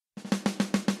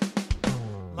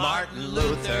Martin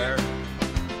Luther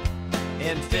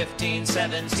in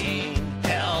 1517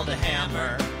 held a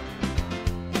hammer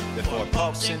before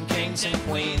popes and kings and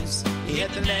queens. He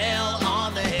hit the nail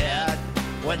on the head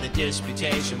when the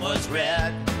disputation was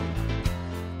read,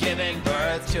 giving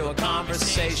birth to a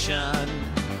conversation.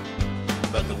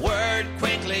 But the word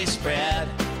quickly spread,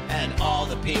 and all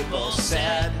the people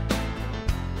said,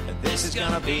 this is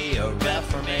gonna be a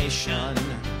reformation,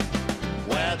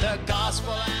 where the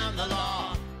gospel and the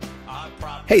law are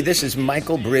proper. Hey, this is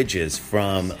Michael Bridges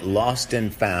from Lost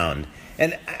and Found.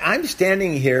 And I'm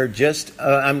standing here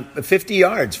I'm 50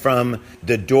 yards from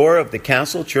the door of the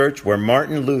Castle Church where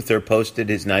Martin Luther posted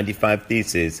his 95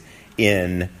 Theses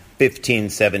in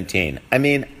 1517. I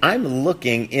mean, I'm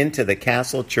looking into the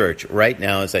Castle Church right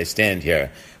now as I stand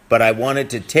here, but I wanted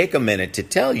to take a minute to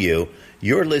tell you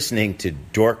you're listening to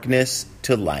Darkness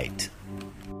to Light.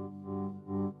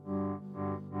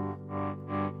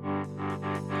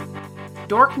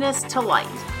 Darkness to Light,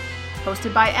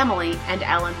 hosted by Emily and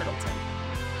Alan Middleton.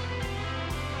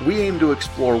 We aim to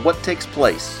explore what takes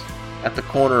place at the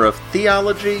corner of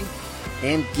theology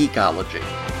and geekology.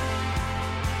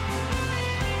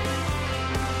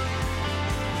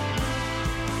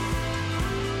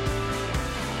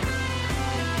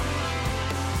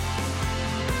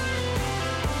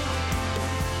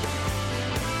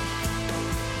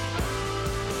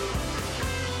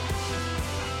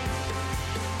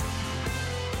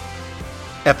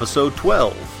 Episode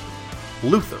 12,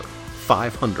 Luther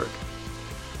 500.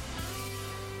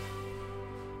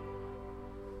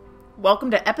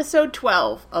 Welcome to episode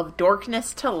 12 of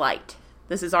Darkness to Light.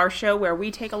 This is our show where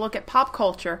we take a look at pop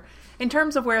culture in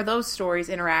terms of where those stories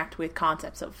interact with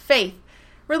concepts of faith,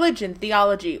 religion,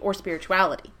 theology, or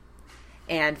spirituality.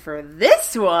 And for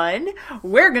this one,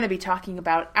 we're going to be talking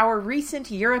about our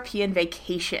recent European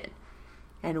vacation.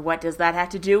 And what does that have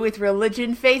to do with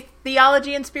religion, faith,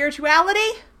 theology, and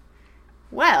spirituality?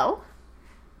 Well,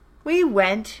 we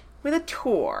went with a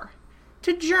tour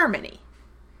to Germany,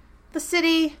 the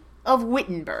city of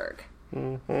Wittenberg,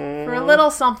 for a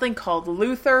little something called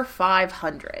Luther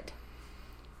 500.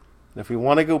 If we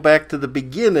want to go back to the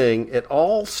beginning, it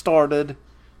all started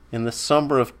in the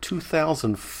summer of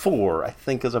 2004, I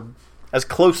think is as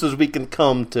close as we can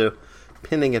come to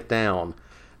pinning it down,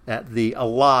 at the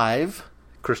Alive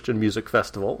Christian Music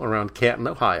Festival around Canton,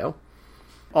 Ohio.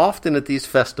 Often at these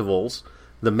festivals,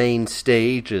 the main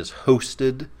stage is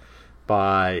hosted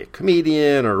by a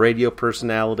comedian or radio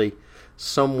personality,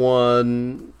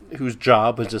 someone whose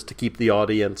job is just to keep the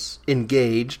audience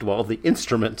engaged while the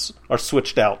instruments are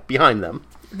switched out behind them.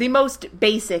 The most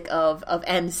basic of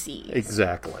MCs.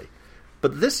 Exactly.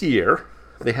 But this year,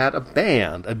 they had a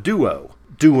band, a duo,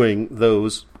 doing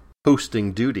those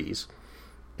hosting duties,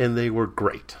 and they were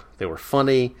great. They were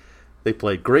funny. They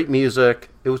played great music.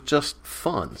 It was just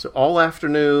fun. So all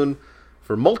afternoon,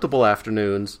 for multiple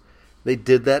afternoons, they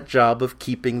did that job of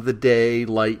keeping the day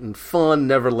light and fun,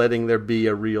 never letting there be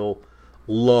a real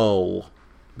lull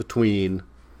between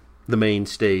the main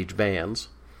stage bands.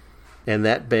 And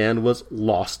that band was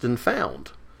Lost and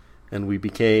Found. And we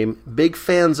became big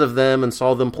fans of them and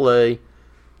saw them play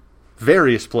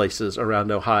various places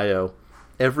around Ohio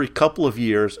every couple of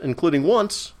years, including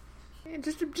once.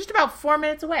 Just about 4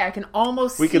 minutes away. I can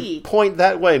almost see. We can point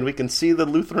that way and we can see the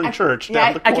Lutheran church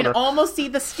down the corner. I can almost see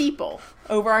the steeple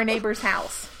over our neighbor's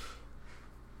house.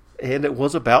 And it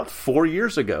was about 4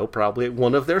 years ago, probably at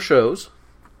one of their shows,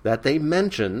 that they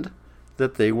mentioned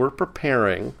that they were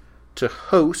preparing to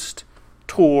host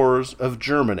tours of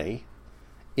Germany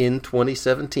in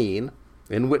 2017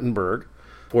 in Wittenberg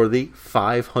for the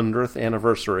 500th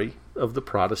anniversary of the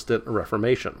Protestant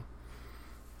Reformation.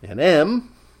 And Em,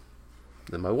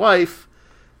 and my wife,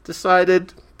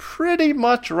 decided pretty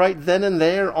much right then and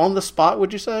there, on the spot,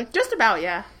 would you say? Just about,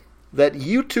 yeah. That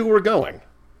you two were going.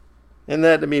 And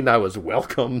that, I mean, I was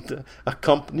welcome to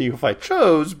accompany you if I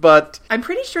chose, but... I'm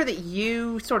pretty sure that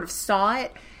you sort of saw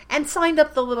it and signed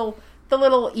up the little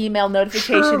email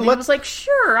notification. Sure, I was like,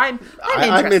 sure, I'm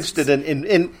interested. I'm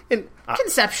interested in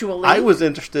conceptually. I was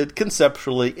interested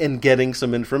conceptually in getting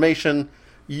some information.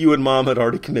 You and Mom had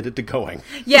already committed to going.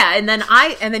 Yeah, and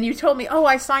then you told me, oh,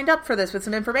 I signed up for this with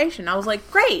some information. I was like,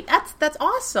 great, that's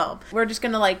awesome. We're just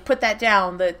gonna put that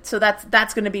down. So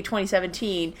that's gonna be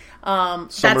 2017.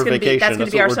 That's gonna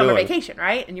be our summer vacation,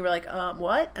 right? And you were like,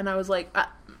 what? And I was like,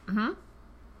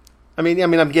 I mean,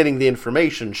 I'm getting the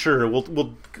information. Sure,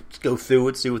 we'll go through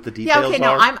it, see what the details are. Yeah, okay,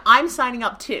 no, I'm signing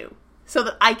up too, so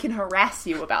that I can harass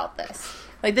you about this.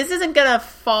 Like, this isn't gonna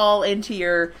fall into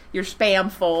your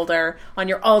spam folder on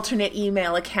your alternate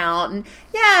email account. And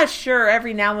yeah, sure,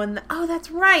 every now and then, oh,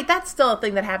 that's right, that's still a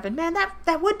thing that happened. Man,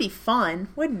 that would be fun,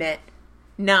 wouldn't it?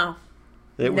 No.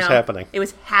 It was happening. It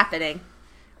was happening.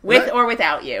 With or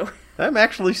without you. I'm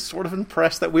actually sort of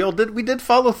impressed that we did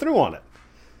follow through on it.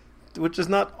 Which is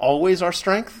not always our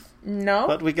strength. No.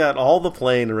 But we got all the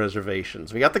plane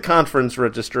reservations. We got the conference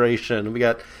registration. We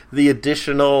got the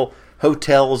additional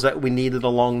hotels that we needed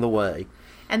along the way.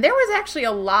 And there was actually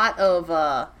a lot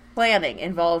of planning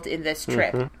involved in this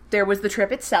trip. Mm-hmm. There was the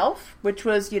trip itself, which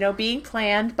was, being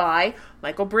planned by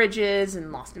Michael Bridges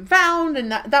and Lost and Found,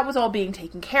 and that was all being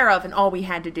taken care of, and all we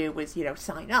had to do was,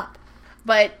 sign up.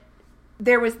 But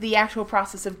there was the actual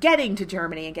process of getting to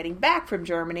Germany and getting back from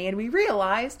Germany, and we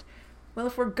realized, well,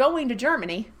 if we're going to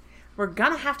Germany, we're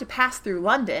going to have to pass through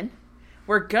London.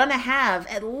 We're going to have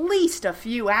at least a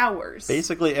few hours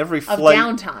basically every of flight,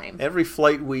 downtime. Every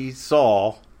flight we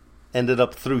saw ended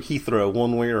up through Heathrow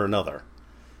one way or another.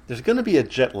 There's going to be a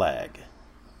jet lag.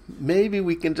 Maybe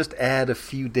we can just add a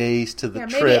few days to the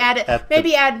trip.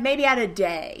 Maybe add a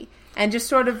day. And just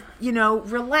sort of,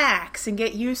 relax and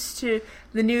get used to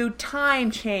the new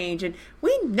time change. And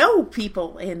we know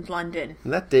people in London.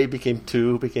 And that day became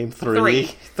 2, became 3.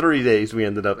 3 days we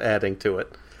ended up adding to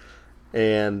it.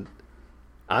 And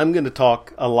I'm going to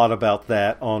talk a lot about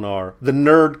that on the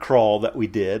nerd crawl that we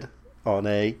did on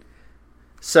a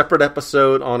separate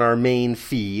episode on our main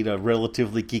feed of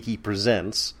Relatively Geeky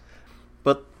Presents.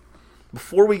 But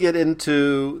before we get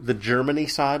into the Germany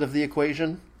side of the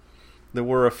equation, there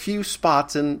were a few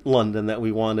spots in London that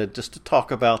we wanted just to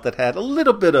talk about that had a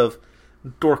little bit of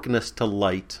Dorkness to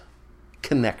Light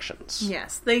connections.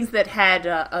 Yes, things that had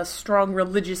a strong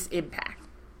religious impact.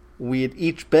 We had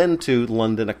each been to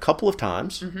London a couple of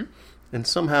times, mm-hmm. and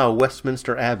somehow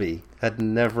Westminster Abbey had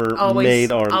never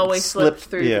always slipped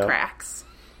through the cracks.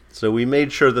 So we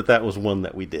made sure that was one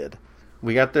that we did.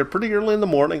 We got there pretty early in the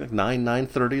morning, like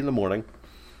 9:30 in the morning.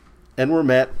 And we're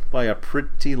met by a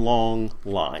pretty long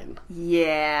line.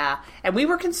 Yeah. And we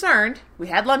were concerned. We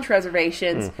had lunch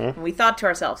reservations. Mm-hmm. And we thought to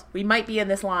ourselves, we might be in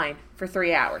this line for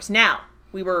 3 hours. Now,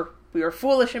 we were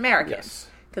foolish Americans.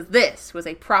 Because this was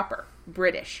a proper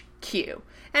British queue.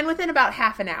 And within about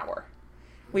half an hour,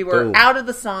 we were out of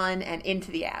the sun and into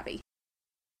the Abbey.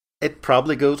 It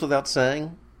probably goes without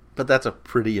saying, but that's a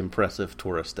pretty impressive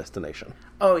tourist destination.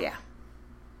 Oh, yeah.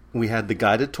 We had the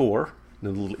guided tour, the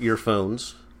little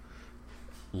earphones.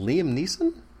 Liam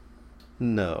Neeson?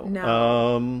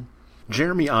 No.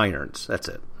 Jeremy Irons, that's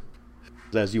it.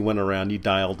 As you went around, you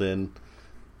dialed in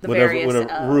whatever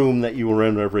room that you were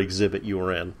in, whatever exhibit you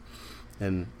were in.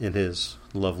 And in his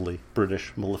lovely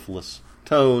British mellifluous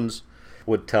tones,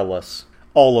 would tell us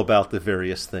all about the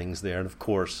various things there. And of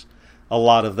course, a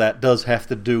lot of that does have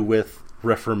to do with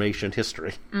Reformation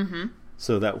history. Mm-hmm.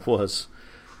 So that was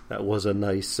a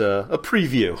nice a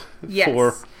preview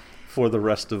for the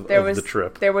rest of the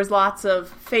trip. There was lots of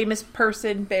famous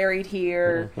person buried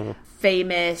here, mm-hmm.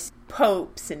 famous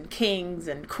popes and kings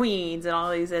and queens and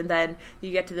all these, and then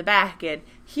you get to the back and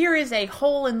here is a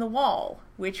hole in the wall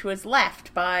which was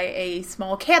left by a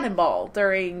small cannonball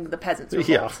during the Peasants' Revolt.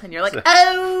 Yeah. And you're like,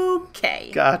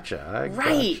 okay. Gotcha.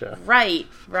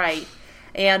 Right.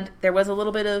 And there was a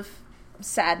little bit of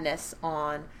sadness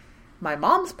on my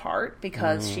mom's part,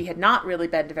 because she had not really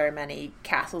been to very many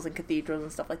castles and cathedrals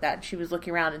and stuff like that. And she was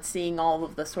looking around and seeing all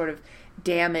of the sort of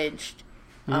damaged,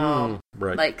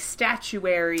 like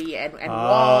statuary and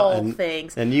wall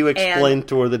things. And you explained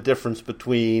to her the difference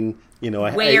between,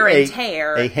 wear and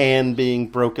tear, a hand being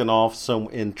broken off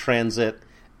in transit,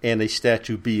 and a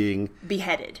statue being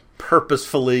beheaded,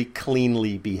 purposefully,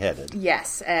 cleanly beheaded.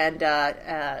 Yes, and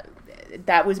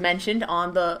that was mentioned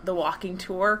on the walking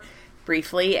tour.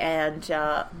 Briefly, and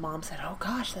Mom said, "Oh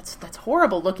gosh, that's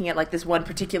horrible." Looking at like this one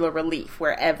particular relief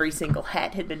where every single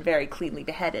head had been very cleanly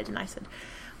beheaded, and I said,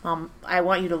 "Mom, I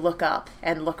want you to look up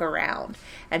and look around."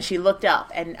 And she looked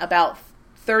up, and about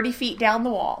 30 feet down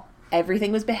the wall,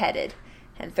 everything was beheaded,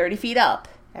 and 30 feet up,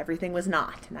 everything was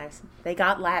not. And I said, "They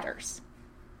got ladders,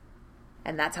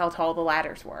 and that's how tall the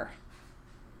ladders were."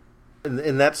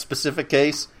 In that specific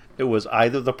case, it was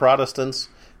either the Protestants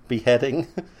beheading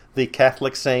the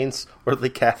Catholic saints or the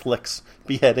Catholics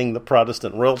beheading the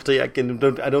Protestant royalty. I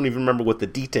don't even remember what the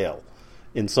detail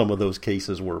in some of those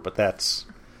cases were, but that's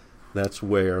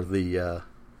where the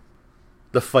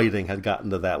fighting had gotten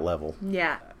to that level.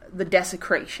 Yeah, the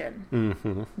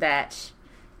desecration that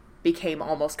became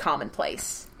almost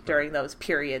commonplace during those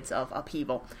periods of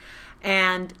upheaval.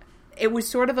 And it was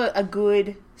sort of a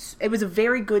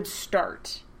very good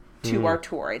start to our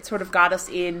tour. It sort of got us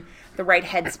in the right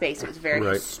headspace. It was very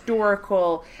Right.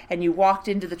 historical, and you walked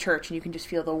into the church and you can just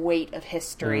feel the weight of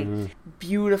history.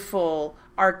 Beautiful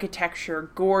architecture,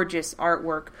 gorgeous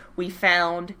artwork. We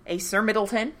found a Sir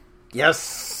Middleton.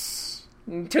 Yes.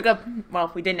 We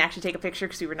didn't actually take a picture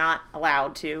because we were not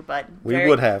allowed to, but We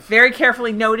would have. very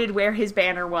carefully noted where his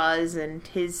banner was and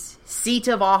his seat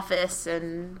of office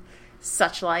and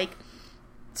such like.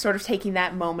 Sort of taking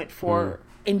that moment for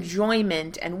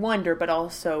enjoyment and wonder, but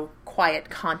also quiet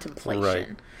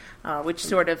contemplation, which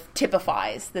sort of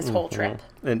typifies this whole trip.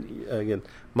 And again,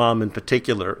 Mom in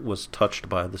particular was touched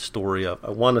by the story of, I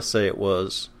want to say it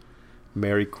was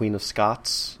Mary, Queen of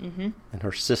Scots, and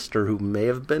her sister, who may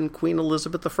have been Queen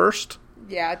Elizabeth I.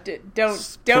 Yeah,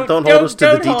 Don't hold us to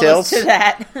the details. to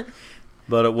that.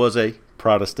 But it was a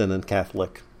Protestant and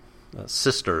Catholic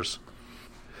sisters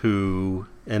who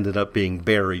ended up being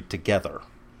buried together.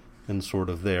 And sort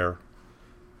of their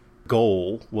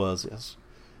goal was,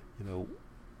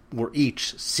 we're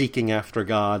each seeking after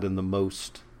God in the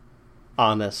most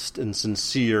honest and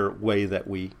sincere way that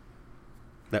we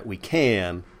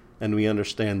can, and we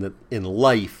understand that in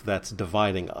life that's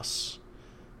dividing us.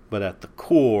 But at the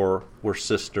core, we're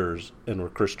sisters and we're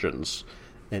Christians,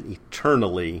 and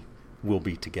eternally we'll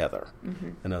be together.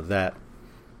 And of that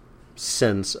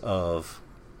sense of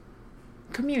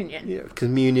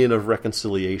communion of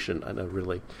reconciliation, I know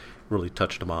really, really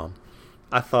touched Mom.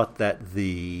 I thought that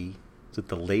the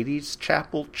Ladies'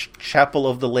 Chapel, Chapel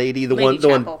of the Lady, the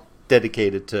one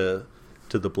dedicated to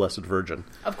the Blessed Virgin,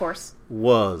 of course,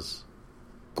 was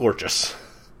gorgeous.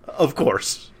 Of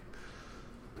course,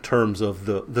 in terms of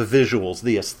the visuals,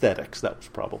 the aesthetics, that was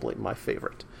probably my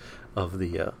favorite of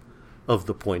the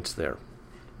points there.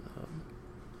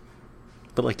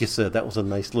 But like you said, that was a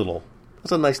nice little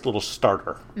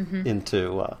starter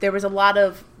into. There was a lot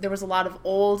of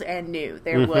old and new.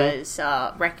 There was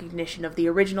recognition of the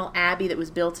original abbey that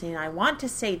was built in, I want to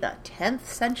say, the 10th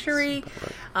century.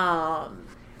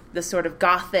 The sort of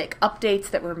Gothic updates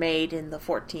that were made in the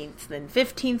 14th and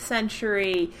 15th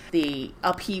century, the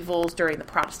upheavals during the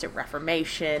Protestant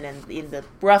Reformation, and in the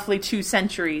roughly 2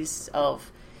 centuries of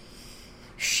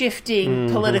shifting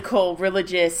political,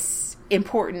 religious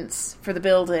importance for the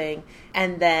building,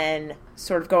 and then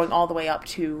sort of going all the way up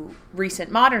to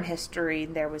recent modern history.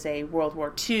 There was a World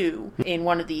War II in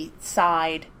one of the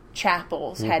side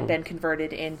chapels had been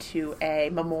converted into a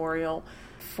memorial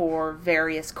for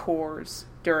various corps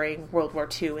during World War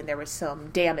II, and there was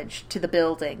some damage to the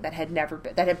building that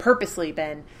had purposely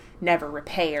been never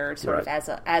repaired, sort of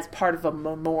as part of a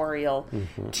memorial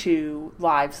to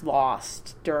lives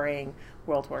lost during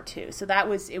World War II. So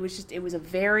it was a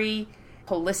very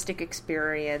holistic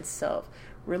experience of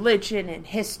religion and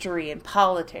history and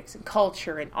politics and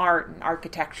culture and art and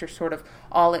architecture sort of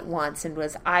all at once, and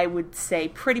was, I would say,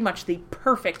 pretty much the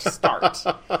perfect start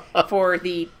for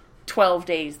the 12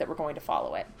 days that were going to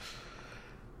follow it.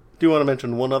 Do you want to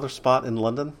mention one other spot in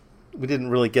London? We didn't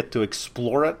really get to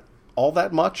explore it all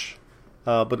that much,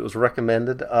 but it was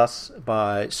recommended to us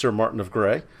by Sir Martin of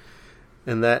Grey,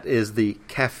 and that is the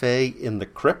Cafe in the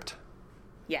Crypt.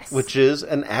 Yes. Which is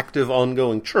an active,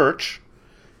 ongoing church,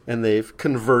 and they've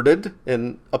converted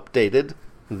and updated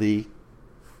the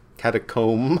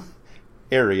catacomb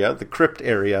area, the crypt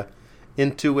area,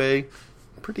 into a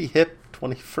pretty hip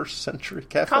 21st century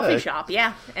cafe. Coffee shop,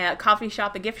 yeah. Coffee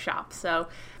shop, a gift shop. So,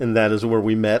 and that is where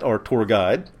we met our tour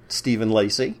guide, Stephen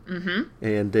Lacey,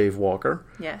 and Dave Walker,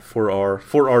 for our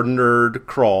nerd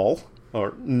crawl,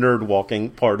 or nerd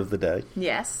walking part of the day.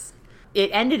 Yes. It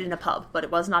ended in a pub, but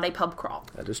it was not a pub crawl.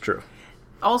 That is true.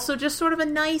 Also, just sort of a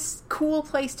nice, cool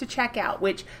place to check out,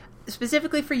 which,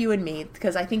 specifically for you and me,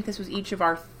 because I think this was each of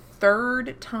our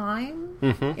third time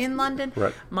in London,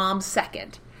 right. Mom's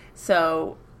second.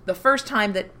 So, the first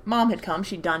time that Mom had come,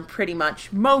 she'd done pretty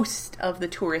much most of the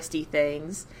touristy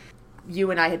things. You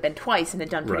and I had been twice and had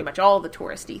done pretty much all the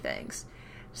touristy things.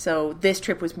 So, this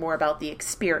trip was more about the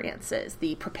experiences,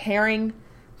 the preparing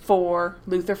for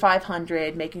Luther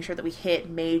 500, making sure that we hit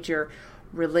major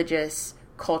religious,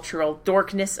 cultural,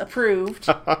 Dorkness approved,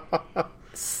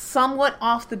 somewhat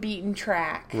off the beaten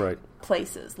track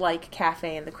places like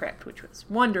Cafe in the Crypt, which was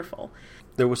wonderful.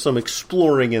 There was some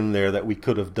exploring in there that we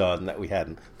could have done that we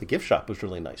hadn't. The gift shop was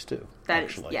really nice too. That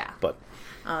actually. is, yeah. But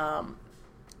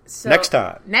so next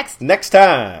time. Next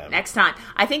time.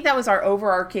 I think that was our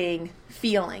overarching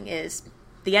feeling, is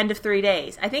the end of 3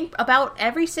 days. I think about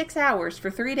every 6 hours for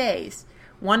 3 days,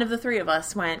 one of the three of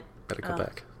us went, Gotta come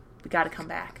back. We gotta come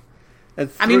back.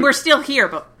 And I mean, we're still here,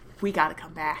 but we gotta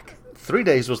come back. 3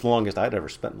 days was the longest I'd ever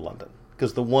spent in London.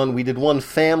 Because we did one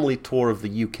family tour of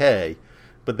the UK,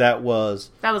 But that was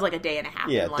like a day and a half.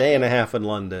 a day and a half in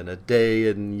London, a day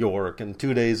in York, and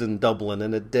 2 days in Dublin,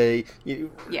 and a day in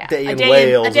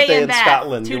Wales, a day in Bath,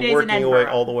 Scotland. 2 You're days working in your way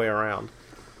Edinburgh. all the way around.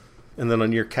 And then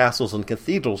on your castles and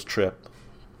cathedrals trip,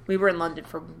 we were in London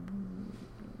for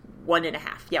 1.5.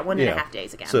 Yeah, one and a half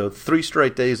days again. So 3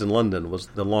 straight days in London was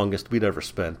the longest we'd ever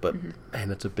spent. But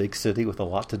man, it's a big city with a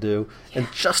lot to do. Yeah.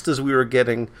 And just as we were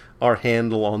getting our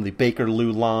handle on the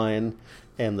Bakerloo line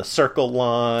and the Circle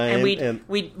line, and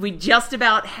we just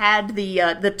about had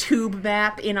the tube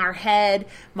map in our head.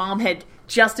 Mom had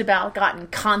just about gotten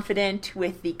confident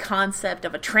with the concept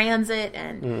of a transit,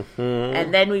 and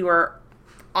then we were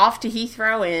off to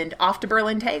Heathrow and off to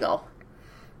Berlin-Tegel.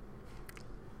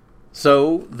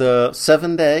 So the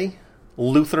 7-day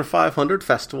Luther 500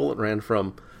 Festival, it ran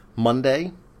from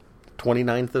Monday,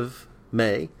 29th of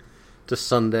May, to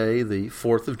Sunday, the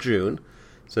 4th of June.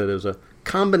 So there was a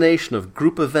combination of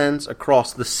group events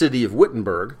across the city of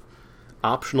Wittenberg,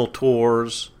 optional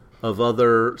tours of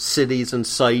other cities and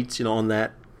sites, on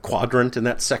that quadrant, in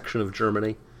that section of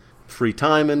Germany. Free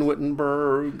time in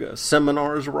Wittenberg,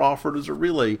 seminars were offered. It was a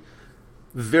really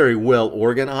very well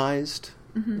organized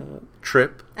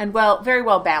trip. And very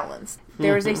well balanced.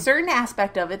 There was a certain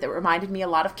aspect of it that reminded me a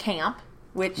lot of camp,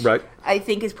 which I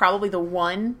think is probably the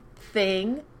one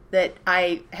thing that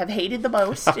I have hated the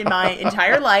most in my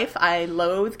entire life. I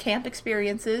loathe camp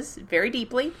experiences very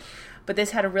deeply, but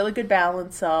this had a really good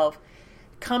balance of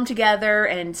come together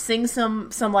and sing some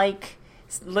like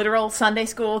literal Sunday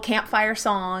school campfire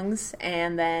songs,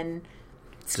 and then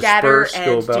scatter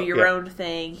and do your own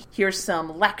thing. Here's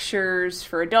some lectures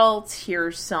for adults.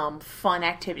 Here's some fun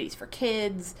activities for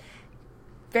kids.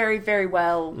 Very, very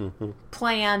well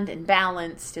planned and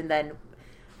balanced. And then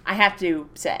I have to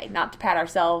say, not to pat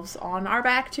ourselves on our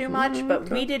back too much, but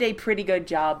we did a pretty good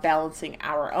job balancing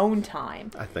our own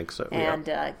time. I think so,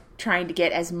 and trying to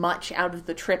get as much out of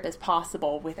the trip as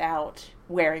possible without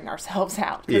wearing ourselves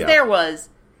out. Because there was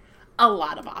a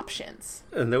lot of options.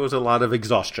 And there was a lot of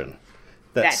exhaustion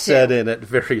that set in at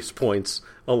various points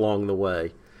along the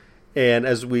way. And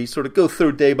as we sort of go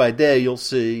through day by day, you'll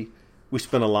see we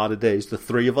spent a lot of days, the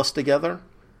 3 of us together,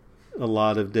 a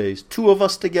lot of days, 2 of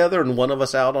us together, and 1 of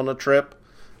us out on a trip.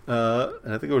 And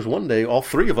I think there was one day all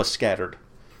 3 of us scattered.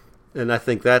 And I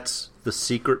think that's the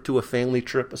secret to a family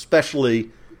trip,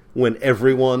 especially when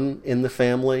everyone in the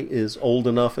family is old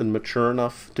enough and mature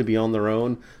enough to be on their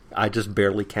own. I just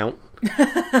barely count.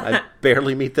 I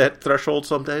barely meet that threshold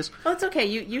some days. Well, it's okay.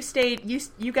 You stayed.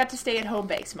 You got to stay at home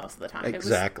base most of the time.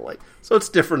 Exactly. So it's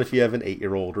different if you have an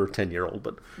 8-year-old or a 10-year-old,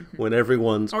 but when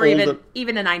everyone's or even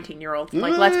a 19-year-old.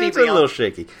 Like, let's be real. It's a little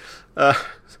shaky.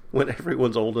 When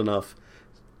everyone's old enough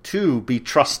to be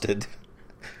trusted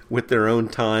with their own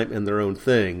time and their own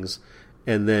things,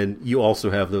 and then you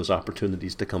also have those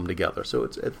opportunities to come together. So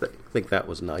I think that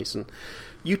was nice. And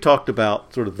you talked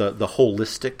about sort of the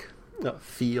holistic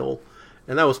feel,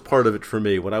 and that was part of it for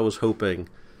me. What I was hoping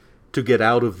to get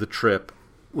out of the trip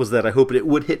was that I hoped it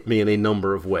would hit me in a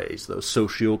number of ways. Those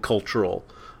socio-cultural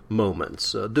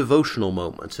moments, devotional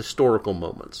moments, historical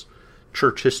moments,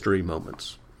 church history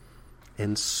moments.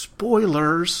 And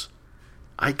spoilers,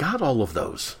 I got all of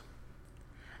those.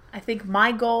 I think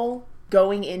my goal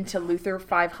going into Luther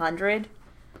 500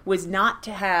 was not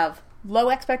to have low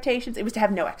expectations. It was to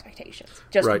have no expectations.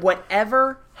 Just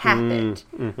whatever happened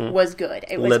was good.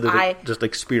 It was just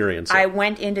experience it. I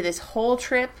went into this whole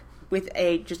trip with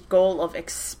a just goal of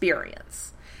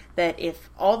experience. That if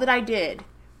all that I did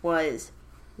was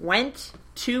went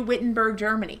to Wittenberg,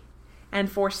 Germany,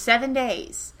 and for 7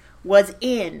 days was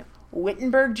in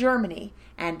Wittenberg, Germany,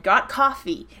 and got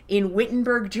coffee in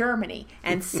Wittenberg, Germany,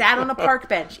 and sat on a park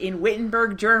bench in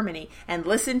Wittenberg, Germany, and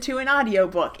listened to an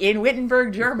audiobook in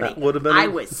Wittenberg, Germany, I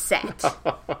was set.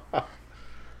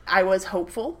 I was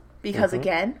hopeful because,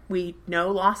 again, we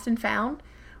know Lost and Found.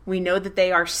 We know that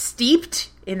they are steeped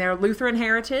in their Lutheran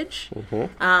heritage.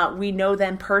 We know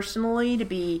them personally to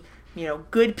be,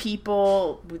 good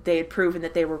people. They had proven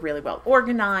that they were really well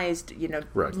organized,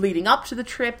 leading up to the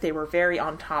trip. They were very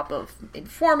on top of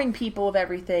informing people of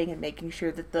everything and making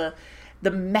sure that the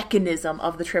mechanism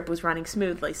of the trip was running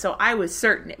smoothly. So I was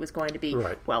certain it was going to be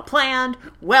well planned,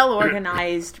 well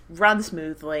organized, run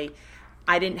smoothly.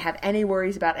 I didn't have any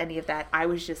worries about any of that. I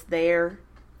was just there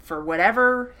for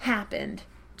whatever happened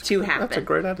to happen. That's a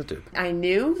great attitude. I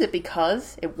knew that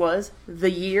because it was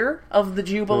the year of the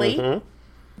Jubilee,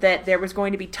 that there was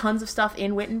going to be tons of stuff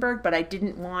in Wittenberg, but I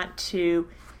didn't want to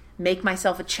make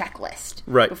myself a checklist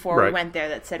before we went there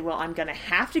that said, well, I'm going to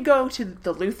have to go to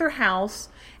the Luther house,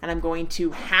 and I'm going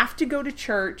to have to go to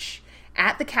church,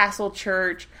 at the Castle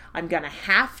Church. I'm going to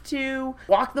have to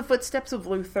walk the footsteps of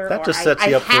Luther. That just sets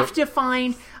you up I have to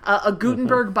find a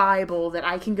Gutenberg Bible that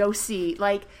I can go see.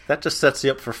 Like, that just sets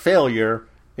you up for failure,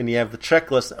 and you have the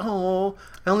checklist. Oh,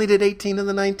 I only did 18 of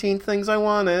the 19 things I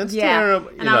wanted. It's terrible.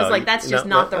 And I was like, that's just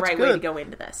not the right way to go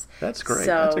into this. That's great. So,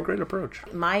 that's a great approach.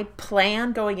 My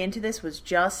plan going into this was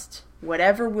just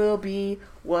whatever will be,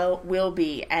 will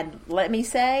be. And let me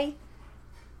say,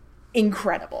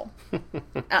 incredible.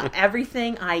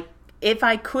 Everything if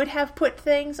I could have put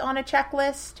things on a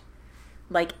checklist,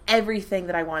 like everything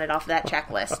that I wanted off that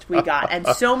checklist, we got. And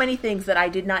so many things that I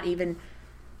did not even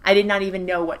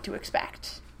know what to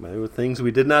expect. There were things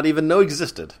we did not even know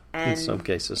existed And- in some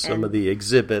cases. Some of the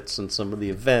exhibits and some of the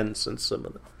events and some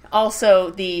of the... Also,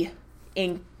 the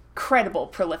incredible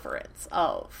proliferance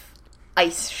of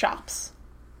ice shops,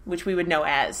 which we would know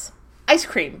as ice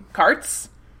cream carts.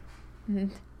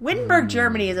 Wittenberg,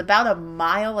 Germany is about 1.25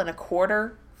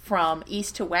 miles from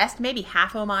east to west, maybe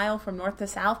half a mile from north to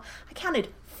south. I counted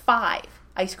 5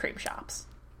 ice cream shops.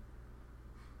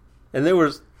 And there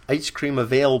was ice cream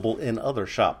available in other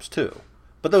shops, too.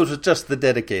 But those were just the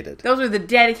dedicated. Those are the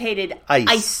dedicated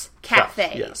ice cafes.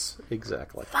 shops. Yes,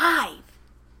 exactly. 5!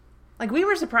 Like, we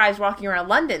were surprised walking around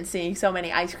London seeing so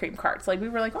many ice cream carts. Like, we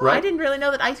were like, Right. I didn't really know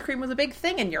that ice cream was a big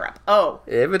thing in Europe. Oh.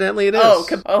 Evidently it is.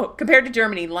 Compared to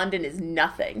Germany, London is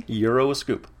nothing. Euro a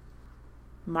scoop.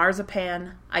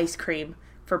 Marzipan ice cream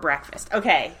for breakfast.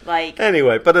 Okay, like...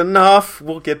 Anyway, but enough.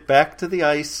 We'll get back to the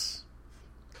ice.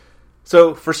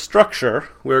 So, for structure,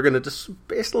 we're going to just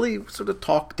basically sort of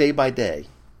talk day by day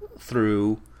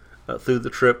through the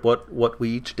trip, what we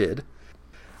each did.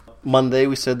 Monday,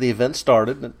 we said the event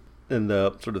started, and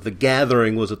the sort of the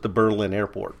gathering was at the Berlin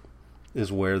airport,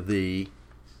 is where the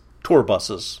tour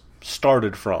buses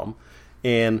started from.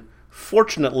 And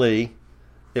fortunately,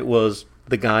 it was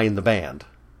the guy in the band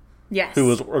Yes. who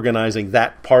was organizing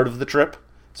that part of the trip.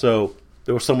 So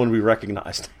there was someone we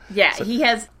recognized. Yeah, he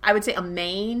has, I would say,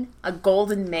 a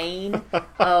golden mane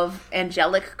of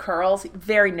angelic curls.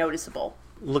 Very noticeable.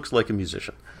 Looks like a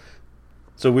musician.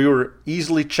 So we were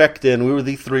easily checked in. We were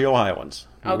the 3 Ohioans.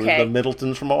 We Okay. were the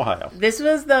Middletons from Ohio. This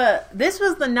was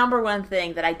the number one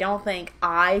thing that I don't think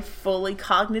I fully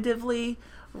cognitively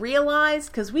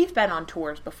realized, because we've been on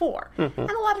tours before. And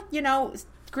a lot of,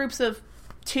 groups of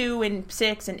 2 and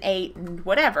 6 and 8 and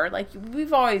whatever. Like,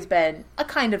 we've always been a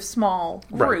kind of small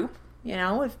group.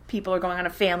 Right. If people are going on a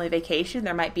family vacation,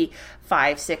 there might be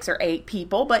 5, 6, or 8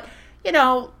 people. But,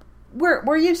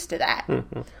 we're used to that.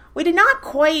 We did not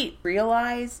quite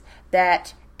realize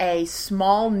that a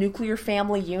small nuclear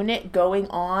family unit going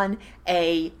on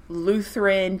a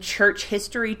Lutheran church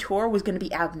history tour was going to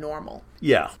be abnormal.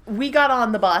 Yeah. We got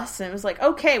on the bus and it was like,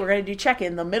 okay, we're going to do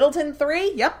check-in. The Middleton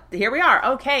 3? Yep, here we are.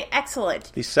 Okay,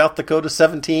 excellent. The South Dakota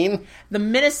 17. The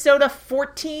Minnesota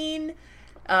 14,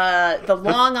 the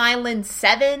Long Island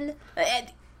 7.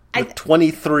 The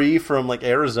 23 from like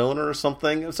Arizona or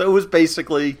something. So it was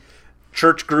basically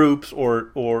church groups or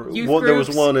Youth there was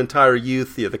groups. one entire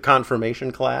youth, the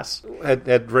confirmation class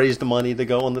had raised money to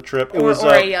go on the trip. It Or was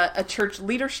a church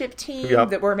leadership team Yep.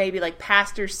 that were maybe like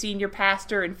pastors, senior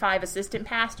pastor, and 5 assistant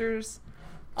pastors.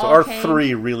 so all our came.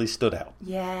 3 really stood out.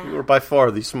 Yeah. We were by far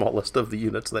the smallest of the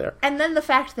units there. And then the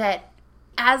fact that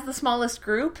as the smallest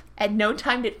group, at no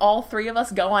time did all 3 of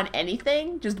us go on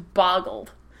anything, just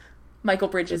boggled Michael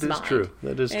Bridges' That is mind. true.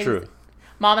 That is And true.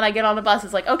 Mom and I get on a bus,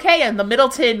 it's like, okay, and the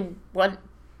Middleton one,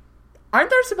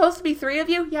 aren't there supposed to be 3 of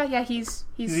you? Yeah, he's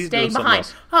doing staying something behind.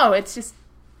 else. Oh, it's just,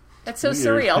 that's so Weird.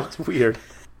 surreal. It's weird.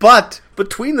 But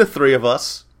between the 3 of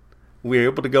us, we were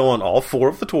able to go on all 4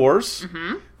 of the tours.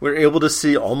 Mm-hmm. We were able to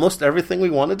see almost everything we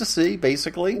wanted to see,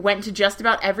 basically. Went to just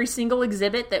about every single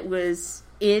exhibit that was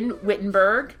in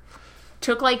Wittenberg.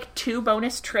 Took like 2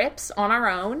 bonus trips on our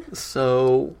own.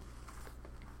 So,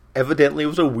 evidently, it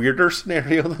was a weirder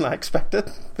scenario than I expected.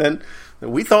 Than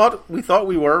we thought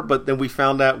we were, but then we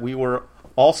found out we were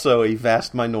also a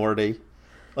vast minority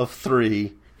of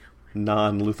 3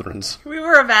 non-Lutherans. We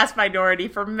were a vast minority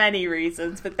for many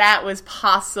reasons, but that was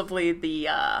possibly the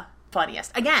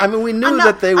funniest. Again, I mean, we knew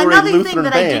that they were a another thing Lutheran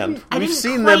that I band. didn't- I We've didn't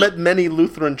seen quite- them at many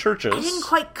Lutheran churches. I didn't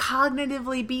quite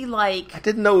cognitively be like, I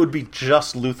didn't know it would be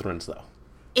just Lutherans, though.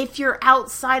 if you're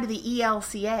outside of the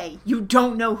ELCA, you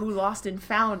don't know who Lost and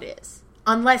Found is,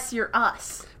 unless you're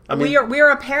us. I mean- we are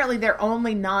apparently their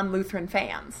only non-Lutheran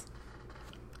fans.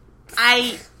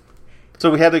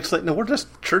 So we had to explain, no, we're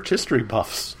just church history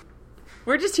buffs.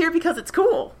 We're just here because it's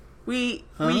cool. We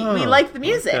like the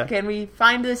music, okay. and we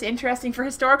find this interesting for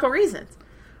historical reasons.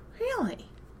 Really?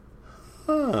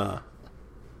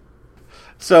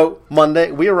 So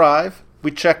Monday, we arrive,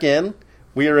 we check in,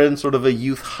 We are in sort of a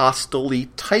youth hostel-y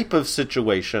type of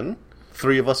situation.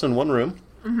 3 of us in one room.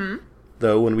 Mm-hmm.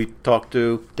 Though when we talked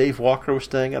to Dave Walker, was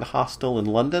staying at a hostel in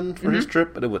London for his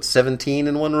trip, but it was 17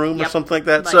 in one room or something like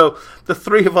that. Right. So the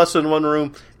 3 of us in one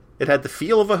room, it had the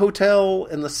feel of a hotel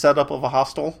and the setup of a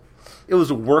hostel. It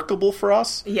was workable for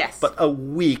us. Yes. But a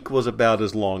week was about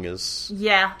as long as...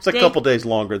 Yeah. It's a couple days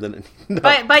longer than... No.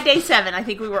 By day 7, I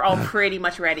think we were all pretty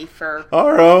much ready for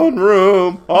Our own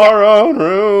room! Our own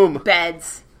room!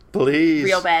 beds. Please.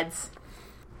 Real beds.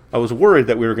 I was worried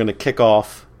that we were going to kick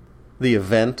off the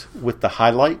event with the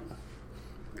highlight,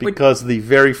 because the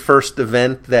very first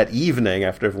event that evening,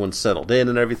 after everyone settled in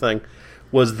and everything,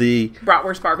 was the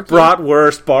Bratwurst barbecue.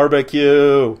 Bratwurst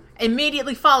barbecue.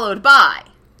 Immediately followed by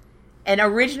an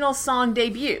original song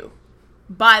debut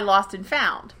by Lost and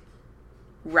Found,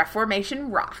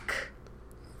 Reformation Rock.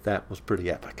 That was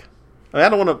pretty epic. I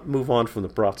don't want to move on from the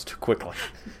brats too quickly.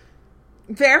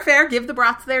 Fair, give the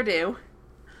brats their due.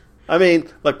 I mean,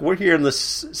 like, we're here in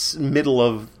the middle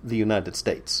of the United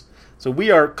States. So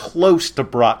we are close to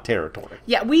brat territory.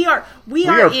 Yeah, we are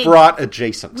in brat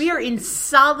adjacent. We are in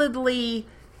solidly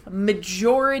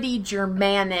majority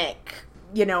Germanic,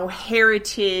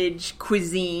 heritage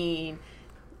cuisine.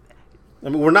 I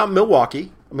mean, we're not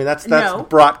Milwaukee. I mean, that's No. the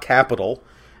brat capital.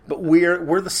 But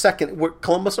we're the second.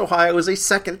 Columbus, Ohio is a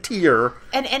second tier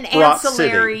An brat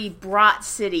ancillary city. brat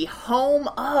city, home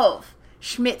of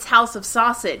Schmidt's House of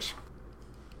Sausage.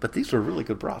 But these were really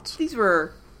good brats. These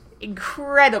were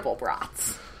incredible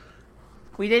brats.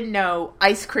 We didn't know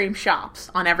ice cream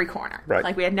shops on every corner. Right.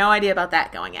 Like, we had no idea about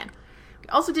that going in. We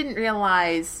also didn't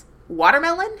realize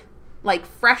watermelon, like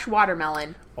fresh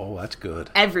watermelon, Oh, that's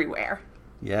good. everywhere.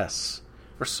 Yes.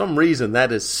 For some reason,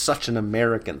 that is such an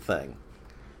American thing.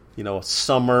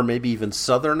 Summer, maybe even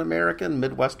Southern American,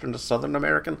 Midwestern to Southern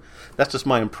American. That's just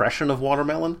my impression of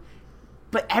watermelon.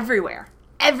 But everywhere.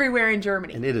 Everywhere in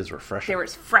Germany. And it is refreshing. There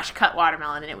was fresh cut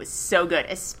watermelon, and it was so good,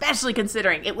 especially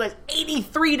considering it was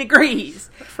 83 degrees.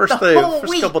 First whole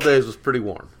week. couple days was pretty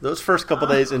warm. Those first couple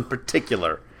days in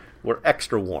particular were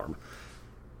extra warm.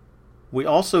 We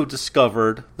also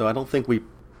discovered, though I don't think we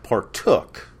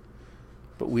partook,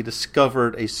 but we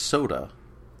discovered a soda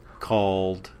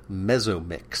called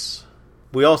Mezzomix.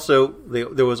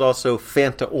 There was also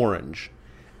Fanta Orange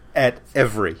at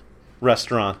every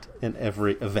restaurant and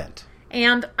every event,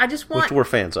 And I just want... which we're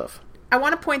fans of. I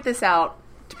want to point this out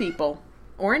to people.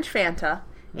 Orange Fanta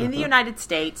in the United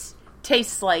States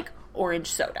tastes like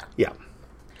orange soda. Yeah.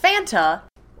 Fanta,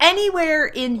 anywhere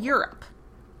in Europe,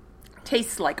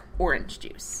 tastes like orange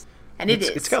juice. And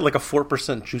It's got like a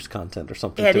 4% juice content or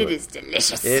something And to it is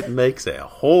delicious. It makes a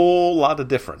whole lot of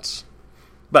difference.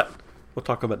 But we'll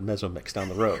talk about Mezzomix down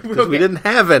the road, because we didn't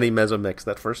have any Mezzomix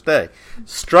that first day.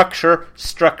 Structure.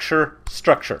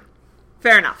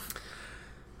 Fair enough.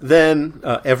 Then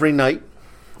every night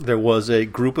there was a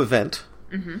group event,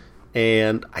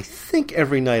 and I think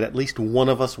every night at least one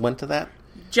of us went to that.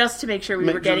 Just to make sure we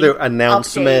were getting There were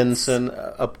announcements updates. and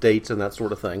updates and that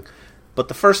sort of thing. But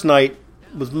the first night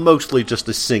was mostly just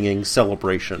a singing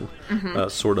celebration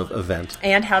sort of event.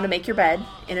 And how to make your bed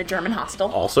in a German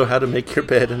hostel. Also how to make your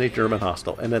bed in a German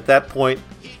hostel. And at that point,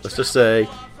 let's just say,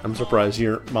 I'm surprised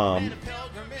your mom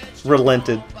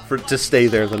relented to stay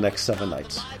there the next 7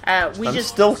 nights. I'm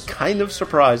still kind of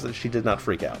surprised that she did not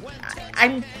freak out.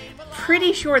 I'm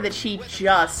pretty sure that she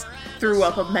just threw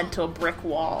up a mental brick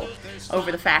wall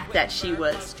over the fact that she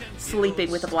was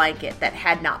sleeping with a blanket that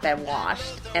had not been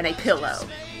washed and a pillow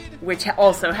which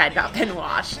also had not been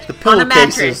washed on a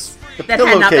mattress that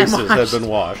had not been washed. Had been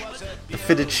washed. The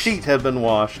fitted sheet had been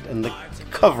washed, and the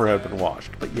cover had been washed.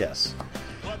 But yes,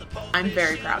 I'm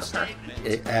very proud of her.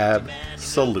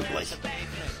 Absolutely.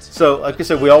 So, like I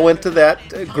said, we all went to that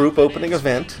group opening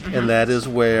event, and that is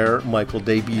where Michael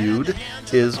debuted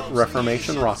his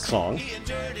Reformation rock song,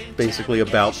 basically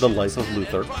about the life of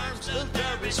Luther.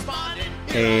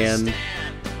 And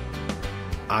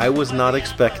I was not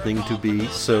expecting to be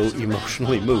so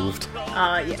emotionally moved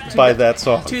by that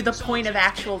song. To the point of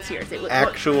actual tears. It was,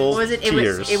 Actual what was it?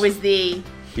 tears. It was the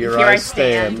Here I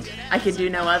stand. stand. I can do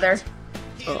no other.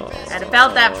 Oh, At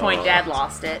about that point, Dad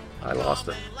lost it. I lost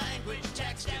it.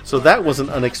 So that was an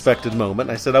unexpected moment.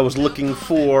 I said I was looking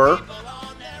for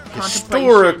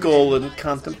historical and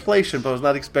contemplation, but I was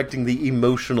not expecting the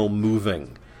emotional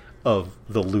moving of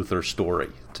the Luther story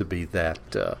to be that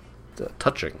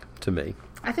touching to me.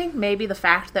 I think maybe the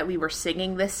fact that we were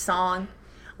singing this song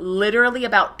literally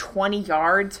about 20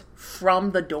 yards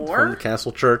from the door. From the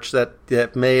Castle Church,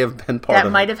 that may have been part of that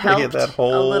might have helped that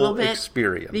whole a little bit.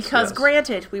 experience. Because yes.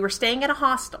 granted, we were staying at a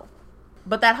hostel,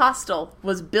 but that hostel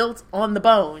was built on the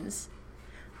bones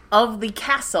of the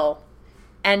castle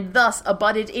and thus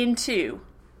abutted into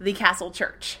the castle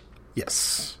church.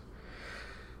 Yes.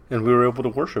 And we were able to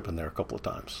worship in there a couple of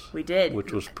times. We did.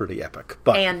 Which was pretty epic.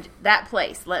 But and that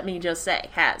place, let me just say,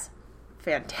 has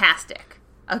fantastic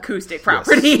acoustic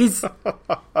properties.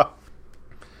 Yes.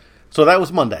 So that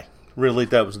was Monday. Really,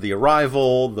 that was the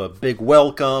arrival, the big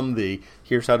welcome, the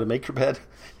here's how to make your bed,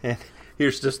 and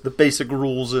here's just the basic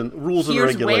rules and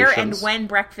regulations. Here's where and when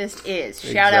breakfast is.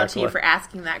 Shout out to you for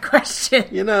asking that question.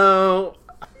 You know,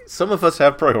 some of us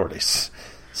have priorities.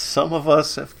 Some of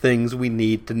us have things we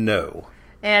need to know.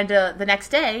 And the next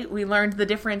day, we learned the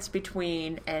difference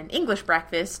between an English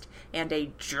breakfast and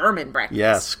a German breakfast.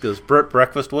 Yes, because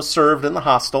breakfast was served in the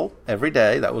hostel every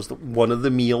day. That was one of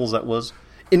the meals that was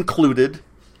included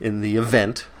in the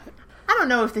event. I don't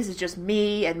know if this is just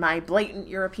me and my blatant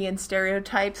European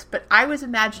stereotypes, but I was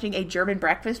imagining a German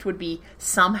breakfast would be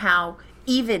somehow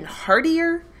even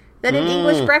heartier than an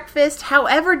English breakfast,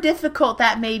 however difficult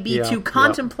that may be to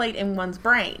contemplate in one's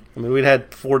brain. I mean, we'd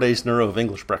had 4 days in a row of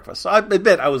English breakfast. So I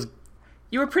admit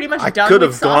You were pretty much I done could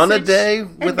with have gone a sausage day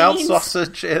and without beans.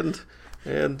 sausage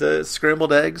and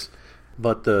scrambled eggs.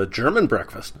 But the German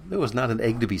breakfast, there was not an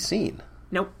egg to be seen.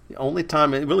 Nope. The only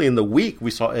time, really in the week,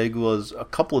 we saw egg was a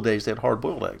couple of days they had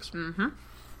hard-boiled eggs. Mm-hmm.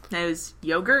 It was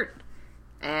yogurt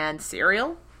and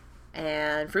cereal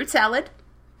and fruit salad,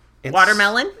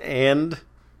 watermelon. And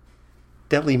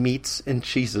deli meats and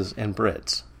cheeses and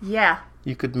breads. Yeah.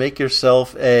 You could make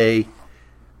yourself a,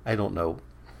 I don't know,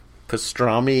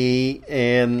 pastrami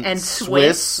and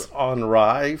Swiss on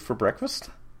rye for breakfast.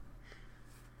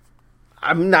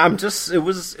 I'm just, it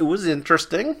was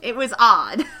interesting. It was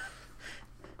odd.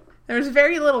 There was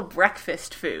very little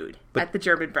breakfast food at the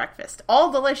German breakfast. All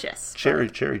delicious. Cherry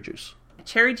juice.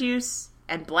 Cherry juice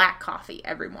and black coffee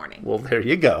every morning. Well, there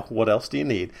you go. What else do you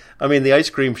need? I mean, the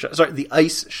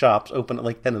ice shops open at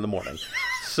like 10 in the morning.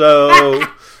 So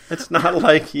it's not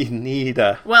like you need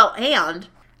a... Well, and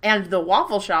the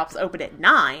waffle shops open at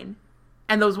 9,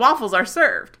 and those waffles are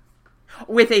served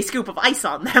with a scoop of ice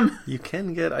on them. You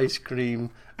can get ice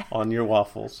cream on your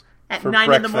waffles. At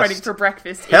 9 in the morning for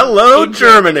breakfast. Hello, in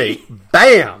Germany.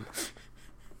 Bam!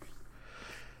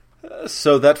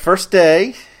 So that first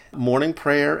day, morning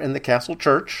prayer in the castle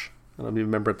church. I don't even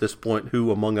remember at this point who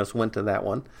among us went to that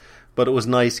one. But it was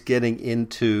nice getting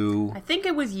into... I think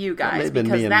it was you guys,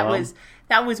 because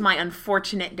that was my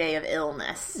unfortunate day of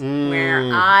illness, where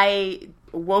I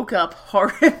woke up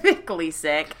horrifically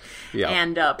sick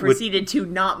and proceeded to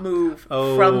not move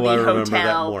from the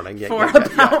hotel for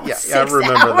about 6 hours. I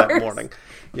remember that morning.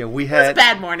 Yeah, it was a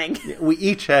bad morning. We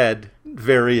each had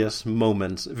various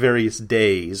moments, various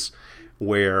days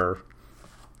where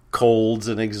colds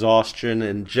and exhaustion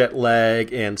and jet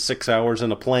lag and 6 hours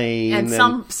in a plane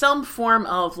and some form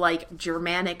of like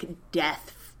Germanic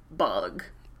death bug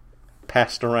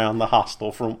passed around the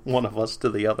hostel from one of us to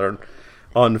the other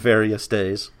on various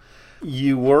days.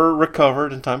 You were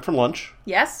recovered in time for lunch.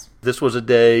 Yes. This was a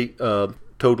day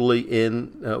totally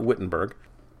in Wittenberg.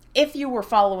 If you were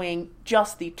following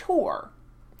just the tour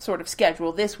sort of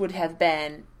schedule, this would have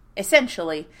been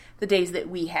essentially the days that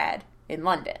we had in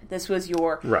London. This was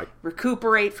your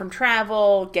recuperate from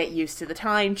travel, get used to the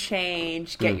time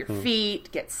change, get your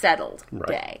feet, get settled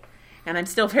day. And I'm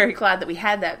still very glad that we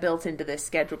had that built into this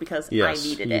schedule because I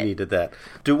needed it. You needed that.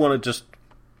 Do want to just,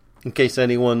 in case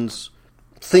anyone's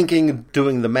thinking,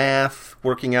 doing the math,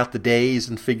 working out the days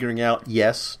and figuring out,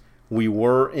 yes, we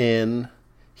were in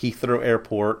Heathrow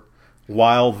Airport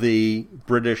while the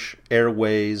British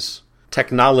Airways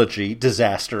technology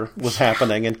disaster was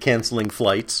happening and canceling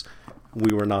flights.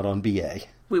 We were not on BA.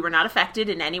 We were not affected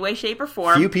in any way, shape, or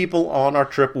form. Few people on our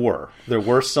trip were. There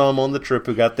were some on the trip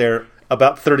who got there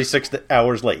about 36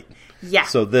 hours late. Yeah.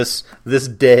 So this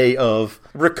day of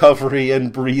recovery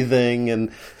and breathing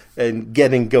and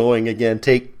getting going again,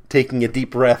 taking a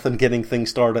deep breath and getting things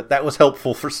started, that was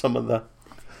helpful for some of the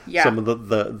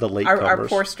latecomers. Our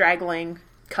poor straggling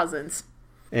cousins.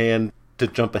 And to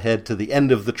jump ahead to the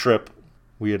end of the trip,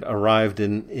 we had arrived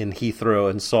in Heathrow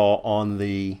and saw on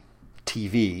the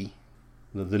TV,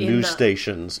 the news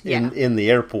stations in the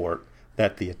airport,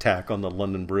 that the attack on the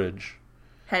London Bridge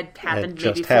had happened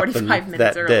just maybe 45 minutes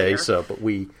that earlier. Day. But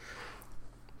we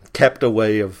kept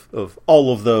away of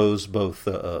all of those, both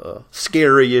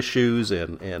scary issues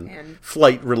and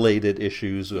flight-related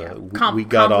issues. We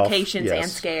got complications off, and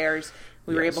scares.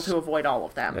 We were able to avoid all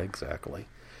of them. Exactly.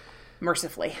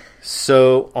 Mercifully.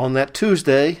 So on that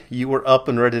Tuesday, you were up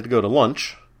and ready to go to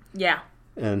lunch. Yeah.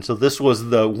 And so this was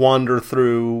the wander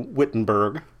through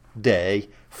Wittenberg day,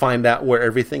 find out where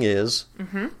everything is,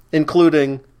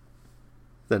 including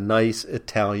the nice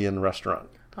Italian restaurant.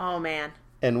 Oh, man.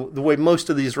 And the way most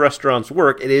of these restaurants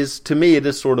work, to me, it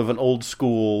is sort of an old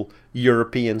school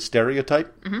European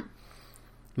stereotype. Mm-hmm.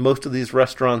 Most of these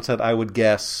restaurants had, I would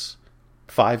guess,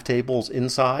 5 tables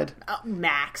inside.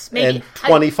 Max. Maybe. And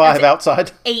 25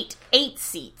 outside. 8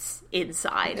 seats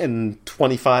inside. And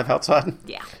 25 outside.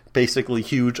 Yeah. Basically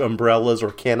huge umbrellas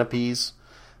or canopies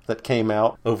that came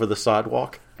out over the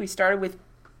sidewalk. We started with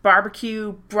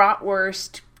barbecue,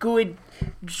 bratwurst, good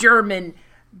German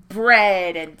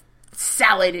bread, and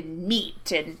salad and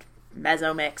meat and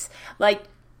mezzo mix. Like,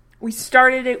 we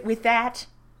started it with that.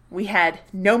 We had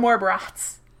no more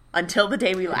brats until the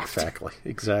day we left.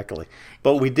 Exactly.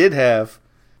 But we did have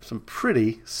some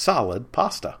pretty solid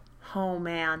pasta. Oh,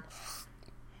 man.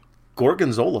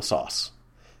 Gorgonzola sauce.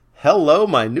 Hello,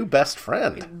 my new best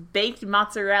friend. Baked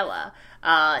mozzarella.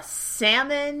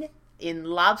 Salmon in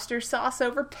lobster sauce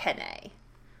over penne.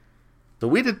 So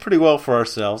we did pretty well for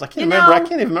ourselves. I can't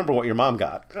even remember what your mom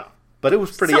got. But it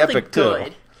was pretty epic, good.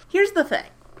 too. Here's the thing.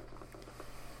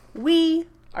 We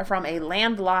are from a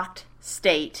landlocked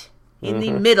state in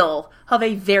the middle of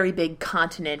a very big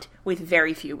continent with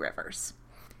very few rivers.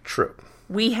 True.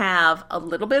 We have a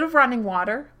little bit of running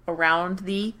water around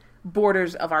the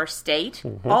borders of our state,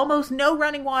 almost no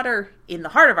running water in the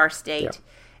heart of our state,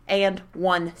 and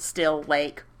one still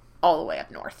lake all the way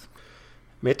up north.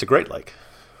 I mean, it's a great lake.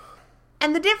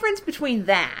 And the difference between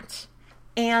that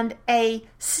and a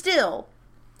still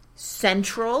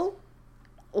central,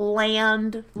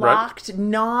 landlocked,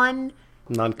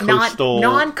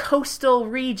 non-coastal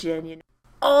region,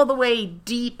 all the way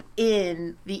deep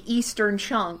in the eastern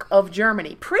chunk of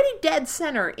Germany, pretty dead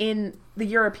center in the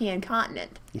European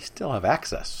continent. You still have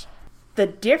access. The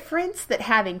difference that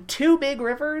having 2 big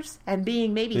rivers and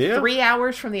being maybe 3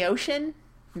 hours from the ocean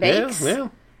makes. Yeah.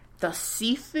 The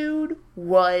seafood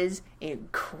was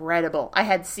incredible. I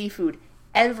had seafood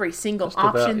every single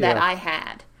option that I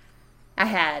had. I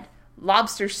had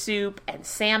lobster soup and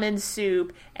salmon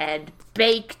soup and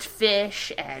baked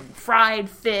fish and fried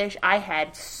fish. I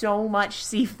had so much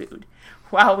seafood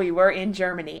while we were in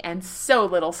Germany and so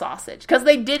little sausage because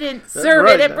they didn't serve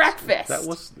it at breakfast. That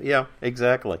was,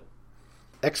 exactly.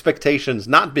 Expectations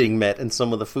not being met in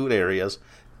some of the food areas.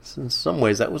 In some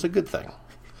ways, that was a good thing.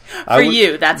 For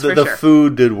you, that's for sure. The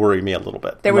food did worry me a little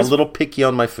bit. I'm a little picky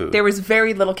on my food. There was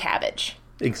very little cabbage.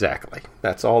 Exactly.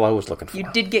 That's all I was looking for. You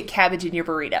did get cabbage in your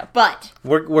burrito, but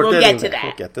we'll get to that.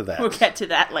 We'll get to that. We'll get to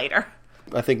that later.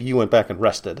 I think you went back and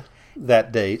rested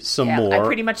that day some more. I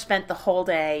pretty much spent the whole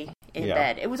day in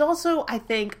bed. It was also, I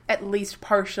think, at least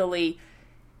partially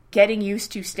getting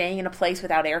used to staying in a place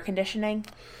without air conditioning,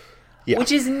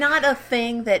 which is not a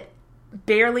thing that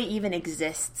barely even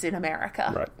exists in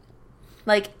America. Right.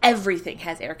 Like, everything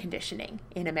has air conditioning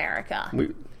in America.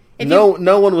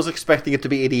 No one was expecting it to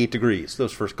be 88 degrees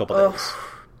those first couple days.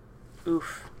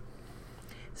 Oof.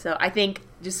 So I think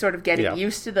just sort of getting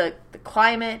used to the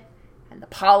climate and the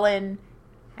pollen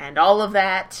and all of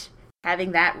that,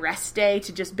 having that rest day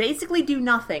to just basically do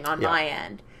nothing on my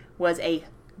end was a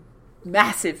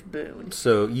massive boon.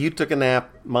 So you took a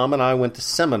nap. Mom and I went to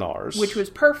seminars. Which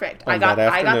was perfect. I got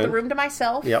the room to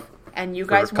myself. Yep. And you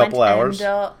guys went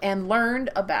and learned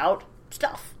about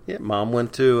stuff. Yeah, Mom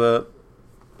went to a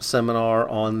seminar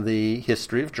on the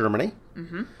history of Germany.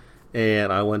 Mm-hmm.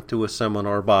 And I went to a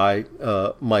seminar by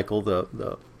Michael,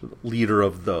 the leader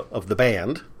of the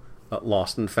band,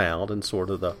 Lost and Found, and sort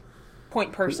of the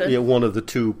point person. Yeah, one of the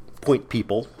 2 point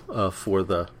people for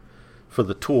the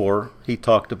tour. He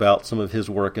talked about some of his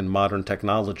work in modern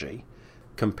technology,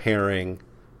 comparing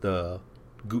the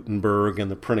Gutenberg and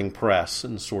the printing press,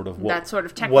 and sort of that sort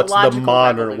of technological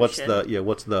revolution.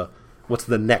 What's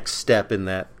the next step in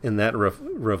that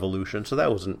revolution. So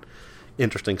that was an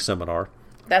interesting seminar.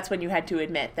 That's when you had to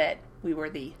admit that we were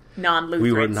the non-Lutherans.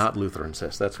 We were not Lutherans,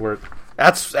 sis. That's where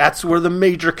the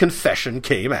major confession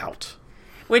came out.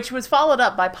 Which was followed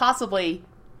up by possibly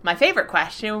my favorite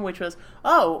question, which was,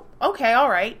 oh, okay,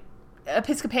 all right.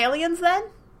 Episcopalians then?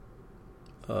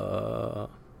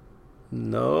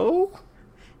 No.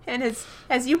 And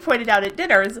as you pointed out at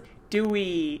dinner, do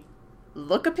we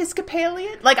look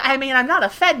Episcopalian? Like, I mean, I'm not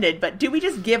offended, but do we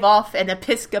just give off an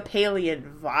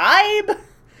Episcopalian vibe?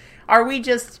 Are we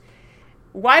just...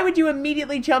 Why would you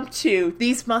immediately jump to,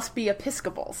 these must be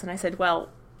Episcopals? And I said, well,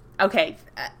 okay,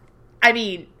 I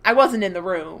mean, I wasn't in the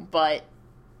room, but,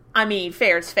 I mean,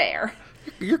 fair's fair.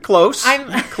 You're close. I am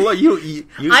the closest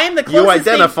you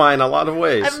identify in a lot of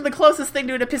ways. I'm the closest thing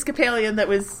to an Episcopalian that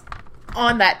was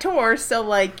on that tour, so,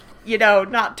 like, you know,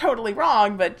 not totally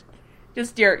wrong, but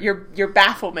just your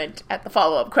bafflement at the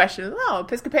follow-up question. Oh,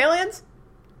 Episcopalians?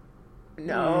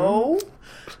 No.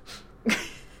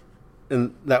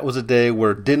 And that was a day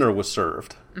where dinner was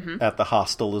served at the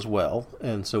hostel as well.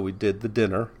 And so we did the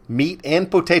dinner. Meat and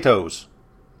potatoes.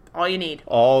 All you need.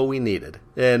 All we needed.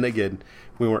 And again,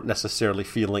 we weren't necessarily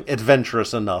feeling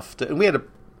adventurous enough to... And we had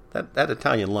that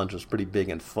Italian lunch was pretty big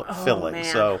and filling. Man.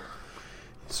 So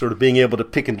sort of being able to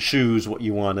pick and choose what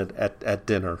you wanted at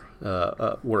dinner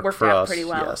worked for out us. pretty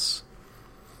well. Yes.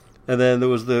 And then there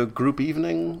was the group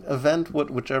evening event,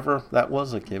 whichever that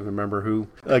was. I can't remember who.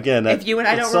 Again, if you and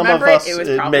I don't some remember of us, it was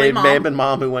probably Mom. may have been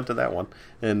Mom who went to that one.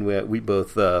 And we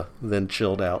both then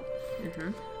chilled out.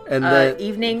 Mm-hmm. And then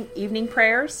evening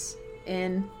prayers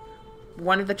in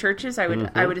one of the churches. I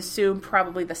would assume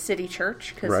probably the city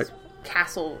church, because Right.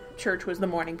 Castle Church was the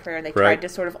morning prayer, and they Right. tried to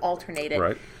sort of alternate it.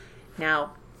 Right.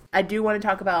 Now, I do want to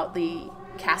talk about the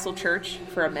Castle Church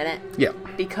for a minute. Yeah.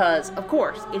 Because, of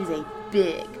course, it is a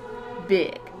big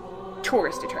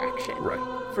tourist attraction. Right.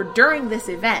 For during this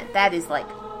event, that is like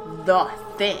the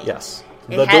thing. Yes.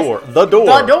 It The has door. The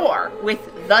door with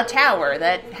the tower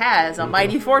that has a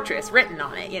mighty fortress written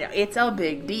on it. It's a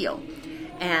big deal.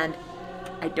 And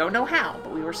I don't know how,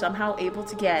 but we were somehow able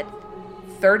to get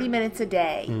 30 minutes a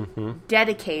day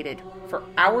dedicated for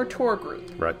our tour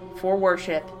group Right. for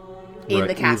worship in Right.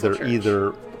 the Castle Church.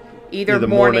 Either morning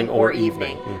morning or or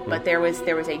evening. evening. But there was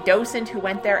a docent who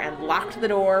went there and locked the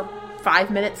door 5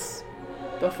 minutes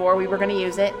before we were going to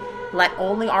use it. Let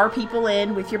only our people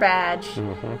in with your badge.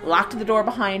 Locked the door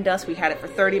behind us. We had it for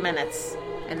 30 minutes,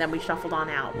 and then we shuffled on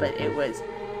out. But it was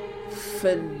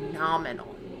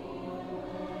phenomenal.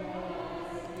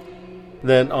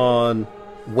 Then on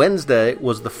Wednesday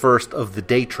was the first of the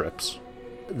day trips.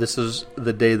 This is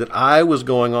the day that I was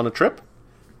going on a trip.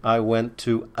 I went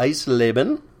to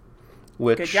Eisleben,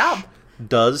 which Good job.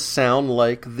 does sound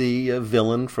like the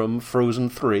villain from Frozen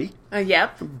 3.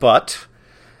 Yep. But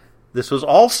this was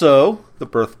also the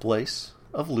birthplace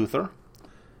of Luther.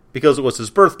 Because it was his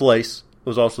birthplace, it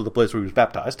was also the place where he was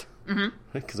baptized.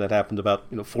 Because that happened about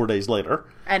 4 days later.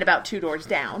 And about 2 doors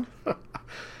down.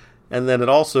 And then it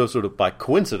also, sort of by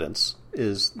coincidence,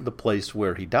 is the place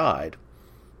where he died.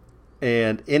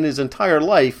 And in his entire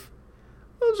life,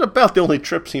 it was about the only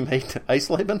trips he made to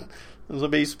Eisleben.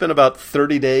 He spent about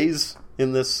 30 days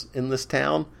in this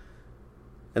town.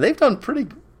 And they've done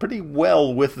pretty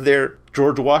well with their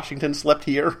George Washington slept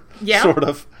here sort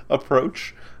of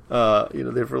approach. They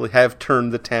really have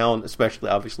turned the town, especially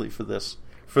obviously for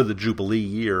the Jubilee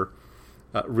year,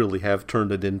 really have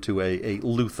turned it into a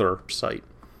Luther site.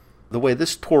 The way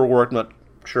this tour worked, I'm not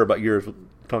sure about yours, we'll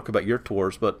talk about your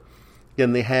tours, but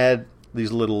again, they had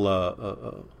these little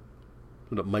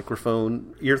sort of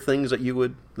microphone ear things that you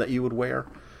would wear,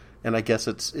 and I guess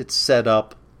it's set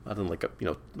up, I don't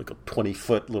know, like a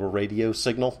 20-foot little radio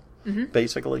signal,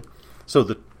 basically. So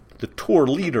the tour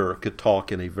leader could talk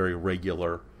in a very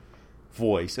regular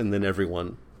voice, and then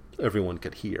everyone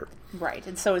could hear. Right,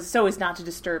 and so as not to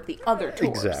disturb the other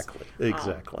tours.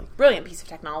 Exactly. Brilliant piece of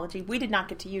technology. We did not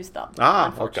get to use them,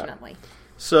 unfortunately. Okay.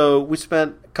 So we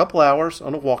spent a couple hours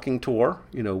on a walking tour.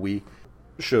 We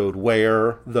showed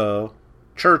where the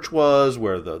church was,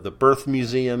 where the birth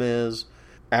museum is,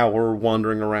 hour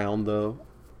wandering around the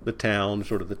town,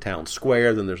 sort of the town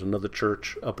square. Then there's another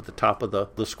church up at the top of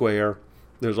the square.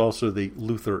 There's also the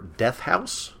Luther Death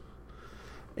House.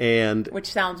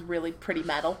 Which sounds really pretty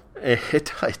metal.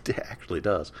 It actually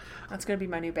does. That's going to be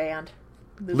my new band.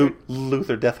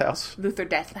 Luther Death House. Luther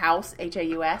Death House,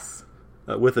 Haus.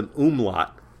 With an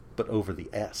umlaut, but over the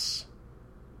S.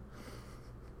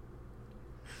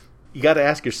 You got to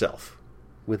ask yourself,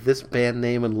 with this band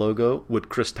name and logo, would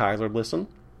Chris Tyler listen?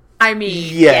 I mean,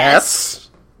 yes.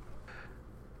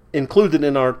 Included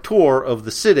in our tour of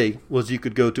the city was you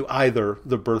could go to either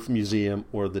the Birth Museum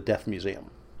or the Death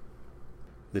Museum.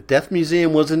 The Death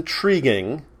Museum was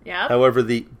intriguing. Yep. However,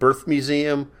 the Birth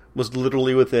Museum was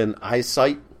literally within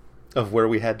eyesight of where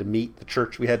we had to meet, the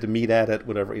church we had to meet at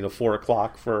whatever, 4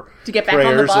 o'clock for to get back prayers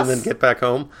on the bus. And then get back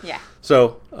home. Yeah.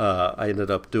 So I ended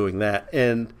up doing that.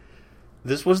 And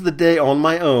this was the day on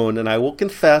my own, and I will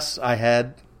confess I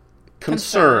had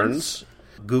concerns.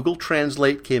 Google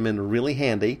Translate came in really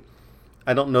handy.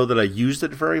 I don't know that I used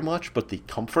it very much, but the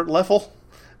comfort level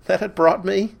that it brought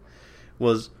me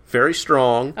was very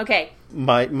strong. Okay.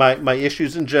 My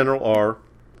issues in general are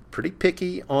pretty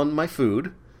picky on my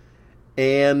food,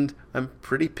 and I'm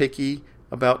pretty picky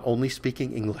about only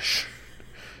speaking English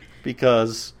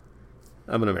because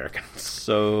I'm an American.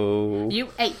 So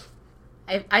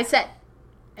I said,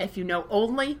 if you know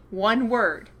only one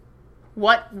word,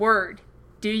 what word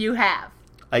do you have?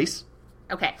 Ice.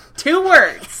 Okay, 2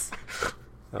 words.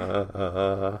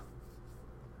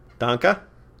 Danke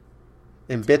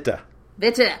and bitte.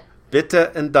 Bitte.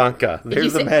 Bitte and danke.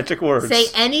 There's the magic words. Say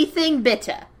anything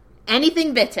bitte.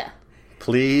 Anything bitte.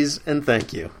 Please and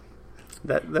thank you.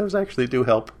 Those actually do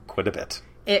help quite a bit.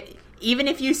 Even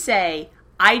if you say,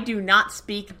 I do not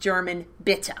speak German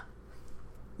bitte,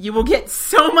 you will get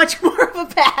so much more of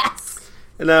a pass.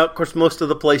 And now, of course, most of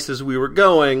the places we were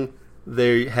going,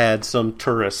 they had some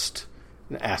tourist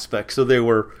aspects. So they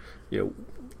were,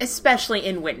 especially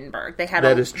in Wittenberg. They had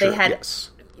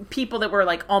yes. people that were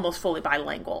like almost fully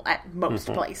bilingual at most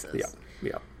places.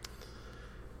 Yeah.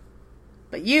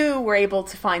 But you were able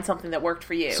to find something that worked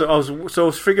for you. So I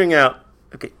was figuring out,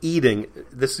 okay, eating,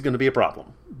 this is going to be a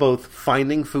problem. Both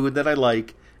finding food that I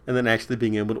like and then actually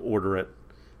being able to order it.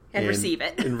 And receive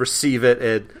it. And receive it.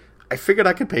 And I figured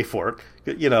I could pay for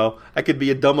it. I could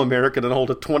be a dumb American and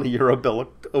hold a 20-euro bill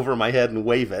over my head and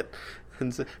wave it.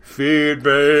 And say, feed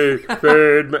me,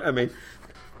 feed me. I mean,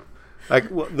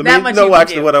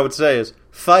 what I would say is,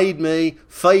 feed me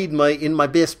in my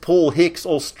best Paul Hicks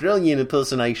Australian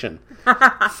impersonation.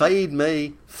 feed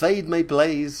me,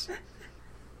 please.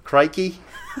 Crikey.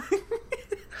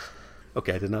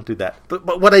 Okay, I did not do that.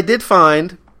 But what I did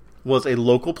find was a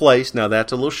local place. Now,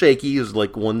 that's a little shaky. It was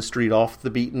like one street off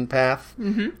the beaten path,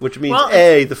 which means,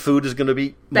 the food is going to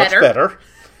be much better,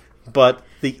 but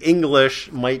the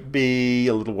English might be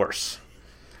a little worse.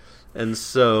 And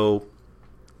so,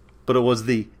 but it was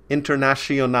the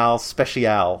International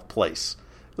Special place.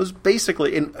 It was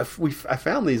basically, I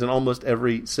found these in almost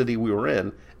every city we were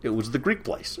in. It was the Greek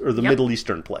place, or the Middle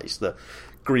Eastern place, the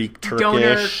Greek, Turkish,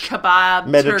 Doner, kebab,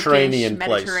 Mediterranean Turkish,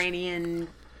 place. Mediterranean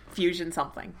fusion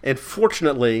something. And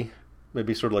fortunately,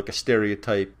 maybe sort of like a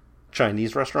stereotype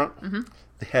Chinese restaurant,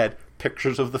 they had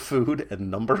pictures of the food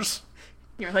and numbers.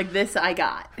 You're like, this I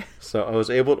got. So I was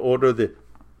able to order the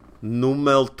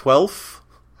Nummer 12.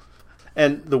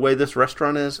 And the way this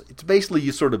restaurant is, it's basically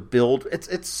you sort of build.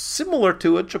 It's similar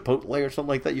to a Chipotle or something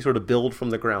like that. You sort of build from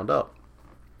the ground up.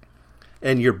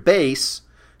 And your base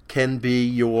can be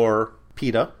your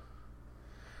pita,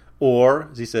 or,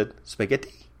 as he said,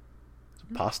 spaghetti.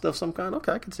 Pasta of some kind?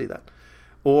 Okay, I can see that.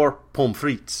 Or pommes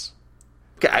frites.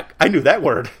 Okay, I knew that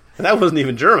word. And that wasn't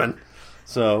even German.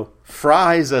 So,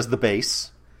 fries as the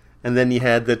base. And then you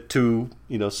had the two,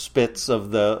 spits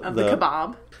of the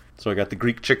kebab. So I got the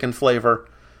Greek chicken flavor.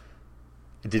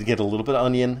 I did get a little bit of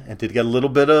onion. I did get a little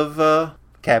bit of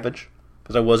cabbage.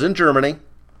 Because I was in Germany.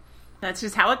 That's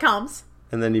just how it comes.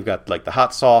 And then you've got like the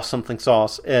hot sauce, something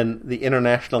sauce, and the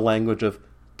international language of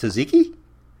tzatziki?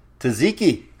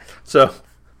 Tzatziki. So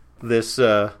this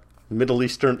Middle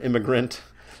Eastern immigrant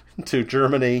to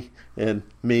Germany and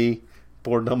me,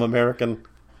 poor dumb American,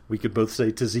 we could both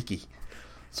say tzatziki.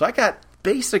 So I got,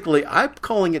 basically, I'm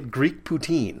calling it Greek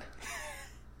poutine.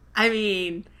 I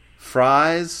mean...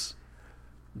 Fries,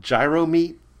 gyro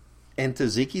meat, and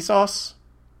tzatziki sauce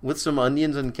with some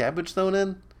onions and cabbage thrown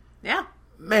in. Yeah.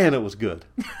 Man, it was good.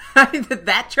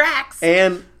 That tracks.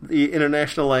 And the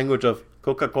international language of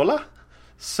Coca-Cola.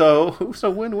 So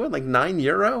win-win, like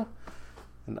 €9.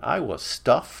 And I was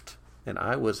stuffed, and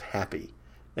I was happy.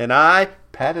 And I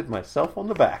patted myself on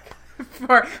the back.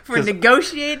 For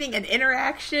negotiating an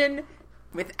interaction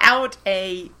without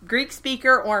a Greek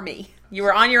speaker or me. You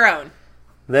were on your own.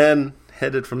 Then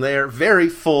headed from there, very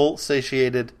full,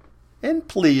 satiated, and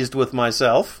pleased with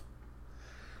myself,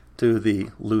 to the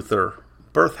Luther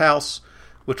birth house,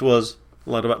 which was a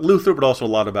lot about Luther, but also a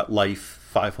lot about life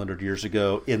 500 years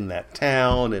ago in that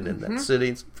town and in that city.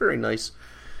 It's very nice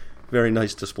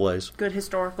displays. Good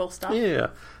historical stuff. Yeah.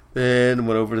 Then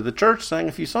went over to the church, sang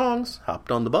a few songs,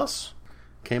 hopped on the bus,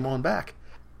 came on back.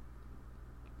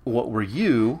 What were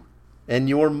you and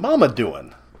your mama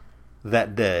doing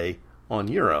that day on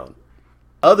your own,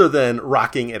 other than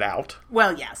rocking it out?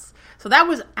 Well, yes. So that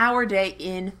was our day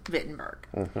in Wittenberg.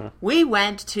 We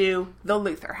went to the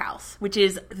Luther House, which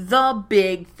is the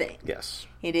big thing. Yes.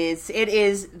 It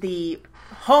is the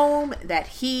home that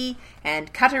he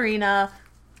and Katharina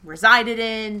resided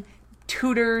in,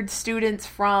 tutored students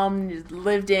from,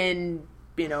 lived in,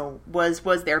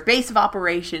 was their base of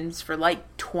operations for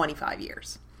like 25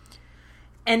 years.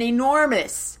 An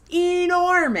enormous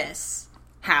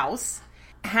house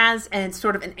has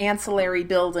sort of an ancillary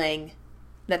building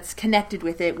that's connected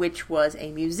with it, which was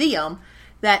a museum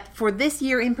that for this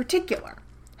year in particular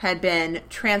had been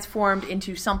transformed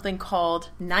into something called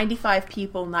 95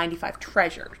 People, 95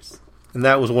 Treasures. And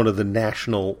that was one of the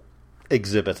national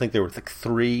exhibits. I think there were like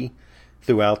 3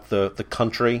 throughout the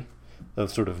country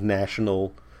of sort of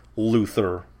national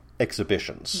Luther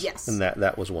exhibitions. Yes. And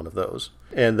that was one of those.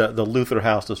 And the Luther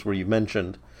House is where you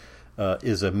mentioned,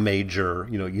 is a major,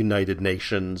 United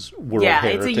Nations World Yeah,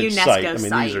 it's a Heritage UNESCO site. I mean,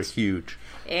 site. these are huge,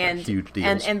 huge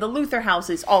deals. And the Luther House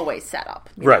is always set up,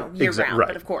 year round. Right,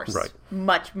 but of course, right.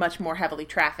 much more heavily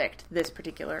trafficked this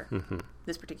particular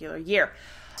year.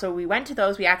 So we went to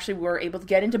those. We actually were able to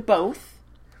get into both.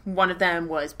 One of them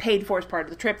was paid for as part of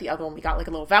the trip. The other one we got like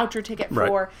a little voucher ticket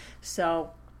for. Right.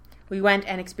 So we went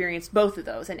and experienced both of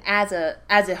those. And as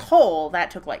a whole,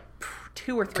 that took like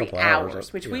 2 or 3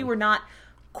 hours, which we were not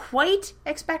quite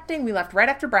expecting. We left right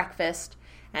after breakfast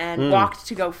and walked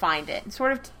to go find it. And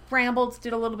sort of rambled,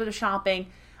 did a little bit of shopping.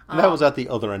 And that was at the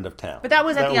other end of town. But that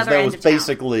was at the other end of town. That was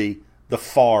basically the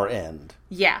far end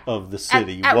of the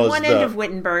city. At one end of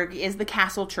Wittenberg is the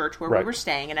Castle Church where we were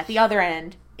staying, and at the other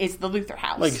end is the Luther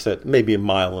House. Like you said, maybe 1.25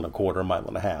 miles, 1.5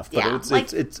 miles.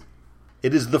 But Yeah,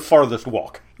 it is the farthest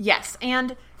walk. Yes,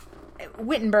 and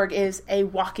Wittenberg is a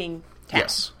walking town.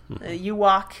 Yes. You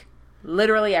walk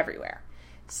literally everywhere.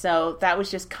 So that was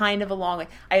just kind of a long way.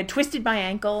 I had twisted my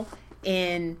ankle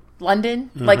in London,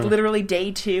 like literally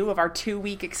day 2 of our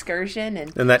 2-week excursion.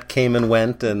 And that came and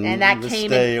went. And that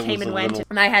came and went.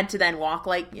 And I had to then walk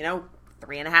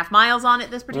 3.5 miles on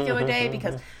it this particular day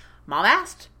because Mom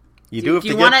asked, Do you do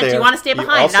you want to stay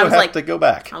behind? You also and I was have to go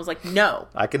back. I was like, no.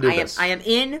 I can do this. I am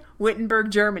in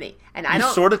Wittenberg, Germany. And I don't...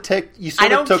 You sort of took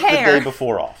care. the day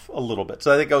before off a little bit.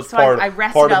 So I think that was So part I of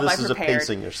rested up, this I is prepared.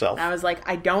 pacing yourself. And I was like,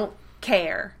 I don't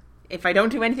care. If I don't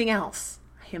do anything else,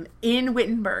 I am in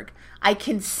Wittenberg. I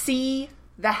can see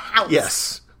the house.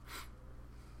 Yes.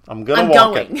 I'm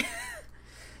going. It.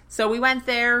 So we went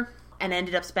there and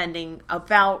ended up spending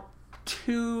about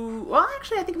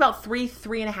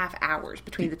 3.5 hours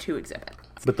between the 2 exhibits.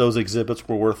 But those exhibits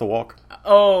were worth a walk?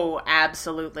 Oh,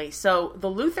 absolutely. So the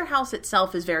Luther House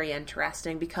itself is very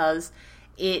interesting because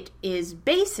it is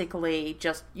basically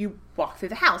just you walk through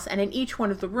the house, and in each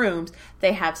one of the rooms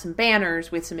they have some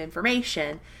banners with some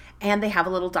information, and they have a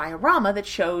little diorama that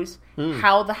shows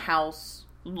how the house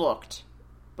looked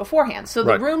beforehand. So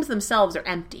the rooms themselves are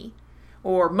empty,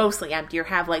 or mostly empty, or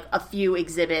have like a few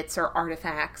exhibits or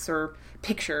artifacts or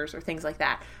pictures or things like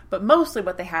that. But mostly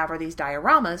what they have are these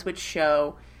dioramas which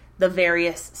show the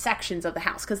various sections of the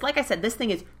house. Because like I said, this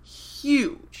thing is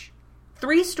huge.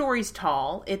 3 stories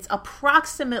tall. It's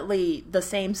approximately the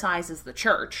same size as the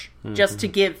church, just to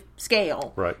give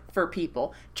scale for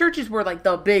people. Churches were like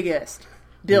the biggest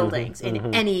buildings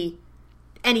in any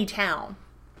town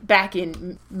back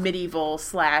in medieval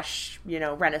 /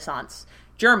 Renaissance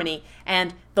Germany,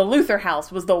 and the Luther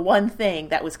House was the one thing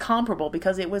that was comparable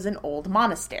because it was an old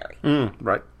monastery.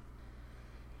 Right.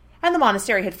 And the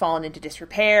monastery had fallen into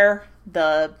disrepair.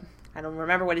 I don't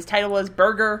remember what his title was,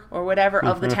 Burger or whatever,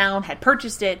 of the town had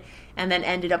purchased it and then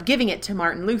ended up giving it to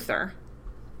Martin Luther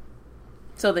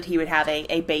so that he would have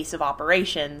a base of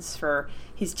operations for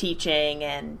his teaching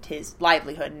and his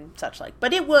livelihood and such like.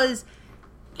 But it was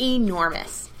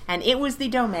enormous, and it was the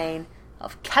domain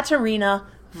of Katharina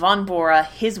von Bora,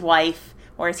 his wife,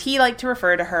 or as he liked to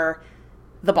refer to her,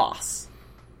 the boss.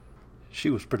 She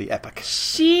was pretty epic.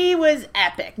 She was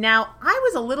epic. Now, I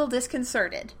was a little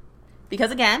disconcerted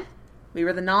because, again, we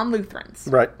were the non-Lutherans.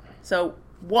 Right. So,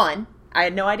 1, I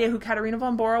had no idea who Katharina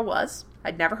von Bora was.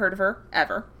 I'd never heard of her,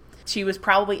 ever. She was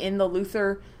probably in the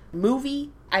Luther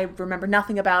movie. I remember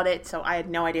nothing about it, so I had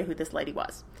no idea who this lady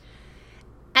was.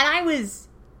 And I was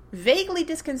vaguely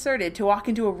disconcerted to walk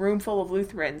into a room full of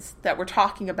Lutherans that were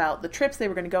talking about the trips they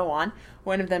were going to go on,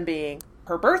 one of them being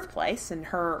her birthplace and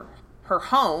her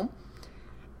home.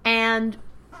 And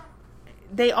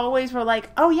they always were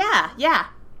like, oh yeah,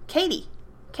 Katie.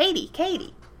 And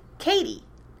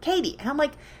I'm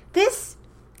like, this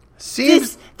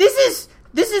is,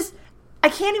 I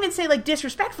can't even say like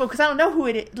disrespectful because I don't know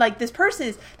who this person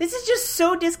is. This is just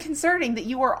so disconcerting that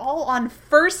you are all on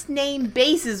first name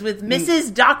basis with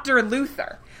Mrs. Dr.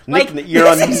 Luther. You're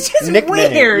on nickname.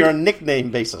 Weird. You're on nickname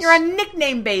basis. You're on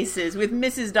nickname basis with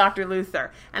Mrs. Dr.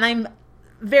 Luther. And I'm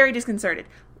very disconcerted.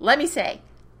 Let me say,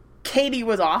 Katie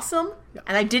was awesome,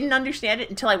 and I didn't understand it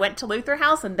until I went to Luther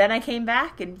House, and then I came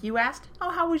back, and you asked,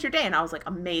 oh, how was your day? And I was like,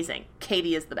 amazing.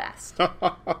 Katie is the best.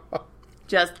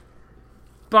 Just,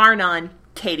 bar none,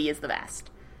 Katie is the best.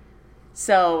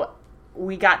 So,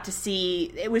 we got to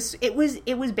see, it was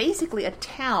basically a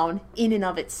town in and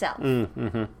of itself.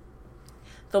 Mm-hmm.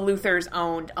 The Luthers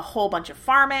owned a whole bunch of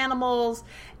farm animals,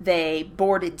 they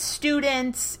boarded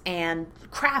students and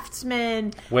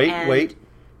craftsmen. Wait.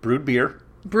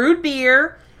 Brewed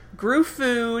beer, grew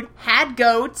food, had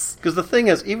goats. Because the thing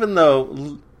is, even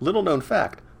though, little known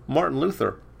fact, Martin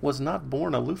Luther was not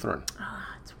born a Lutheran.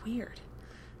 It's weird.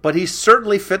 But he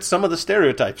certainly fits some of the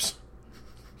stereotypes.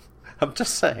 I'm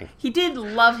just saying. He did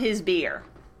love his beer.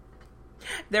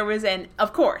 There was,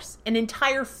 of course, an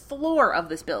entire floor of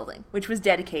this building, which was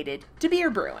dedicated to beer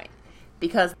brewing.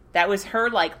 Because that was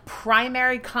her,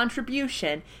 primary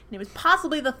contribution, and it was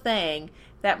possibly the thing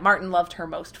that Martin loved her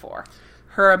most for.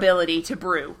 Her ability to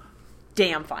brew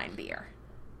damn fine beer.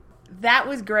 That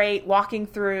was great. Walking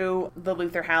through the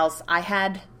Luther house, I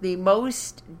had the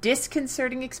most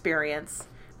disconcerting experience.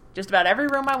 Just about every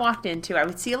room I walked into, I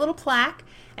would see a little plaque,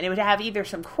 and it would have either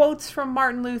some quotes from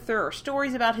Martin Luther, or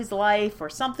stories about his life, or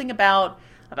something about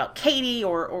Katie,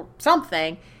 or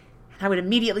something. And I would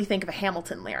immediately think of a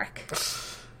Hamilton lyric.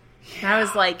 And I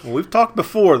was like... We've talked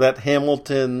before that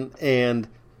Hamilton and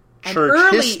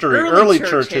church early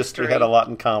church history had a lot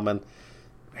in common.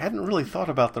 I hadn't really thought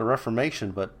about the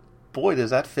Reformation, but boy, does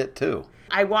that fit too.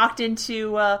 I walked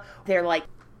into their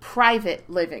private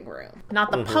living room,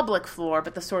 not the public floor,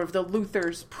 but the sort of the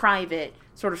Luther's private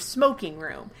sort of smoking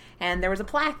room. And there was a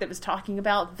plaque that was talking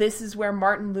about this is where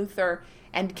Martin Luther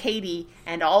and Katie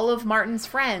and all of Martin's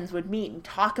friends would meet and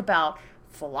talk about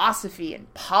philosophy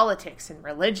and politics and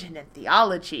religion and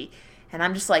theology. And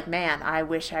I'm just like, man, I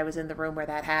wish I was in the room where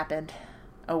that happened.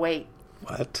 Oh, wait.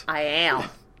 What? I am.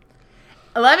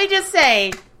 Let me just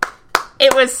say,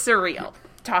 it was surreal.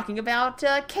 Talking about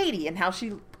Katie and how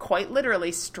she quite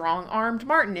literally strong-armed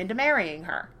Martin into marrying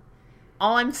her.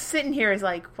 All I'm sitting here is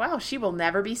like, wow, she will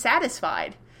never be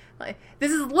satisfied.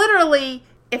 This is literally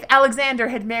if Alexander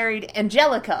had married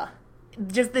Angelica.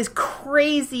 Just this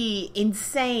crazy,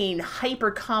 insane,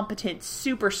 hyper-competent,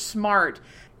 super smart,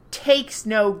 takes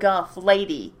no guff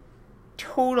lady.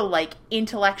 Total,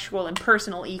 intellectual and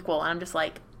personal equal. And I'm just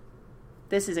like,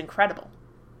 this is incredible.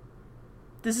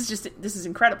 This is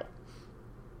incredible.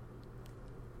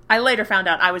 I later found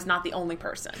out I was not the only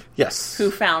person who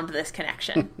found this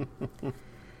connection.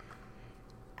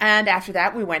 And after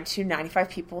that, we went to 95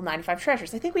 People, 95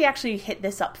 Treasures. I think we actually hit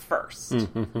this up first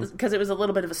because it was a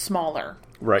little bit of a smaller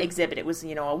exhibit. It was,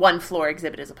 a one-floor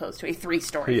exhibit as opposed to a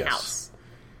three-story house.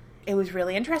 It was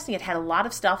really interesting. It had a lot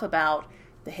of stuff about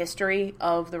the history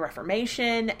of the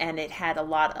Reformation, and it had a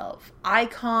lot of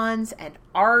icons and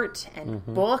art and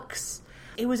books.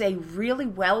 It was a really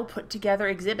well put together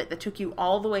exhibit that took you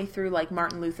all the way through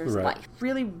Martin Luther's life.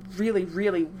 Really, really,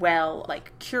 really well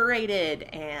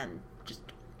curated and just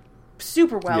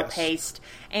super well paced.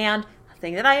 And the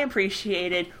thing that I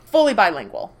appreciated, fully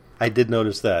bilingual. I did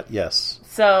notice that, yes.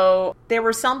 So there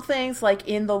were some things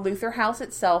in the Luther house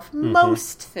itself,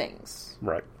 most things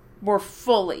were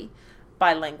fully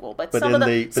bilingual, but some of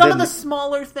the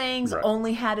smaller things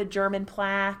only had a German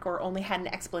plaque or only had an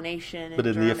explanation in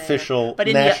German. The official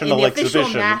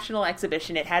national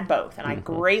exhibition, it had both, and I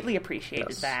greatly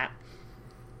appreciated that.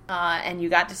 And you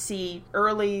got to see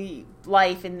early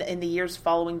life in the years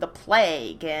following the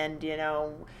plague, and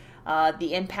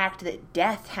the impact that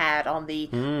death had on the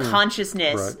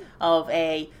consciousness of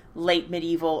a late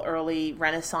medieval, early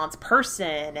Renaissance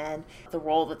person, and the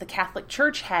role that the Catholic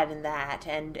Church had in that,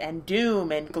 and doom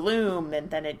and gloom, and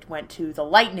then it went to the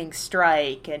lightning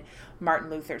strike, and Martin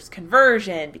Luther's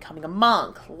conversion, becoming a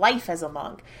monk, life as a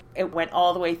monk. It went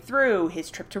all the way through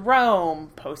his trip to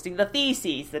Rome, posting the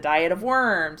Theses, the Diet of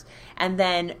Worms, and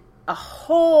then a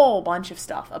whole bunch of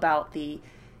stuff about the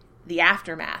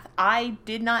aftermath. I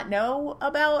did not know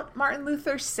about Martin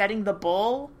Luther setting the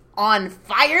bull on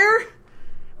fire,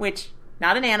 which,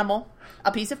 not an animal,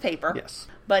 a piece of paper. Yes.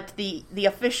 But the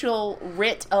official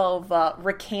writ of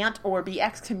recant or be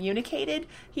excommunicated,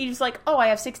 he's like, oh, I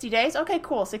have 60 days? Okay,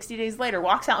 cool. 60 days later,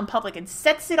 walks out in public and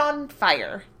sets it on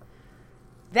fire.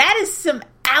 That is some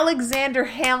Alexander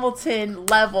Hamilton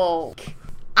level,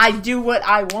 I do what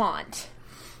I want.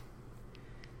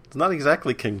 It's not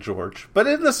exactly King George, but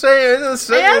it's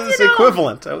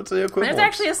equivalent. I would say equivalent. There's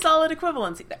actually a solid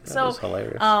equivalency there. That was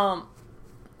hilarious.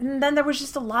 And then there was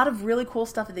just a lot of really cool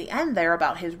stuff at the end there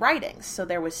about his writings. So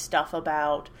there was stuff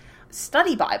about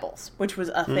study Bibles, which was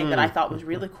a thing that I thought was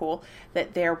really cool,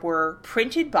 that there were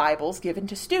printed Bibles given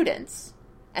to students,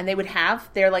 and they would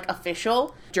have their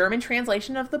official German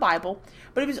translation of the Bible,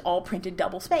 but it was all printed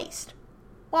double-spaced.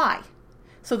 Why?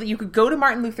 So that you could go to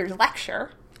Martin Luther's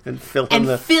lecture and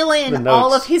fill in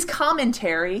all of his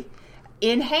commentary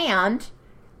in hand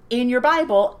in your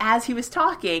Bible as he was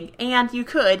talking, and you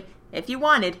could, if you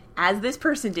wanted, as this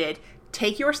person did,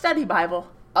 take your study Bible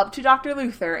up to Dr.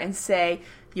 Luther and say,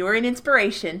 you're an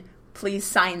inspiration, please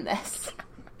sign this.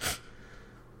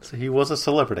 So he was a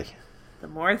celebrity. The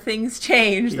more things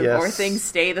change, the more things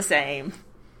stay the same.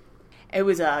 It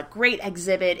was a great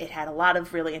exhibit. It had a lot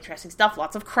of really interesting stuff.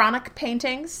 Lots of chronic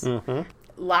paintings.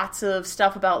 Lots of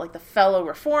stuff about the fellow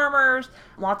reformers.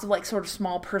 Lots of sort of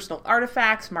small personal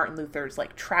artifacts. Martin Luther's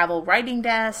travel writing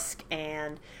desk,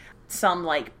 and some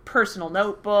like personal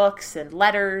notebooks and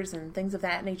letters and things of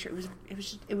that nature.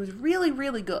 It was really,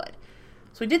 really good.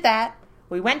 So we did that.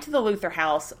 We went to the Luther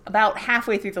house. About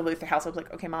halfway through the Luther house, I was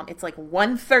like, okay, Mom, it's like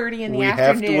 1:30 in the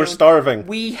afternoon. We're starving.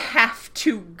 We have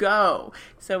to go.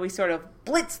 So we sort of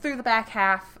blitzed through the back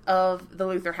half of the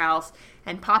Luther house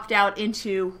and popped out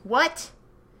into what?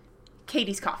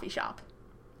 Katie's coffee shop.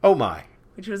 Oh my.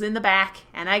 Which was in the back.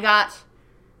 And I got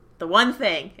the one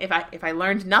thing. If I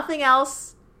learned nothing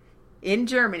else in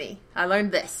Germany, I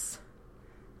learned this.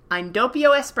 Ein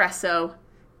doppio espresso,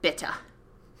 bitte.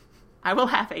 I will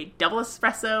have a double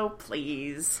espresso,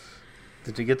 please.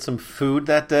 Did you get some food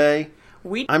that day?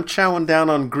 We I'm chowing down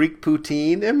on Greek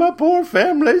poutine, and my poor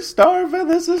family's starving.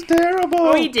 This is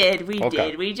terrible. We did.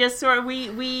 We just sort of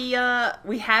we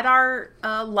had our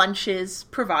lunches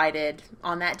provided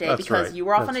on that day because you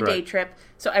were off on a day trip,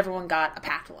 so everyone got a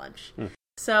packed lunch.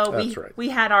 So we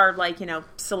had our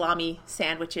salami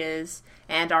sandwiches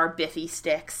and our Biffy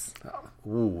sticks.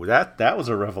 Ooh, that was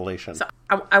a revelation. So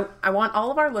I want all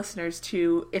of our listeners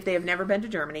to, if they have never been to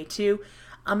Germany, to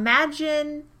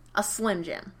imagine a Slim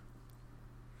Jim.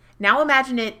 Now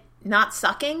imagine it not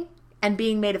sucking and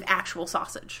being made of actual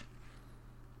sausage.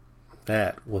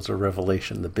 That was a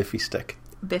revelation, the Biffy stick.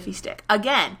 Biffy stick.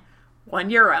 Again,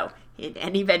 €1 in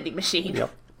any vending machine.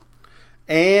 Yep.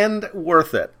 And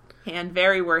worth it. And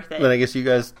very worth it. Then I guess you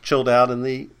guys chilled out in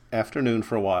the afternoon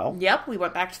for a while. Yep, we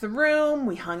went back to the room,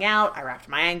 we hung out, I wrapped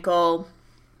my ankle,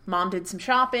 Mom did some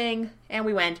shopping, and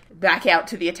we went back out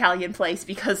to the Italian place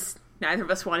because neither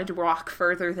of us wanted to walk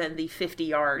further than the 50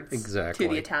 yards to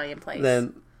the Italian place.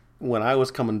 Then, when I was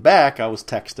coming back, I was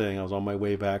texting. I was on my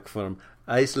way back from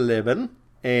Eisleben,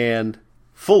 and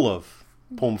full of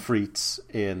pommes frites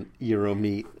and gyro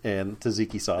meat and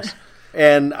tzatziki sauce.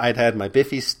 And I'd had my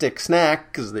Biffy stick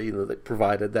snack, because they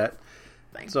provided that.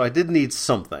 So I did need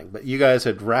something. But you guys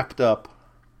had wrapped up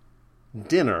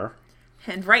dinner.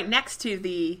 And right next to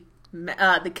the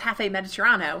Cafe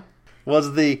Mediterraneo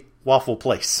was the waffle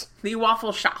place. The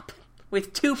waffle shop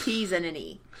with 2 P's and an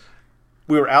E.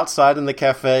 We were outside in the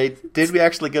cafe. Did we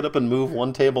actually get up and move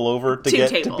one table over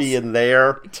to to be in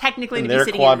there? Technically, to be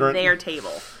sitting in their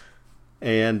table.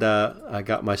 And I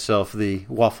got myself the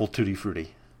waffle tutti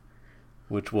frutti,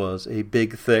 which was a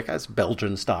big, thick, that's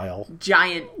Belgian style,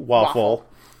 giant waffle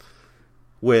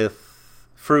with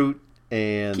fruit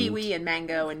and kiwi and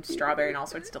mango and strawberry and all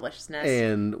sorts of deliciousness,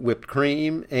 and whipped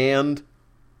cream and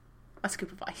a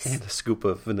scoop of ice. And a scoop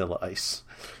of vanilla ice.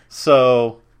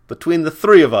 So, between the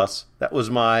three of us, that was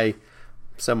my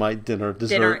semi-dinner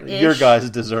dessert. Dinner-ish. Your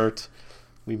guys' dessert.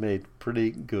 We made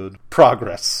pretty good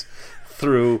progress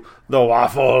through the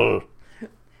waffle.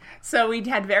 So, we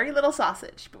had very little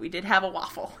sausage, but we did have a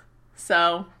waffle.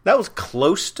 So that was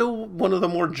close to one of the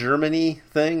more Germany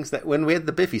things that when we had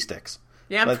the Biffy sticks.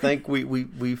 Yeah. I think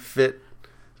we fit.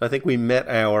 I think we met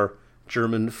our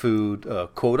German food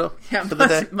quota for the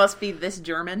day. Must be this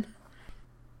German.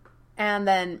 And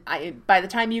then by the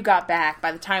time you got back,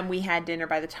 by the time we had dinner,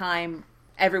 by the time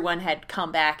everyone had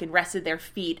come back and rested their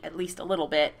feet at least a little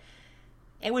bit,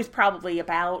 it was probably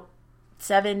about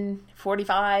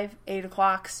 7:45, 8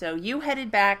 o'clock. So you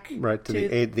headed back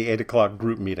to the 8 o'clock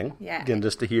group meeting. Yeah. Again,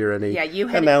 just to hear any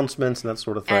announcements and that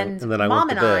sort of thing. And then I Mom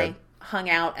went to bed. and I hung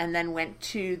out and then went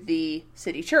to the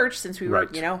city church since we were,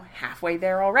 halfway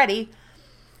there already.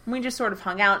 And we just sort of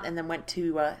hung out and then went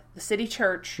to the city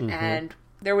church, and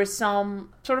there was some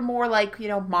sort of more like,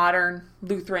 modern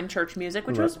Lutheran church music,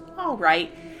 which was all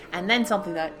right. And then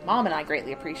something that Mom and I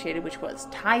greatly appreciated, which was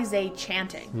Taizé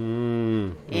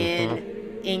chanting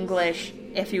in English,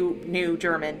 if you knew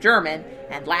German,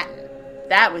 and Latin.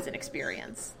 That was an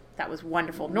experience. That was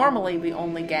wonderful. Normally, we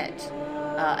only get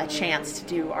a chance to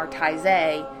do our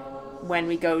Taizé when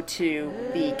we go to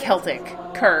the Celtic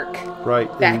Kirk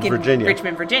back in Virginia.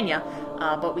 Richmond, Virginia.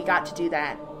 But we got to do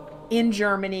that in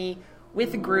Germany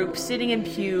with a group sitting in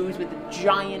pews with a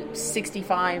giant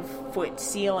 65-foot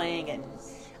ceiling and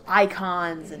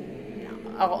icons and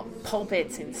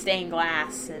pulpits and stained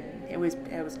glass, and it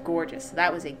was gorgeous. So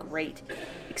that was a great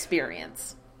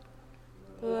experience.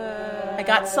 I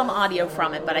got some audio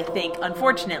from it, but I think,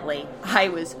 unfortunately, I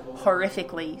was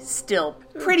horrifically still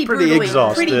pretty brutally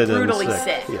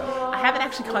sick. Yeah. I haven't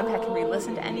actually gone back and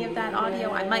re-listened to any of that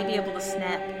audio. I might be able to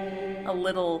snap a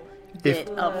little bit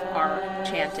of our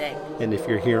chanting. And if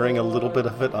you're hearing a little bit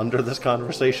of it under this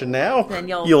conversation now, then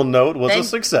you'll know it was a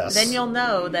success. Then you'll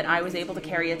know that I was able to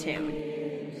carry a tune.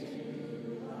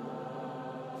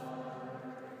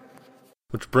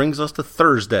 Which brings us to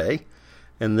Thursday,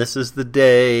 and this is the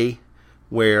day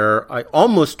where I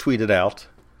almost tweeted out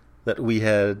that we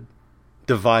had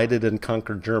divided and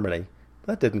conquered Germany,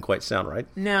 That didn't quite sound right.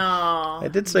 No. I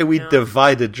did say we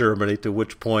divided Germany, to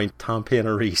which point Tom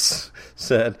Panarese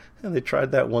said, and they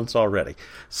tried that once already.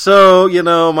 So,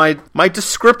 my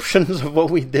descriptions of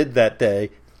what we did that day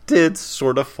did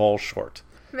sort of fall short.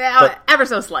 Ever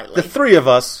so slightly. The three of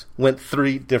us went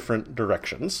 3 different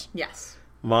directions. Yes.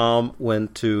 Mom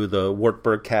went to the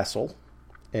Wartburg Castle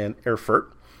and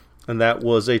Erfurt, and that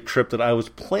was a trip that I was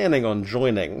planning on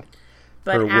joining.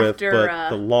 But but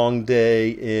the long day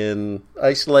in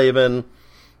Eisleben,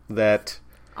 that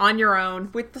on your own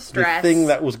with the stress, the thing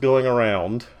that was going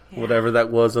around, whatever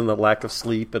that was, and the lack of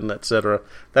sleep and etc.,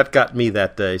 that got me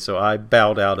that day. So I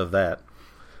bowed out of that.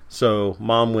 So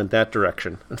Mom went that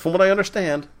direction, and from what I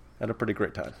understand, had a pretty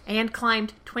great time. And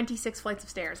climbed 26 flights of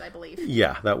stairs, I believe.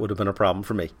 Yeah, that would have been a problem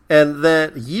for me. And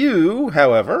then you,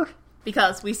 however,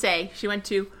 because we say she went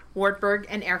to Wartburg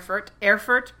and Erfurt.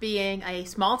 Erfurt being a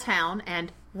small town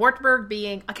and Wartburg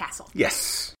being a castle.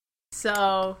 Yes.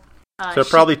 So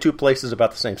probably 2 places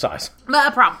about the same size.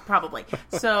 Probably.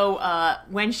 So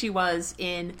when she was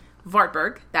in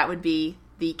Wartburg, that would be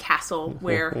the castle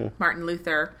where Martin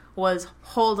Luther was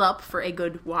holed up for a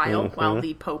good while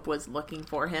the Pope was looking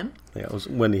for him. Yeah, it was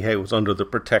when he was under the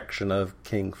protection of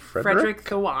King Frederick. Frederick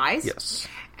the Wise. Yes.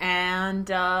 And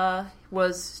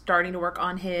was starting to work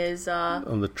on his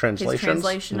on the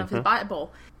translation of his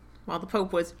Bible, while the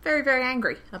Pope was very, very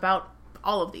angry about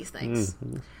all of these things.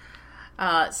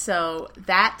 So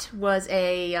that was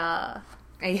a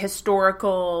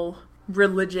historical,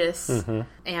 religious,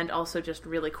 and also just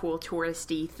really cool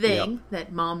touristy thing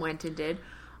that Mom went and did.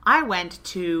 I went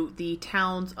to the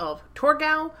towns of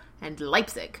Torgau and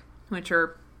Leipzig, which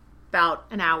are about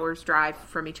an hour's drive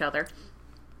from each other.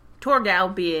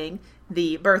 Torgau being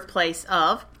the birthplace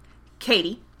of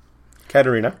Katie,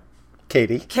 and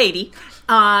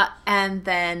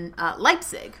then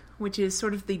Leipzig, which is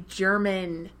sort of the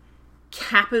German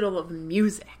capital of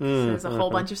music. So there's a whole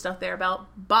bunch of stuff there about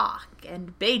Bach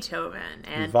and Beethoven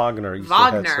and Wagner.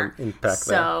 Had some impact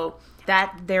so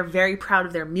that they're very proud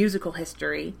of their musical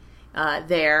history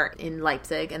there in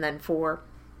Leipzig, and then for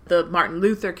the Martin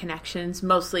Luther connections,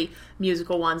 mostly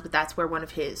musical ones, but that's where one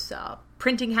of his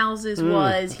printing houses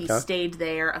was. He stayed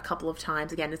there a couple of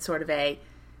times. Again, it's sort of a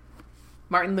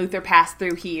Martin Luther passed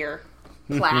through here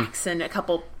plaques, and a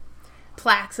couple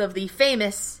plaques of the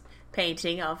famous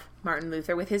painting of Martin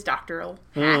Luther with his doctoral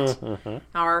hat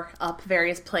are up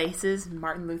various places.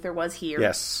 Martin Luther was here.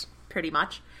 Yes. Pretty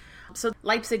much. So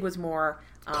Leipzig was more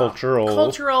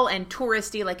cultural and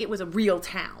touristy, like it was a real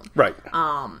town. Right.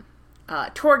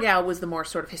 Torgau was the more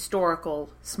sort of historical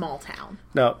small town.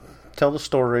 Now, tell the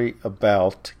story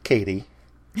about Katie.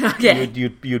 Okay.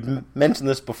 You'd mentioned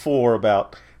this before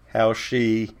about how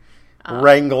she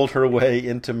wrangled her way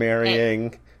into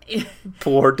marrying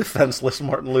poor defenseless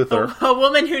Martin Luther. A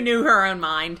woman who knew her own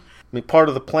mind. I mean, part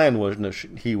of the plan was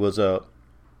he was a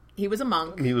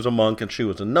monk. He was a monk and she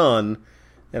was a nun,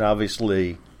 and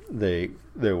obviously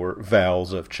there were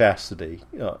vows of chastity,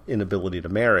 inability to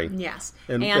marry. Yes.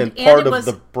 And part of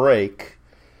the break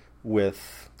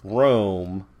with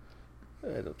Rome,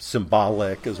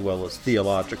 symbolic as well as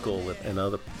theological and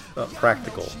other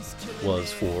practical,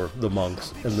 was for the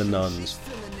monks and the nuns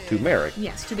to marry.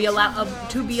 Yes, to be allowed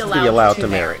to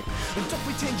marry. And don't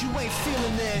pretend you ain't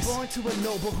feeling this. Born to a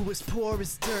noble who was poor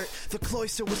as dirt. The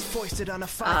cloister was foisted on a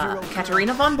 5-year-old.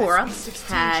 Katerina von Bora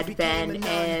had been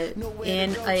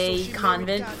in a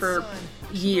convent for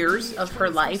years of her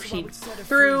life. She,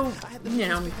 through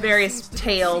various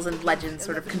tales and legends,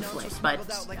 sort of conflict,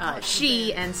 but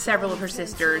she and several of her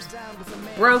sisters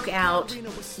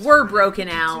were broken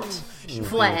out,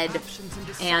 fled,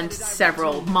 and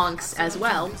several monks as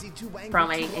well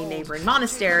from a neighboring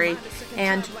monastery,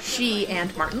 and she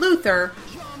and Martin Luther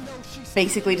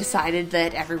basically decided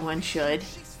that everyone should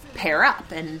pair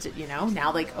up, and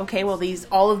now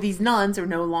all of these nuns are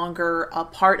no longer a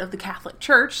part of the Catholic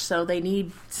Church, so they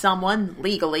need someone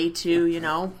legally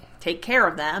to take care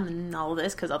of them and all of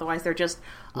this, because otherwise they're just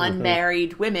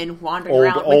unmarried women wandering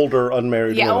around. Older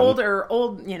unmarried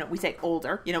women. We say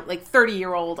older, like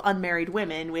 30-year-old unmarried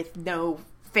women with no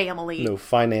family, no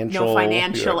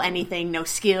financial anything, no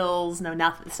skills, no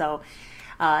nothing. So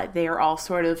they are all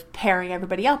sort of pairing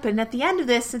everybody up, and at the end of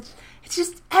this, it's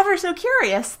just ever so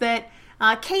curious that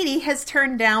Katie has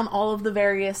turned down all of the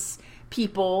various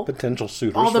potential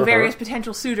suitors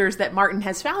potential suitors that Martin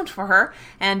has found for her,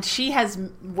 and she has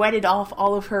wedded off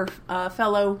all of her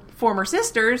fellow former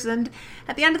sisters, and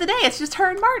at the end of the day it's just her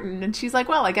and Martin, and she's like,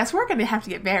 well, I guess we're going to have to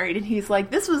get married, and he's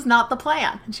like, this was not the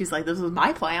plan, and she's like, this was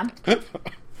my plan.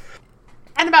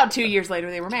 And about 2 years later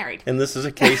they were married. And this is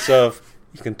a case of,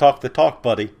 you can talk the talk,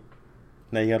 buddy,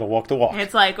 now you gotta walk the walk.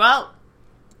 It's like, well,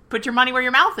 put your money where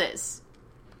your mouth is.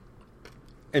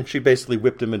 And she basically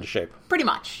whipped him into shape. Pretty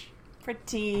much.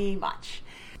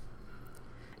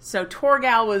 So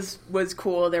Torgau was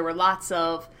cool. There were lots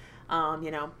of,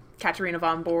 Katerina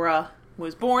von Bora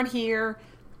was born here,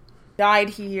 died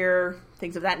here,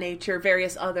 things of that nature.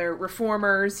 Various other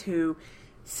reformers who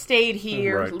stayed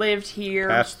here, lived here,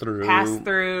 passed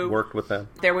through, worked with them.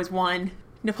 There was one,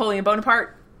 Napoleon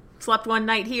Bonaparte slept one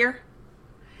night here.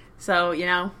 So,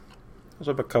 It was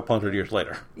up a couple hundred years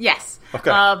later. Yes. Okay.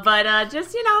 But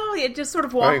just sort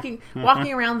of walking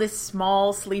around this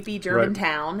small, sleepy German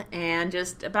town, and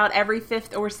just about every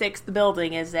fifth or sixth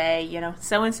building is a,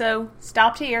 so-and-so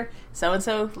stopped here,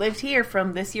 so-and-so lived here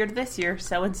from this year to this year,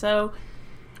 so-and-so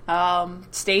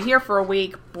stayed here for a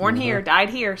week, born here, died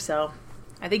here, so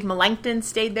I think Melanchthon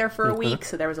stayed there for a week,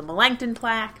 so there was a Melanchthon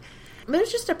plaque. It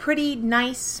was just a pretty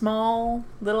nice, small,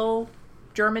 little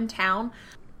German town.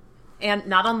 And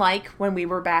not unlike when we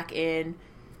were back in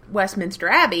Westminster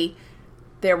Abbey,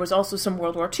 there was also some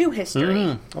World War II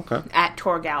history at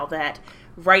Torgau. That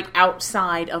right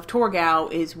outside of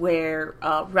Torgau is where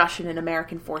Russian and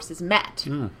American forces met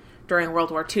during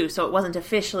World War II. So it wasn't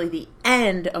officially the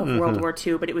end of World War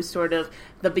II, but it was sort of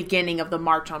the beginning of the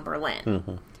March on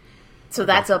Berlin. So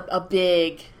that's a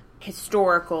big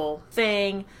historical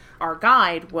thing. Our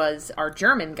guide was our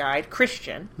German guide,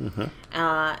 Christian,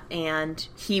 and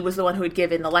he was the one who had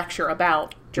given the lecture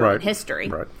about German history.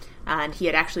 Right. And he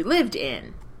had actually lived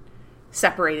in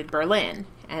separated Berlin,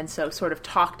 and so sort of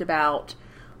talked about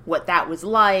what that was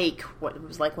like, what it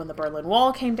was like when the Berlin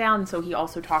Wall came down, and so he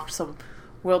also talked some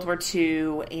World War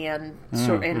II and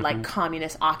like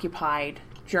communist occupied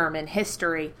German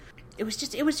history. It was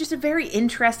just a very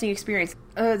interesting experience.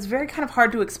 It's very kind of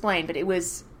hard to explain, but it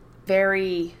was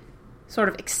very sort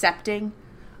of accepting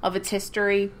of its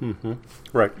history.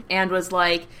 Right. And was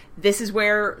like, this is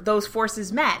where those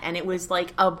forces met. And it was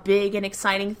like a big and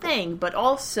exciting thing. But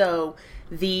also,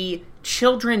 the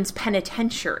children's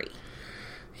penitentiary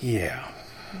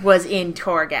was in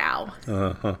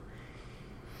Torgau.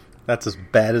 That's as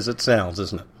bad as it sounds,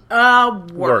 isn't it?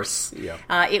 Worse.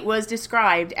 Yeah. It was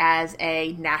described as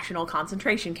a national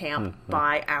concentration camp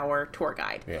by our tour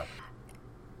guide. Yeah.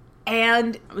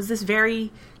 And it was this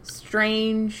very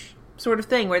strange sort of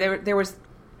thing where there was,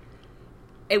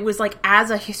 it was like,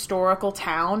 as a historical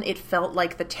town, it felt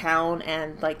like the town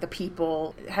and like the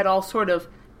people had all sort of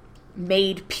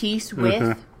made peace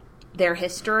with their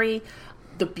history,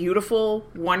 the beautiful,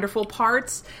 wonderful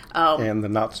parts. And the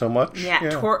not so much.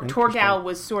 Torgau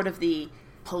was sort of the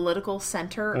political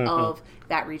center of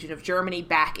that region of Germany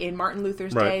back in Martin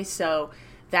Luther's day. So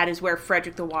that is where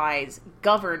Frederick the Wise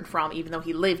governed from, even though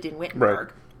he lived in Wittenberg.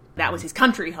 Right. That was his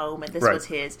country home, and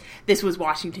this was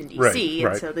Washington, D.C.,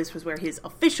 and so this was where his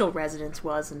official residence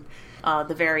was, and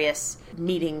the various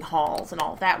meeting halls and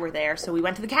all of that were there. So we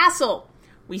went to the castle.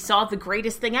 We saw the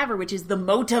greatest thing ever, which is the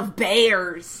Moat of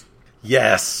Bears.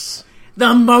 Yes.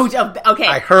 The Moat of... Okay.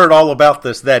 I heard all about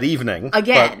this that evening.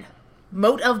 Again,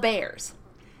 Moat of Bears.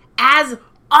 As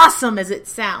awesome as it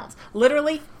sounds.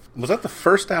 Literally... Was that the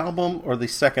first album or the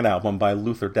second album by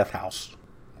Luther Deathhouse?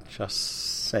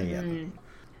 Just saying.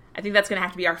 I think that's going to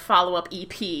have to be our follow-up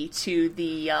EP to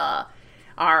the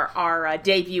our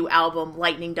debut album,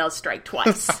 Lightning Does Strike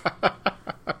Twice.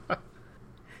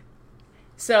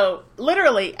 So,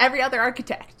 literally, every other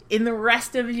architect in the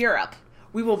rest of Europe,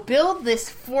 we will build this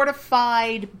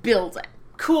fortified building.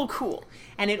 Cool.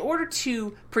 And in order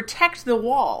to protect the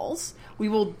walls, we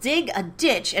will dig a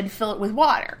ditch and fill it with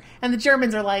water. And the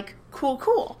Germans are like,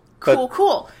 cool.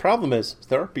 Problem is,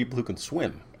 there are people who can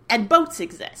swim. And boats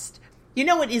exist. You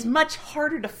know, it is much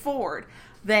harder to ford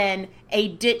than a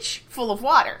ditch full of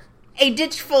water. A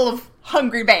ditch full of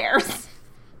hungry bears.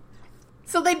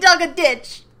 So they dug a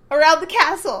ditch around the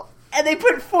castle, and they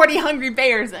put 40 hungry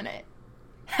bears in it.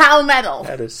 How metal.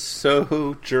 That is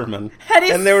so German.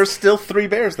 And there were still 3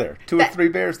 bears there. 2 or 3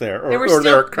 bears there. There were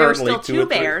still 2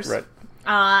 bears. Right.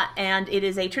 And it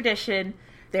is a tradition.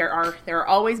 There are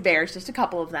always bears, just a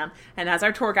couple of them. And as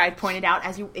our tour guide pointed out,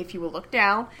 if you will look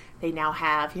down, they now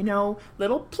have,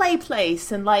 little play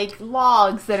place and like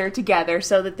logs that are together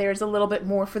so that there's a little bit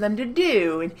more for them to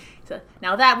do. And so,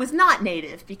 now that was not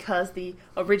native because the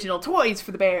original toys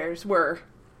for the bears were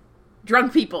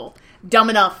drunk people dumb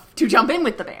enough to jump in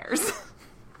with the bears.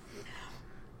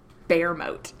 Bear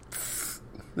moat.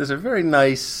 There's a very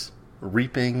nice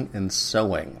reaping and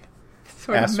sowing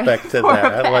sort of aspect to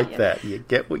that. I like that. You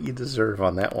get what you deserve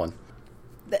on that one.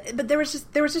 But there was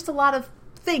just a lot of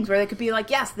things where they could be like,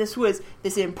 yes, this was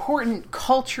this important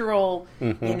cultural,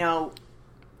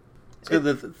 So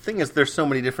the thing is, there's so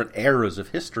many different eras of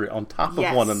history on top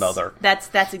of one another.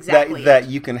 That's exactly that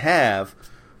you can have.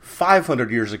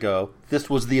 500 years ago, this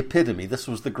was the epitome. This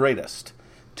was the greatest.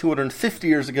 250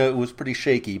 years ago, it was pretty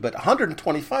shaky. But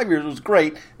 125 years was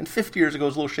great, and 50 years ago, it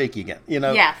was a little shaky again.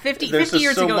 Yeah, 50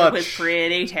 years ago, it was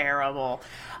pretty terrible.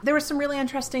 There was some really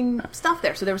interesting stuff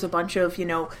there. So there was a bunch of,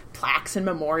 plaques and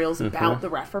memorials about the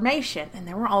Reformation. And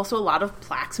there were also a lot of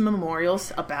plaques and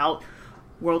memorials about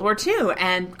World War II.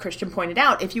 And Christian pointed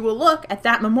out, if you will look at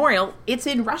that memorial, it's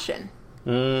in Russian.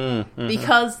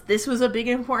 Because this was a big,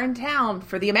 important town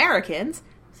for the Americans.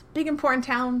 It's a big, important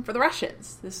town for the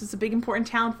Russians. This is a big, important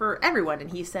town for everyone. And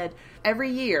he said,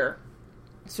 every year,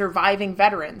 surviving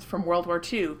veterans from World War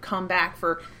II come back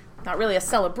for not really a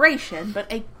celebration, but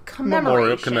a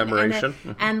commemoration.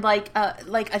 And like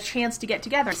a chance to get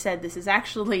together. He said this is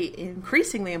actually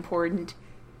increasingly important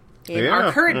in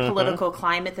our current political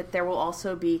climate, that there will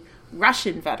also be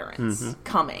Russian veterans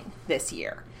coming this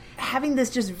year. Having this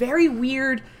just very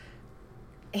weird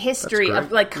history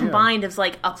of combined as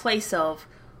like a place of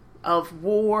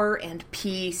war and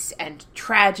peace and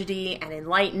tragedy and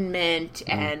enlightenment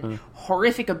and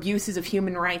horrific abuses of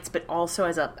human rights, but also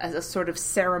as a sort of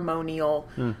ceremonial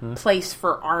place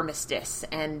for armistice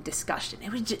and discussion.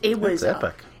 It was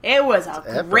epic. It was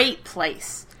a great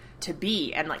place to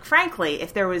be. And frankly,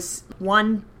 if there was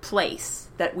one place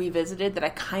that we visited that I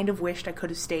kind of wished I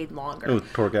could have stayed longer,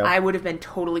 Torgau. I would have been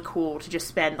totally cool to just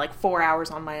spend 4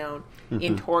 hours on my own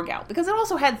in Torgau, because it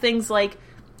also had things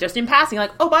just in passing,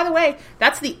 oh, by the way,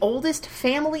 that's the oldest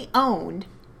family-owned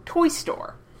toy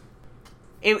store.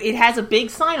 It has a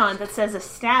big sign on it that says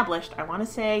established, I want to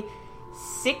say,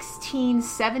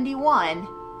 1671,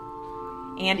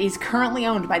 and is currently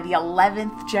owned by the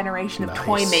 11th generation of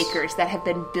toy makers that have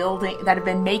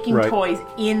been making toys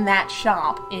in that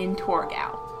shop in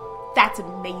Torgau. That's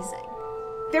amazing.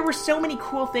 There were so many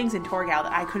cool things in Torgau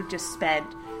that I could have just spent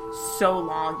so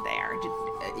long there.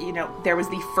 There was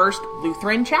the first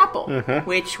Lutheran chapel,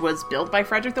 which was built by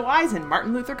Frederick the Wise and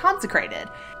Martin Luther consecrated.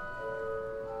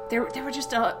 There were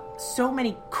just so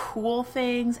many cool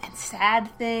things and sad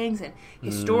things and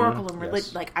historical and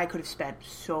religious. I could have spent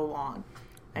so long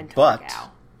in Torgau. But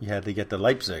you had to get to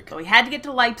Leipzig. But we had to get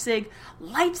to Leipzig.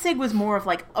 Leipzig was more of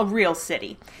a real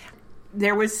city.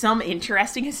 There was some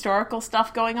interesting historical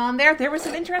stuff going on there. There was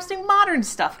some interesting modern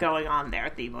stuff going on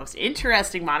there. The most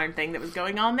interesting modern thing that was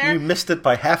going on there. You missed it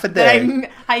by half a day.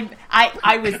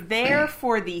 I was there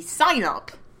for the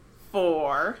sign-up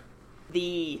for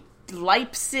the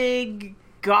Leipzig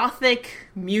Gothic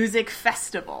Music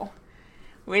Festival,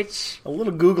 which... A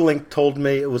little Googling told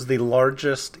me it was the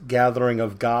largest gathering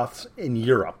of goths in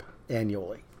Europe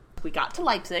annually. We got to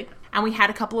Leipzig, and we had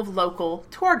a couple of local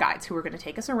tour guides who were going to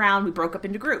take us around. We broke up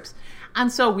into groups.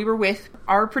 And so we were with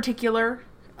our particular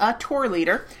tour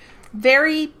leader,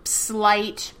 very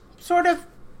slight, sort of,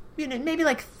 maybe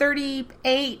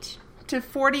 38 to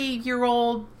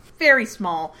 40-year-old, very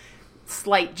small,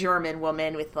 slight German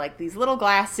woman with these little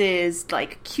glasses,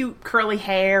 cute curly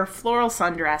hair, floral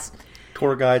sundress.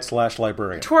 Tour guide /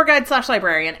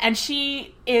 librarian. And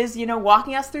she is,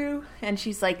 walking us through, and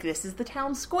she's like, this is the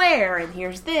town square, and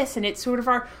here's this, and it's sort of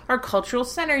our cultural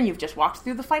center, and you've just walked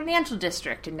through the financial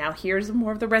district, and now here's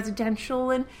more of the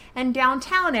residential and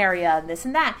downtown area, and this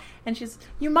and that. And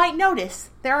you might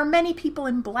notice there are many people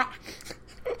in black.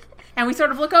 And we sort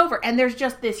of look over, and there's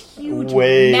just this huge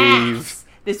mass,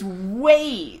 this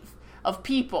wave of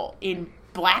people in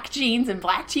black jeans and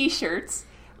black t-shirts,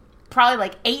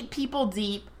 probably 8 people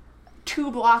deep,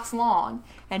 2 blocks long,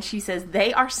 and she says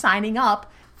they are signing up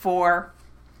for,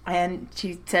 and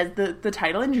she says the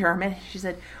title in German. She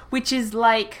said, which is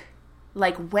like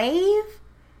wave,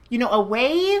 a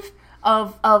wave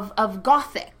of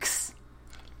Gothics.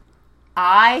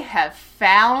 I have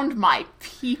found my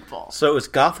people. So is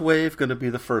Gothwave going to be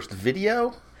the first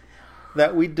video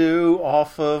that we do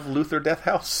off of Luther Death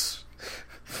House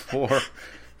for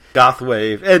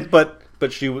Gothwave?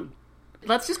 But she would.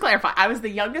 Let's just clarify. I was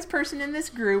the youngest person in this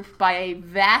group by a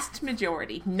vast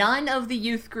majority. None of the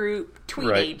youth group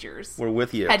teenagers were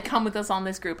with you. Had come with us on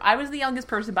this group. I was the youngest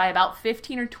person by about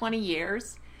 15 or 20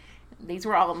 years. These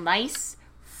were all nice,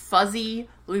 fuzzy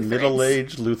Lutherans.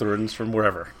 Middle-aged Lutherans from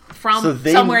wherever.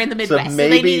 Somewhere in the Midwest. So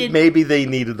maybe they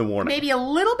needed the warning. Maybe a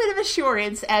little bit of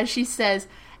assurance, as she says,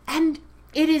 and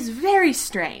it is very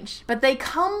strange, but they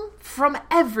come from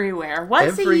everywhere.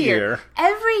 Every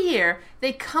year,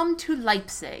 they come to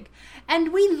Leipzig,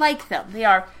 and we like them. They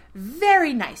are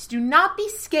very nice. Do not be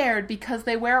scared because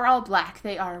they wear all black.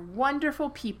 They are wonderful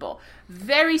people.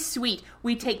 Very sweet.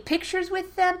 We take pictures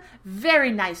with them.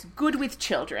 Very nice. Good with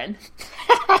children.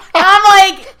 And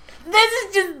I'm like, This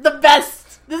is just the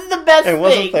best. This is the best And thing.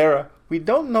 wasn't there a... We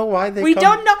don't know why they We come...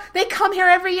 don't know. They come here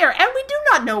every year, and we do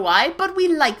not know why, but we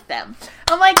like them.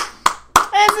 I'm like,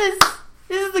 this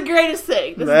is the greatest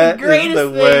thing. This That is the greatest is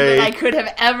the thing way- that I could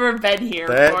have ever been here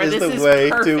That for. is This the way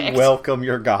perfect. to welcome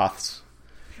your Goths.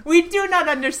 We do not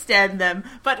understand them,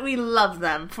 but we love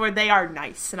them, for they are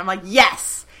nice. And I'm like,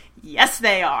 yes! Yes,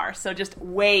 they are. So just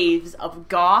waves of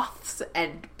goths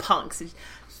and punks.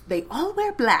 They all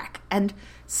wear black, and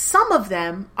some of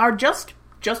them are just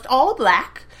all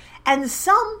black, and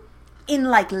some in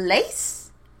like lace,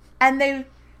 and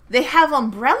they have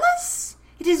umbrellas.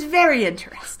 It is very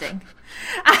interesting.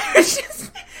 I was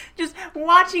just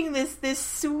watching this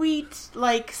sweet,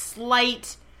 like,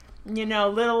 slight, you know,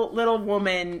 little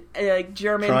woman,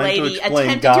 German Trying to lady, explain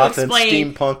attempted goth to and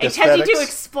explain steampunk attempting to aesthetics.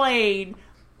 explain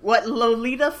what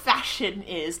Lolita fashion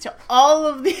is to all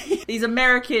of these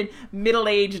American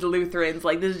middle-aged Lutherans.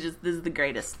 Like, this is the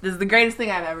greatest. This is the greatest thing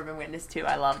I've ever been witness to.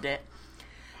 I loved it.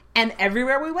 And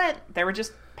everywhere we went, there were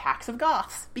just packs of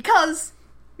goths. Because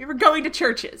we were going to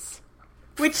churches.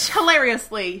 Which,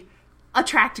 hilariously,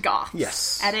 attract goths.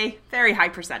 Yes. At a very high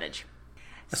percentage.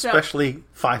 Especially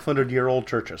 500-year-old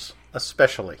churches.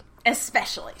 Especially.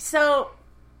 So,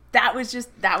 that was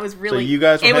really... So you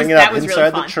guys were it was- hanging that out was inside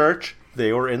really the fun. church.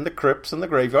 They were in the crypts and the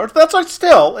graveyards. That's like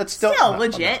still no,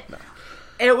 legit. no.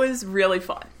 It was really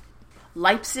fun.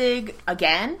 Leipzig,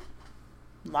 again,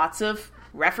 lots of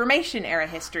Reformation era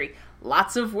history,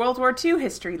 lots of World War II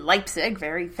history. Leipzig,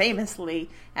 very famously,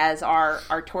 as our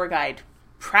tour guide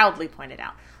proudly pointed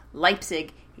out,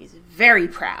 Leipzig is very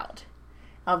proud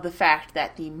of the fact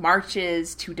that the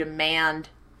marches to demand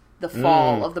the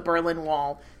fall of the Berlin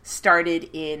Wall started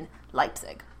in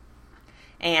Leipzig.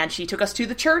 And she took us to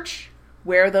the church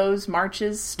where those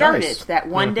marches started. Nice. That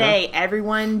one day,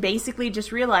 everyone basically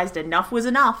just realized enough was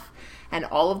enough. And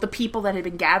all of the people that had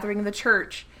been gathering in the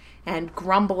church and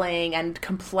grumbling and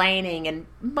complaining and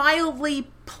mildly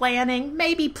planning,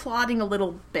 maybe plotting a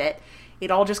little bit,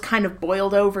 it all just kind of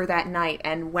boiled over that night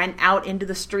and went out into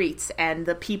the streets. And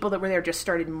the people that were there just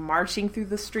started marching through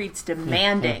the streets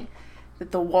demanding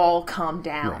that the wall come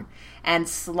down. Right. And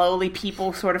slowly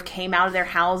people sort of came out of their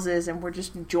houses and were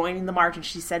just joining the march. And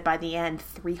she said by the end,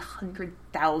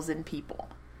 300,000 people,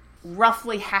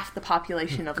 roughly half the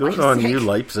population of Good Leipzig, on you,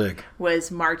 Leipzig, was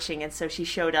marching. And so she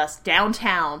showed us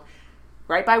downtown,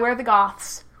 right by where the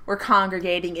Goths were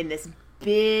congregating in this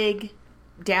big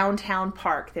downtown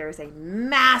park. There is a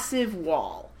massive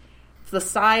wall. It's the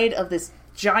side of this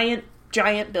giant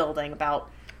building, about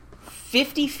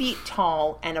 50 feet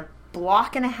tall and a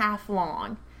block and a half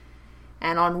long.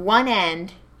 And on one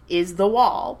end is the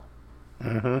wall.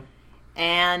 Mm-hmm.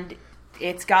 And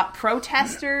it's got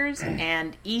protesters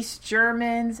and East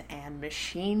Germans and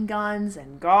machine guns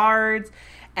and guards.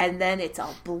 And then it's a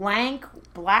blank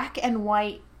black and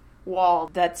white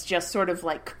wall that's just sort of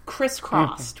like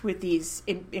crisscrossed with these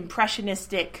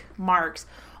impressionistic marks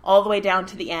all the way down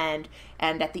to the end.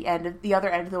 And at the end of the other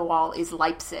end of the wall is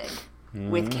Leipzig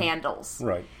with candles.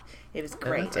 right? It was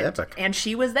great. That's epic. And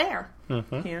she was there.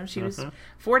 Mm-hmm. You know, she was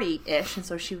 40-ish, and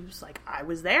so she was like, I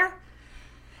was there.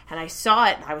 And I saw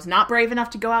it. I was not brave enough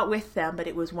to go out with them, but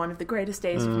it was one of the greatest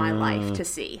days of my life to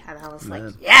see. And I was like,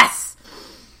 yes!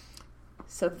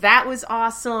 So that was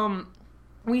awesome.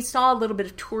 We saw a little bit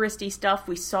of touristy stuff.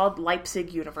 We saw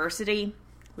Leipzig University,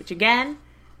 which again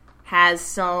has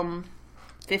some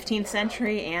 15th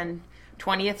century and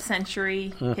 20th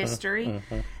century history.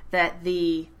 That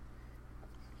the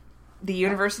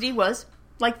university was,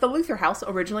 like the Luther House,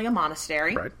 originally a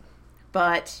monastery. Right.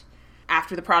 But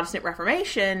after the Protestant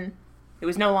Reformation, it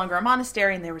was no longer a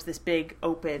monastery, and there was this big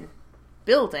open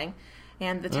building,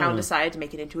 and the town decided to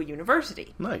make it into a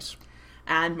university. Nice.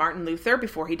 And Martin Luther,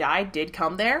 before he died, did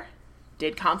come there,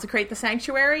 did consecrate the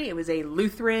sanctuary. It was a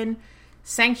Lutheran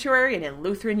sanctuary and a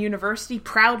Lutheran university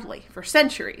proudly for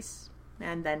centuries.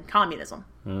 And then communism.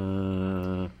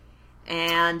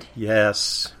 And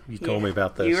yes, you told me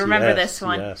about this. You remember Yes, this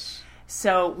one? Yes.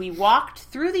 So we walked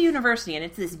through the university, and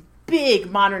it's this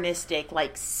big modernistic,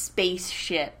 like,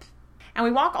 spaceship. And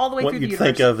we walk all the way What through the you'd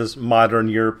university. think of as modern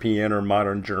European or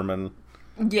modern German.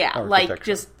 Yeah, like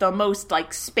just the most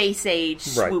like space age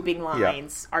swooping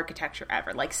lines architecture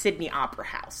ever, like Sydney Opera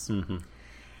House. Mm-hmm.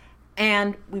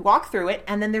 And we walk through it,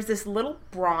 and then there's this little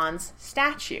bronze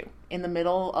statue in the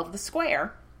middle of the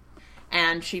square.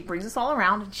 And she brings us all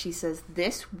around, and she says,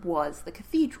 this was the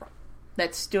cathedral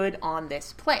that stood on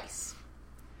this place.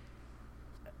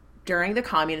 During the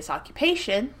communist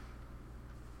occupation,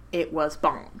 it was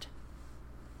bombed.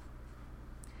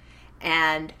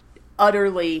 And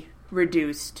utterly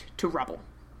reduced to rubble.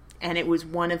 And it was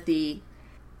one of the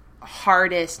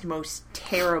hardest, most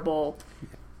terrible,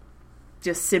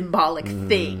 just symbolic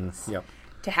things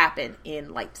to happen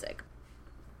in Leipzig.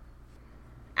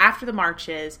 After the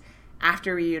marches,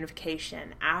 after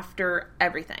reunification, after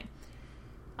everything,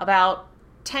 about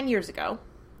 10 years ago,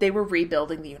 they were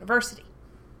rebuilding the university.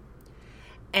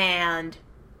 And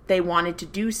they wanted to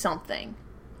do something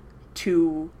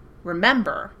to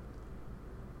remember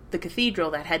the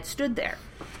cathedral that had stood there.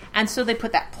 And so they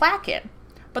put that plaque in,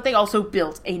 but they also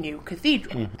built a new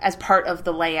cathedral as part of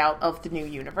the layout of the new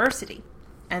university.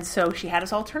 And so she had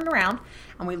us all turn around,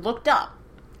 and we looked up,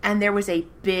 and there was a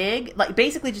big, like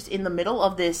basically just in the middle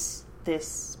of this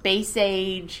space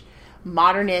age,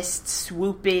 modernist,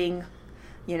 swooping,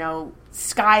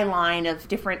 skyline of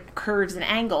different curves and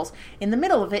angles. In the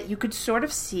middle of it, you could sort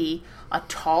of see a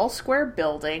tall square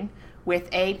building with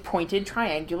a pointed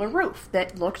triangular roof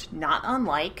that looked not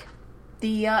unlike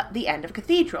the end of a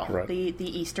cathedral, right.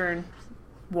 the eastern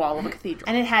wall of a cathedral.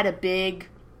 And it had a big,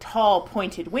 tall,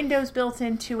 pointed windows built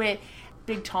into it,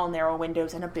 big, tall, narrow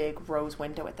windows, and a big rose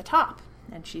window at the top.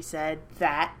 And she said,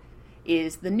 that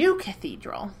is the new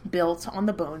cathedral built on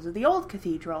the bones of the old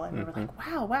cathedral. And we were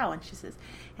like, wow. And she says,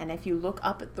 and if you look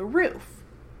up at the roof,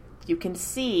 you can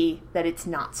see that it's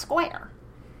not square,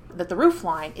 that the roof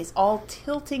line is all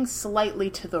tilting slightly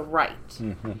to the right,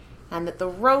 and that the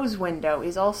rose window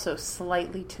is also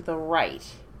slightly to the right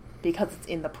because it's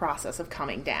in the process of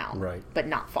coming down, right, but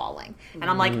not falling. And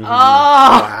I'm like,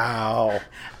 wow.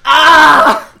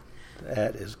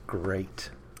 That is great.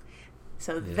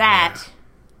 So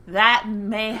that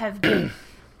may have been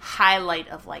highlight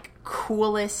of like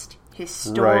coolest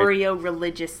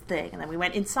historio-religious thing. And then we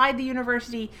went inside the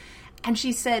university, and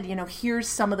she said, here's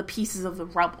some of the pieces of the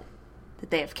rubble that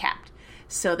they have kept.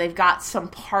 So they've got some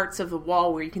parts of the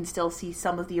wall where you can still see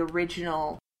some of the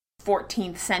original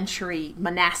 14th century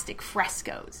monastic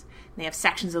frescoes. And they have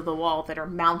sections of the wall that are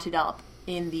mounted up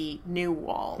in the new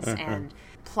walls and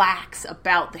plaques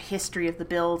about the history of the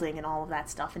building and all of that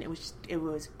stuff. And it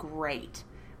was great.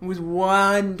 It was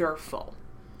wonderful.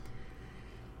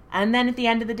 And then at the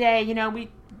end of the day, we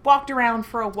walked around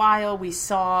for a while. We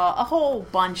saw a whole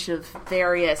bunch of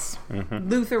various...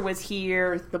 Luther was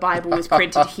here. The Bible was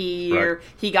printed here. Right.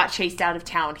 He got chased out of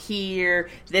town here.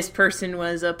 This person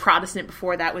was a Protestant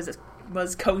before that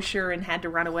was kosher and had to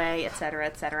run away, etc.,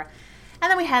 etc. And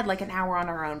then we had like an hour on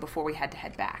our own before we had to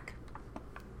head back.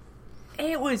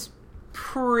 It was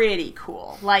pretty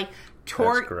cool. Like,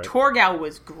 Torgau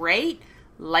was great.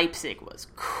 Leipzig was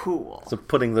cool. So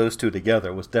putting those two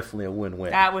together was definitely a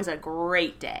win-win. That was a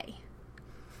great day.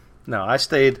 Now, I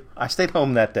stayed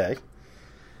home that day,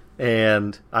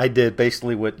 and I did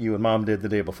basically what you and Mom did the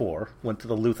day before. Went to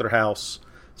the Luther house,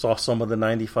 saw some of the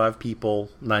 95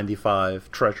 people, 95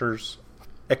 treasures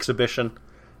exhibition.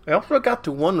 I also got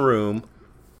to one room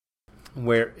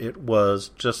where it was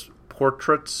just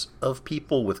portraits of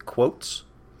people with quotes,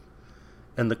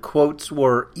 and the quotes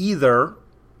were either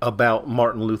about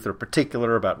Martin Luther in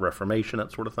particular, about Reformation,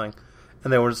 that sort of thing.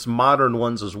 And there were some modern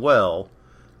ones as well,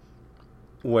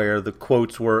 where the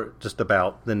quotes were just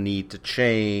about the need to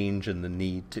change and the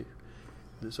need to...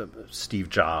 Steve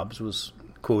Jobs was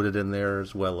quoted in there,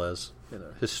 as well as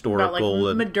historical... About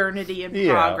like and modernity and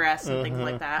progress and things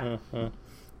like that.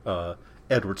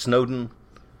 Edward Snowden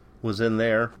was in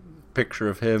there. Picture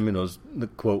of him, the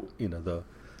quote, the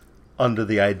under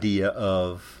the idea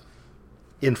of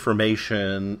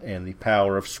information and the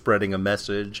power of spreading a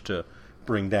message to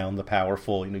bring down the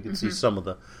powerful. You can see some of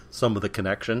the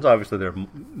connections. Obviously, there are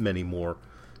many more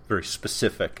very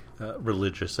specific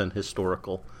religious and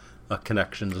historical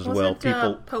connections as well.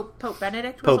 Pope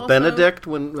Benedict? Pope Benedict,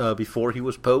 when before he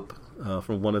was Pope,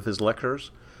 from one of his lectures,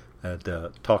 had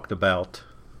talked about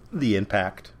the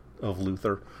impact of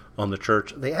Luther on the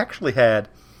church. They actually had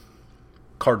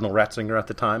Cardinal Ratzinger at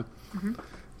the time.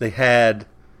 They had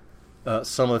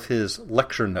some of his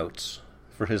lecture notes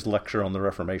for his lecture on the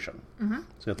Reformation.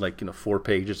 So he had 4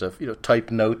 pages of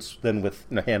typed notes, then with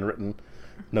handwritten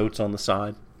notes on the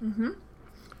side.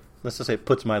 Let's just say it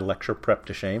puts my lecture prep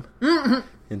to shame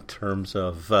in terms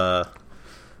of.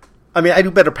 I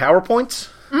do better PowerPoints.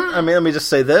 Let me just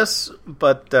say this,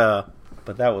 but that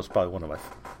was probably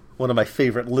one of my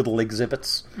favorite little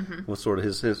exhibits. Was sort of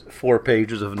his 4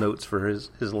 pages of notes for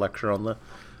his lecture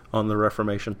on the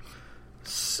Reformation.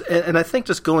 And I think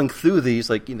just going through these,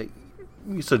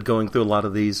 you said going through a lot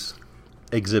of these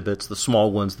exhibits, the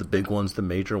small ones, the big ones, the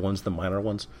major ones, the minor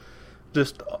ones,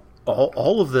 just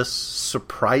all of this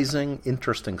surprising,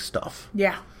 interesting stuff.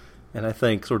 Yeah. And I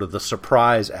think sort of the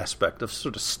surprise aspect of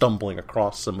sort of stumbling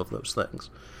across some of those things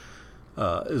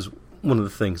is one of the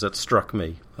things that struck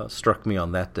me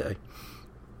on that day.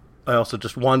 I also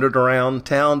just wandered around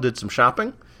town, did some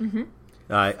shopping. Mm-hmm.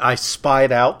 I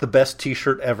spied out the best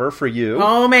T-shirt ever for you.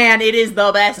 Oh man, it is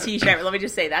the best T-shirt. Let me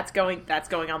just say that's going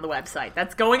on the website.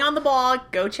 That's going on the blog.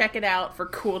 Go check it out for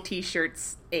Cool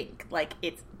T-Shirts Inc. Like,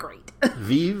 it's great.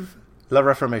 Vive la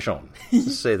Reformation.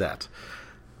 Let's say that.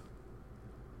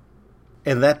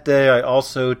 And that day, I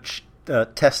also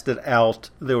tested out.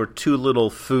 There were 2 little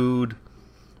food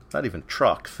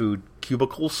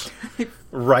cubicles,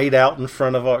 right out in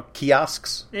front of our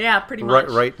kiosks. Yeah, pretty much.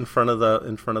 Right in front of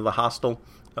the hostel.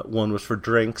 One was for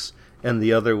drinks, and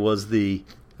the other was the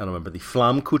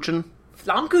Flammkuchen.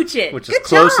 Flammkuchen. Which, as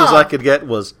close as I could get,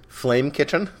 was flame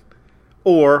kitchen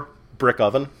or brick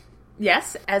oven.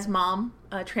 Yes, as Mom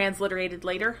transliterated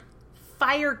later,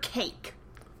 fire cake.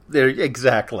 There,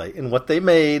 exactly. And what they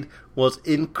made was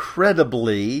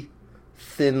incredibly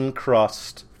thin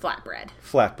crust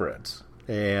flatbreads.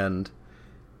 And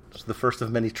it's the first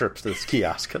of many trips to this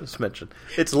kiosk, as mentioned.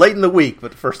 It's late in the week,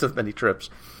 but the first of many trips.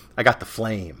 I got the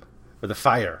flame, or the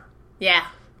fire. Yeah.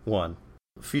 One.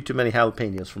 A few too many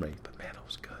jalapenos for me, but man, it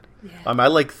was good. Yeah. I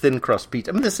like thin crust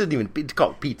pizza. I mean, this isn't even, it's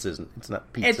called pizza, isn't it? It's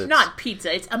not pizza. It's not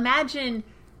pizza. It's imagine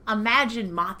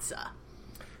matzah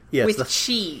with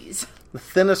cheese. The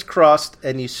thinnest crust,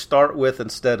 and you start with,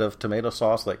 instead of tomato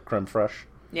sauce, like creme fraiche.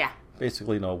 Yeah.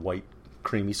 Basically, white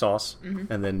creamy sauce,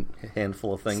 and then a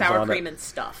handful of things sour on cream it. and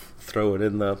stuff. Throw it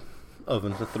in the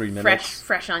oven for 3 minutes.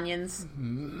 Fresh onions.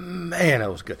 Man, that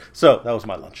was good. So, that was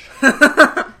my lunch.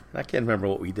 I can't remember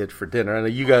what we did for dinner. I know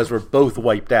you guys were both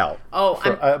wiped out.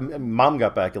 Oh, Mom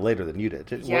got back later than you did.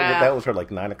 Yeah. That was her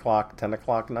 9 o'clock, 10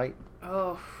 o'clock night?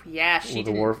 Oh, yeah, she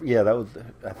did. Yeah, that was.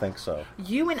 I think so.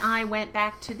 You and I went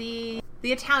back to the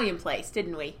Italian place,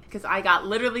 didn't we? Because I got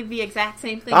literally the exact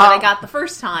same thing that I got the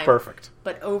first time. Perfect.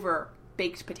 But over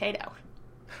baked potato.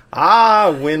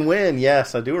 Win-win.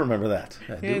 Yes, I do remember that.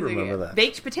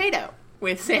 Baked potato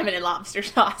with salmon and lobster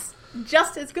sauce.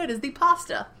 Just as good as the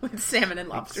pasta with salmon and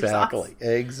lobster sauce.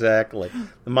 Exactly.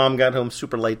 The mom got home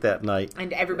super late that night.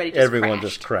 And everyone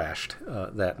just crashed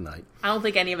that night. I don't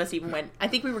think any of us even went. I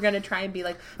think we were going to try and be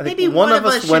like, maybe one of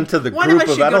us went to the group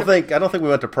of. I don't think we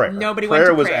went to prayer. Nobody went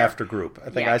to prayer. Prayer was after group. I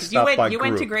think I stopped by group. You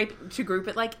went to group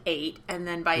at 8, and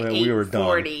then by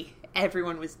 8:40,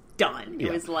 everyone was done.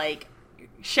 It was like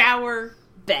shower,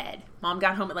 bed. Mom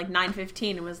got home at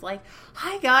 9:15 and was like,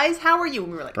 "Hi guys, how are you?"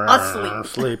 And we were like,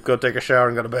 "Asleep. Go take a shower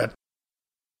and go to bed.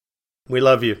 We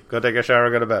love you. Go take a shower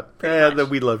and go to bed." The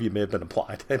 "we love you" may have been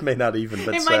applied. It may not even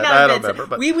been said. I don't remember.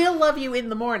 But we will love you in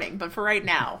the morning, but for right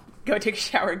now, go take a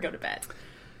shower and go to bed.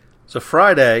 So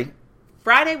Friday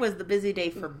was the busy day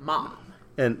for Mom.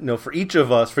 And for each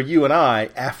of us, for you and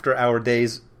I, after our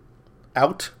days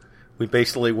out, we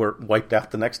basically were wiped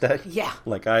out the next day. Yeah.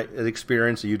 Like I had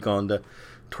experienced, you'd gone to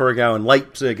Torgau and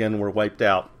Leipzig and were wiped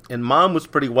out. And Mom was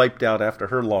pretty wiped out after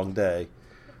her long day.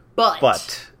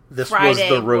 But this Friday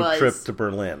was the road trip to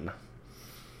Berlin.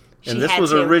 And this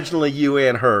was originally you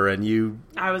and her, and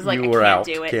I was like, you were out.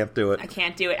 Can't do it. I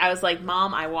can't do it. I was like,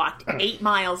 Mom, I walked 8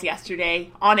 miles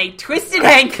yesterday on a twisted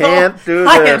ankle. Can't do this.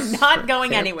 I am not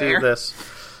going anywhere. Do this.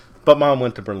 But Mom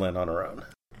went to Berlin on her own.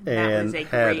 That was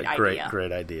a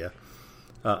great idea.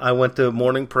 I went to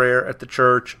morning prayer at the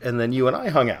church, and then you and I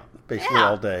hung out basically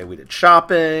all day. We did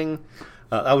shopping.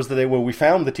 That was the day where we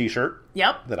found the T-shirt.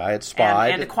 Yep. That I had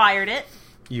spied. And acquired it.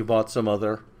 You bought some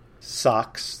other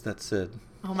socks that said,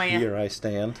 "Here I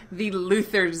stand." The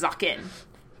Luther Socken.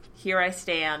 Here I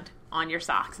stand on your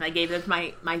socks. And I gave them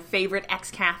to my favorite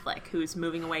ex-Catholic who's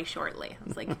moving away shortly. I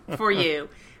was like, for you,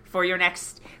 for your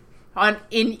next...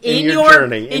 In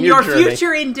your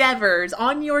future endeavors,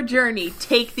 on your journey,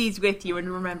 take these with you and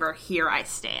remember, here I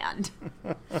stand.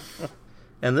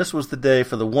 And this was the day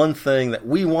for the one thing that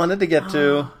we wanted to get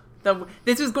to.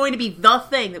 This was going to be the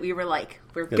thing that we were like,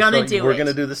 we're going to do it. We're going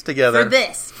to do this together.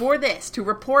 For this, to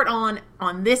report on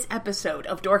this episode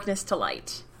of Darkness to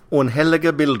Light.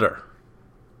 Unheilige Bilder,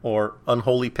 or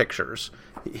Unholy Pictures.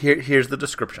 Here's the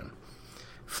description.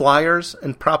 Flyers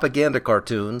and propaganda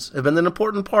cartoons have been an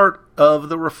important part of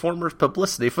the Reformers'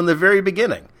 publicity from the very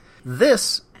beginning.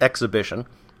 This exhibition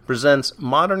presents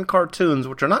modern cartoons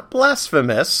which are not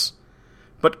blasphemous,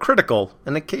 but critical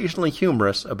and occasionally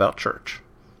humorous about church.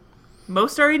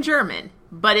 Most are in German,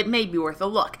 but it may be worth a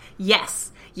look.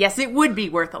 Yes, it would be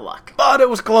worth a look. But it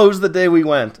was closed the day we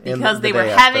went. Because they were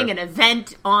having an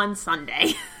event on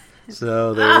Sunday.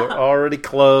 So they were already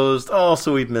closed. Oh,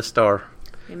 so we missed our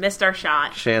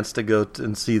shot. Chance to go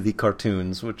and see the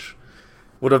cartoons, which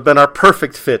would have been our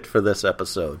perfect fit for this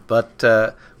episode. But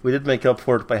we did make up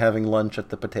for it by having lunch at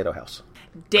the Potato House.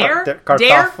 Der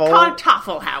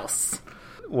Kartoffelhaus.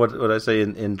 What would I say?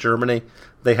 In Germany,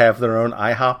 they have their own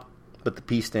IHOP. but the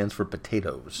P stands for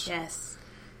potatoes. Yes.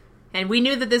 And we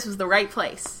knew that this was the right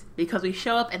place because we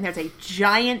show up and there's a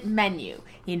giant menu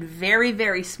in very,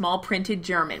 very small printed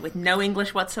German with no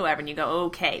English whatsoever. And you go,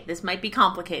 okay, this might be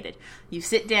complicated. You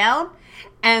sit down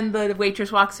and the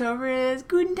waitress walks over and says,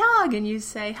 Guten Tag. And you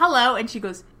say, hello. And she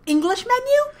goes, English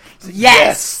menu?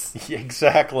 Yes!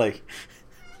 Exactly.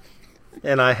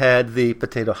 And I had the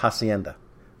potato hacienda,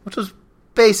 which was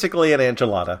basically an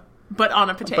enchilada. But on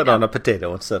a potato. But on a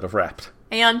potato instead of wrapped.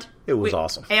 And it was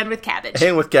awesome. And with cabbage.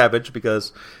 And with cabbage,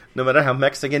 because no matter how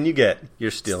Mexican you get, you're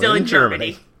still in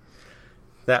Germany.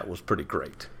 That was pretty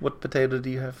great. What potato do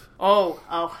you have?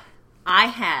 Oh, I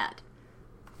had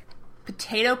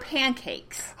potato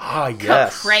pancakes. Ah,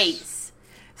 yes. Caprese.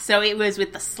 So it was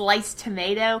with the sliced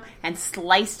tomato and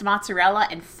sliced mozzarella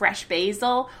and fresh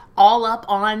basil all up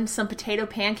on some potato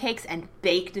pancakes and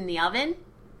baked in the oven.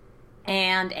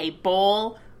 And a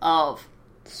bowl of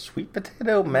sweet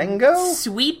potato mango?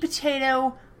 Sweet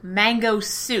potato mango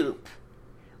soup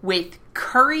with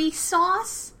curry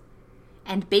sauce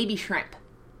and baby shrimp.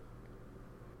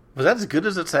 Was that as good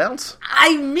as it sounds?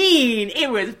 I mean, it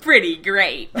was pretty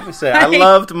great. Let me say, I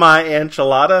loved my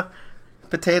enchilada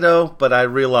potato, but I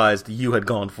realized you had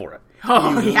gone for it.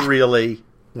 Oh, you really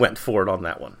went for it on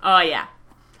that one. Oh, yeah.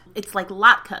 It's like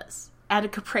latkes and a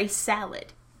caprese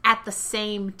salad at the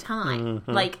same time.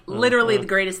 Literally the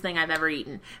greatest thing I've ever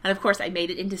eaten. And of course, I made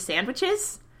it into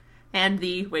sandwiches, and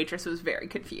the waitress was very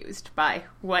confused by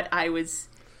what I was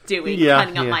doing,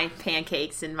 cutting up my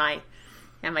pancakes and my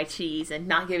cheese and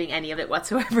not giving any of it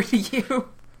whatsoever to you.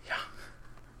 Yeah.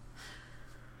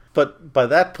 But by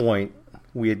that point,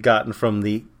 we had gotten from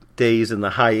the days in the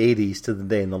high 80s to the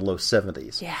day in the low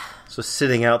 70s. Yeah. So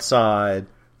sitting outside,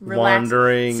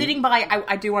 wandering. Sitting by,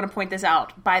 I do want to point this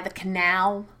out, by the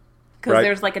canal. Because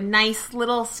there's like a nice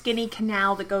little skinny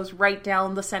canal that goes right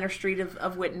down the center street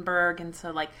of Wittenberg. And so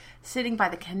like sitting by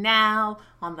the canal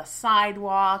on the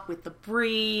sidewalk with the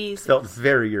breeze. Felt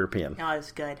very European. Oh, it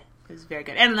was good. It was very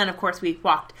good. And then, of course, we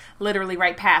walked literally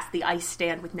right past the ice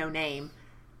stand with no name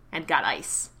and got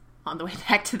ice on the way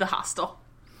back to the hostel.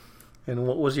 And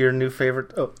what was your new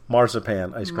favorite? Oh,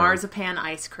 marzipan ice cream. Marzipan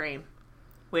ice cream,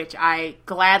 which I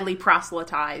gladly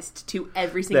proselytized to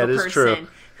every single person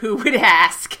who would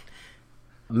ask.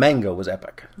 Mango was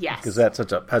epic. Yes. Because that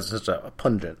has such a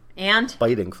pungent, and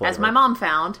biting flavor. As my mom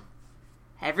found,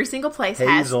 every single place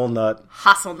hazelnut.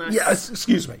 has haselnuss. Yes,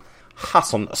 excuse me.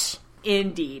 Haselnuss.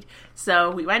 Indeed.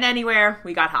 So we went anywhere,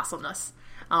 we got haselnuss.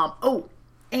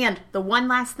 And the one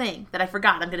last thing that I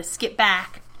forgot, I'm going to skip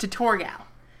back to Torgau.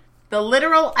 The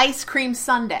literal ice cream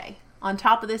sundae on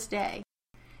top of this day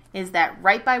is that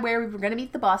right by where we were going to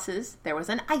meet the buses, there was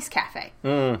an ice cafe.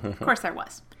 Mm-hmm. Of course there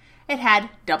was. It had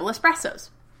double espressos.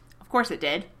 Of course it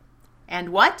did. And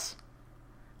what?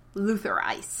 Luther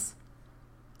ice.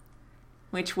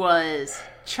 Which was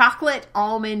chocolate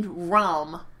almond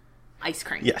rum ice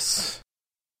cream. Yes.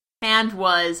 And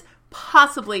was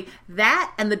possibly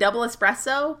that and the double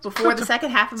espresso before the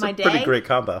second half of my day. Pretty great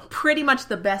combo. Pretty much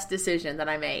the best decision that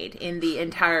I made in the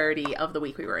entirety of the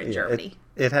week we were in Germany.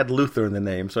 It had Luther in the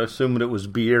name, so I assumed it was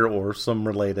beer or some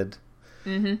related.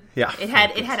 Mm-hmm. Yeah. It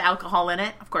had alcohol in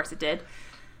it. Of course it did.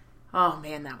 Oh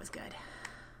man, that was good.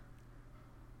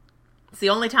 It's the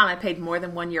only time I paid more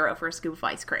than €1 for a scoop of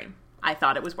ice cream. I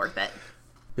thought it was worth it.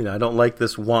 I don't like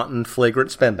this wanton,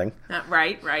 flagrant spending.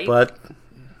 Right. But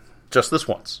just this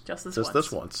once. Just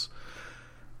this once.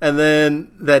 And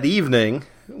then that evening,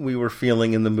 we were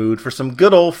feeling in the mood for some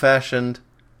good old-fashioned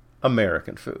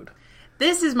American food.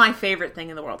 This is my favorite thing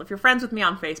in the world. If you're friends with me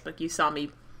on Facebook, you saw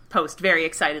me post very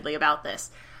excitedly about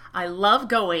this. I love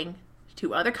going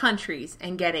to other countries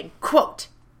and getting, quote,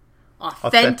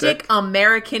 authentic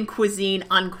American cuisine,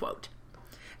 unquote.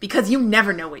 Because you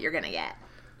never know what you're going to get.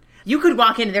 You could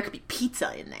walk in and there could be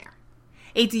pizza in there.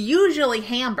 It's usually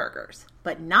hamburgers,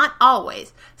 but not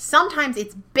always. Sometimes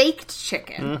it's baked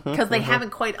chicken because they haven't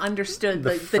quite understood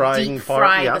the deep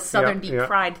fry, the southern deep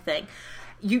fried thing.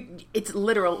 It's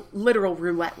literal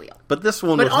roulette wheel. But this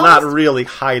one was not really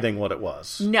hiding what it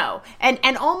was. No,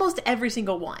 and almost every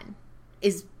single one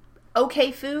is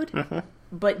okay food,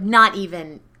 but not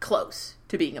even close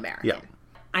to being American. Yeah.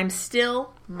 I'm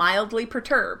still mildly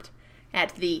perturbed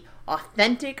at the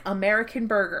authentic American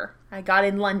burger I got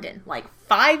in London like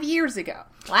 5 years ago.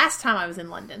 Last time I was in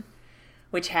London,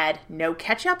 which had no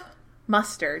ketchup,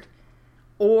 mustard,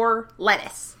 or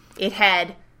lettuce. It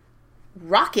had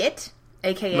rocket,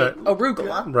 aka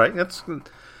arugula. Right, that's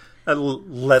a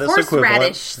lettuce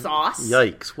horseradish sauce.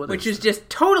 Yikes. Which is just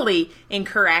totally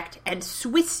incorrect. And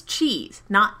Swiss cheese,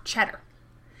 not cheddar.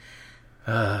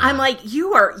 I'm like,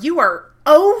 you are 0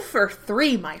 for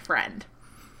 3, my friend.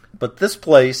 But this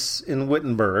place in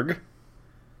Wittenberg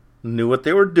knew what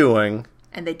they were doing,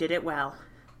 And they did it well.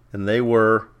 and they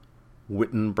were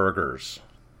Wittenbergers.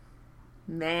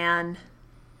 Man.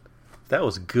 That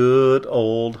was good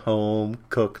old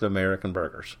home-cooked American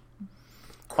burgers.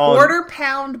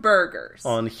 Quarter-pound burgers.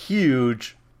 On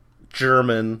huge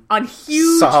German, On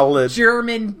huge solid,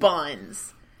 German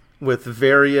buns. with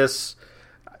various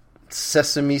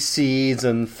sesame seeds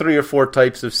and 3 or 4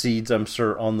 types of seeds, I'm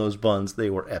sure, on those buns. They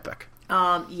were epic.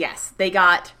 Yes, they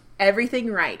got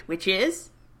everything right, which is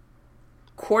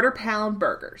quarter-pound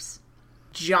burgers.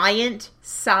 Giant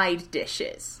side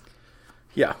dishes.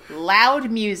 Yeah. Loud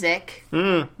music,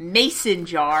 mason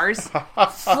jars,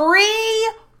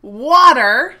 free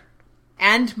water,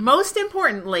 and most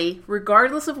importantly,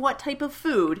 regardless of what type of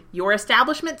food your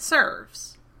establishment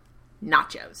serves,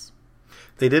 nachos.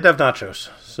 They did have nachos,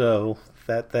 so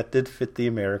that did fit the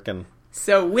American.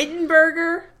 So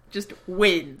Wittenberger just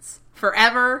wins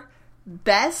forever.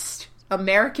 Best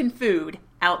American food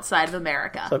outside of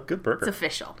America. It's a good burger. It's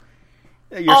official.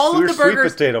 Your of the sweet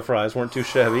burgers- potato fries weren't too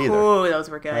shabby either. Oh, those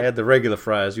were good. I had the regular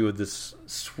fries. You had this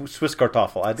Swiss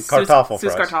kartoffel. I had the kartoffel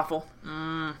Swiss fries. kartoffel.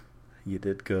 You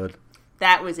did good.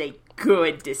 That was a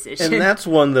good decision. And that's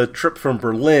when the trip from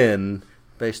Berlin,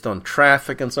 based on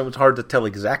traffic and so, it's hard to tell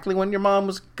exactly when your mom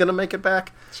was going to make it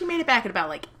back. She made it back at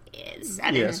about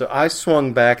 7. Yeah, so I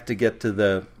swung back to get to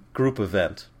the group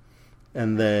event.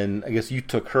 And then I guess you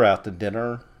took her out to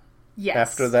dinner Yes.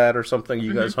 after that or something.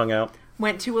 You guys hung out.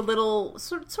 Went to a little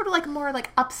sort of like more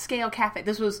like upscale cafe.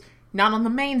 This was not on the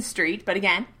main street, but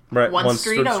again, Right, one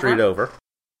street over.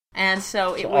 And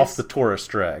so it was off the tourist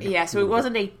drag. Yeah, so it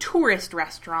wasn't a tourist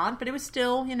restaurant, but it was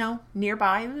still,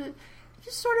 nearby. It was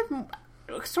just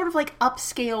sort of like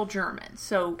upscale German.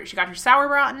 So she got her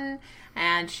sauerbraten,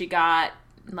 and she got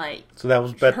So that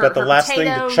was bet the her last thing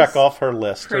to potatoes, check off her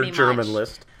list, her pretty German much.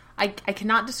 list. I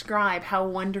cannot describe how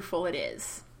wonderful it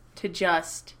is to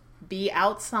just be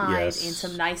outside Yes. in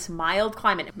some nice mild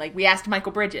climate. Like we asked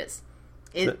Michael Bridges,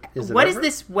 Is it what is ever?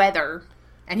 this weather?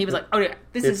 And he was like, "Oh yeah,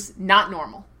 this is not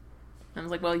normal." And I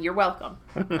was like, "Well, you're welcome."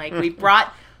 Like we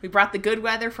brought the good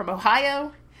weather from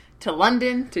Ohio to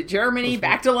London to Germany,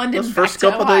 back to London. Those first back to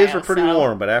couple Ohio, days were pretty so-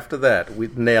 warm, but after that, we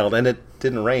nailed, and it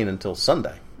didn't rain until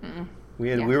Sunday.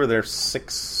 We were there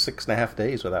 6.5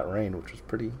 days without rain, which was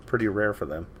pretty rare for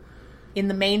them. In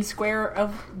the main square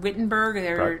of Wittenberg,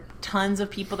 there were Right. tons of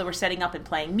people that were setting up and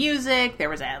playing music. There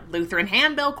was a Lutheran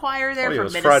handbell choir there Oh, yeah, it from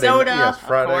was Minnesota. Friday, yes,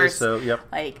 Friday, of course. so, yep.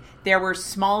 Like there were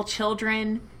small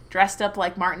children dressed up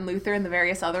like Martin Luther and the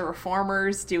various other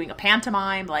reformers doing a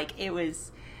pantomime. Like it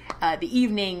was the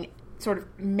evening sort of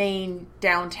main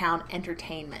downtown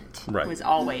entertainment Right. was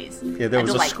always Yeah, there a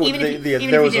was a delight. square. Even if you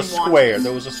There was a didn't watch square. it.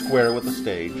 There was a square with a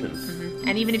stage, and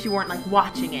And even if you weren't like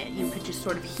watching it, you could just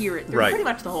sort of hear it through Right. pretty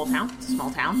much the whole town. It's a small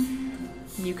town.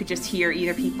 You could just hear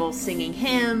either people singing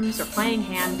hymns or playing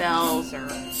handbells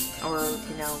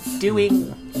or doing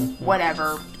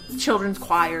whatever, children's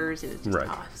choirs. It was just,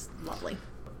 Right. it's lovely.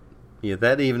 yeah,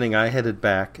 that evening I headed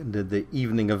back and did the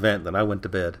evening event. Then I went to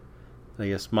bed. I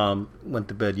guess Mom went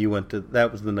to bed.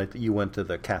 That was the night that you went to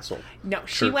the castle. No,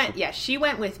 she Church. went. Yeah, she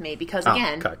went with me because Ah,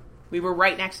 again, okay. we were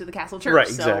right next to the castle church. Right,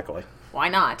 so exactly. Why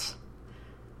not?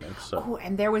 And so, Oh,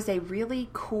 and there was a really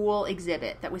cool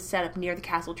exhibit that was set up near the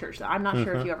castle church that I'm not sure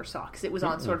Mm-hmm. if you ever saw because it was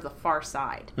on sort of the far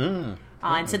side. And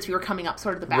since we were coming up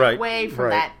sort of the back Right, way from right.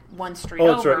 that one street Oh,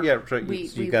 that's over, right, yeah, that's right. we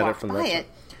You got it walked from by that it.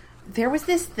 There was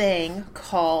this thing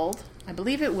called, I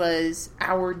believe it was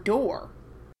Our Door.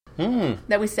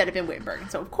 That was set up in Wittenberg.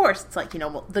 And so, of course, it's like,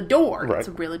 the door. Right. It's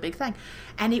a really big thing.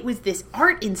 And it was this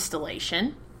art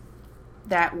installation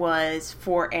that was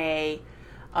for a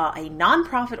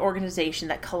nonprofit organization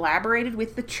that collaborated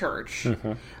with the church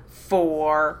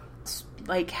for,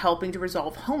 like, helping to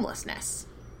resolve homelessness.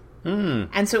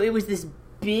 And so it was this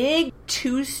big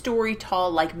 2-story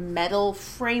tall, like, metal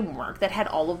framework that had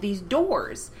all of these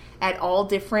doors at all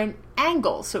different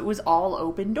angles. So it was all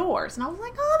open doors. And I was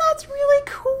like, oh, that's really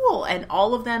cool. And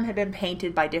all of them had been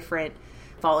painted by different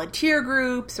volunteer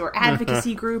groups or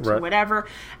advocacy groups or Right. whatever.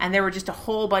 And there were just a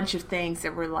whole bunch of things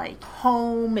that were like,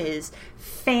 home is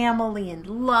family and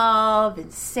love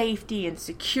and safety and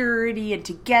security and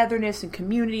togetherness and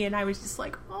community. And I was just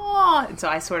like, oh. And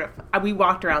so we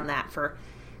walked around that for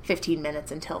 15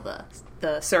 minutes until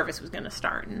the service was going to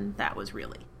start. And that was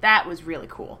really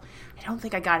cool. I don't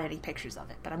think I got any pictures of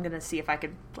it, but I'm going to see if I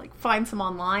could find some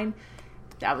online.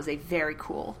 That was a very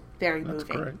cool, very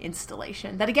moving great.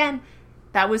 installation. That again,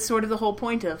 that was sort of the whole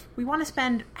point of, we want to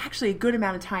spend actually a good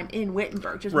amount of time in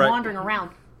Wittenberg, just Right. wandering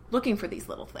around looking for these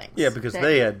little things. yeah, because that-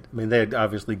 they had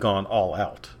obviously gone all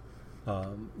out.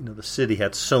 The city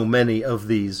had so many of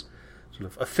these sort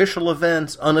of official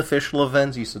events, unofficial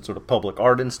events. You said sort of public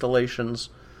art installations,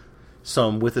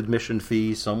 some with admission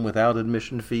fees, some without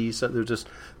admission fees. So there's just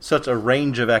such a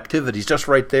range of activities just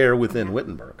right there within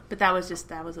Wittenberg. But that was a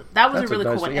really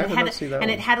cool one. And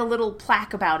it had a little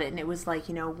plaque about it, and it was like,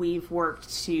 we've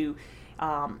worked to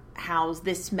house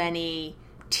this many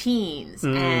teens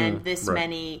and this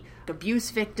many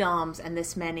abuse victims and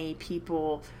this many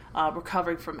people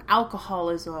recovering from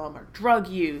alcoholism or drug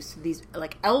use, these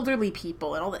like elderly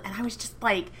people and all that. And I was just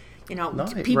like,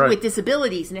 people with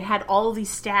disabilities, and it had all these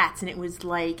stats, and it was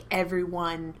like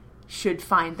everyone should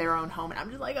find their own home. And I'm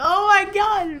just like, oh my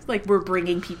God, it's like we're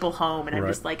bringing people home, and I'm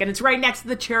just like, and it's right next to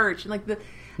the church, and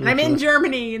and I'm in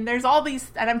Germany, and there's all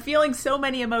these, and I'm feeling so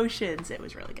many emotions. It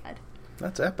was really good.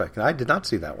 That's epic. I did not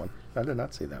see that one.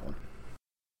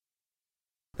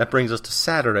 That brings us to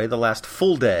Saturday, the last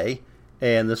full day,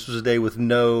 and this was a day with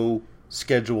no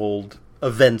scheduled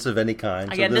events of any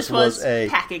kind. Again, so this was a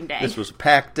packing day. This was a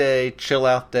packed day, chill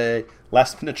out day,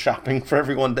 last minute shopping for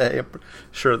everyone day. I'm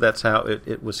sure that's how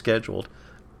it was scheduled.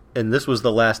 And this was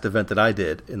the last event that I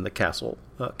did in the Castle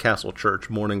Church,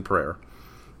 morning prayer.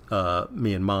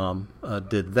 Me and Mom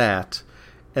did that.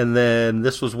 And then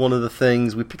this was one of the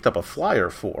things we picked up a flyer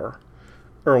for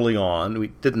early on. We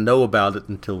didn't know about it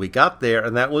until we got there,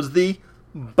 and that was the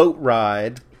boat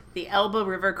ride. The Elbe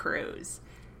River Cruise.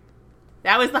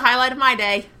 That was the highlight of my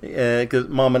day. Because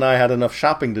Mom and I had enough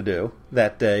shopping to do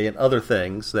that day and other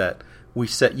things that we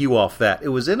set you off that. It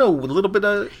was in a little bit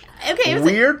of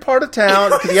weird part of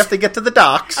town because you have to get to the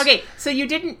docks. Okay, so you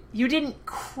didn't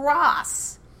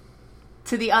cross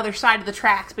to the other side of the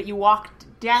tracks, but you walked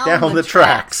down the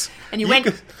tracks. And you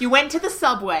went to the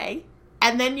subway,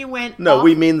 and then you went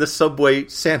we mean the Subway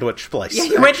sandwich place,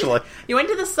 you went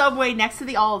to the Subway next to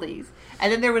the Aldi's,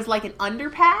 and then there was like an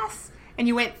underpass, and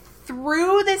you went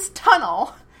through this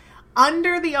tunnel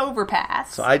under the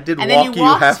overpass. So I did walk you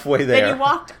halfway there. Then you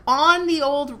walked on the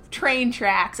old train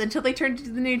tracks until they turned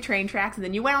into the new train tracks, and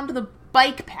then you went onto the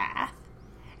bike path,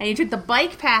 and you took the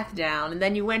bike path down, and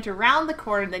then you went around the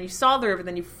corner, and then you saw the river,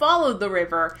 then you followed the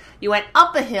river, you went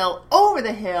up a hill, over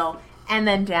the hill, and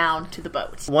then down to the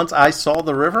boat. Once I saw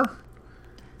the river,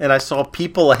 and I saw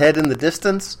people ahead in the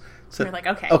distance, so you're like,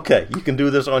 okay, you can do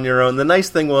this on your own. The nice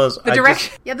thing was the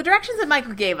directions that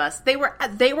Michael gave us, they were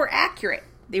accurate.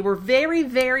 They were very,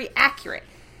 very accurate.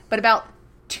 But about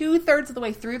 2/3 of the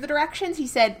way through the directions, he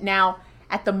said, now,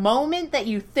 at the moment that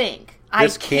you think, I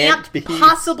can't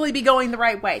possibly be going the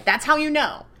right way, that's how you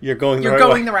know. You're going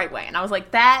the right way. And I was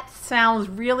like, that sounds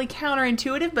really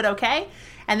counterintuitive, but okay.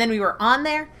 And then we were on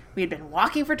there. We had been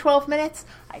walking for 12 minutes.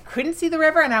 I couldn't see the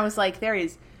river, and I was like, there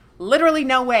is literally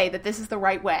no way that this is the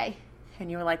right way. And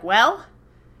you were like, well,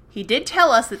 he did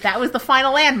tell us that was the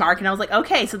final landmark. And I was like,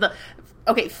 okay, so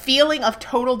feeling of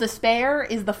total despair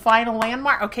is the final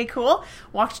landmark. Okay, cool.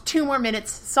 Walked 2 more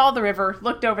minutes, saw the river,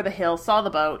 looked over the hill, saw the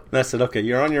boat. And I said, okay,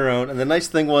 you're on your own. And the nice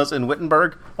thing was, in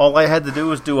Wittenberg, all I had to do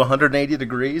was do 180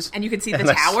 degrees. And you could see the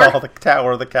tower. I saw the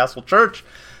tower of the Castle Church.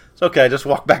 It's okay, I just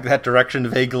walk back that direction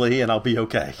vaguely, and I'll be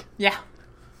okay. Yeah.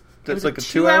 It was like a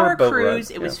 2-hour boat cruise.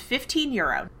 ride. It was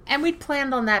 €15. And we'd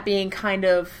planned on that being kind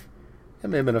of... It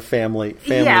may have been a family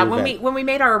yeah, event. when we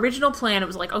made our original plan, it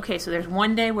was like, okay, so there's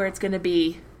one day where it's going to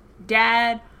be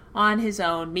Dad on his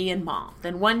own, me and Mom.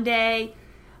 Then one day,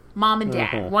 Mom and Dad.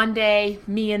 Mm-hmm. One day,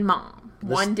 me and Mom.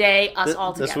 One day, us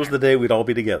all together. This was the day we'd all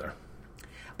be together.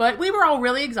 But we were all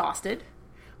really exhausted.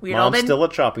 Mom's still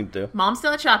had shopping to do. Mom's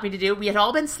still had shopping to do. We had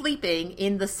all been sleeping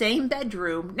in the same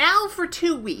bedroom now for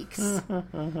 2 weeks.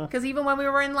 Because even when we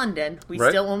were in London, we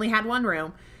still only had one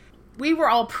room. We were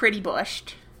all pretty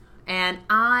bushed. And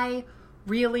I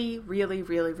really, really,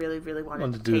 really, really, really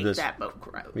wanted to take that boat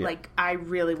cruise. Yeah. Like, I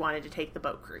really wanted to take the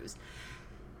boat cruise.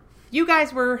 You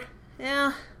guys were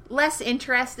less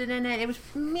interested in it. It was,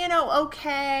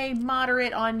 okay,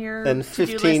 moderate on your And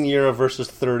 €15 versus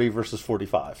 30 versus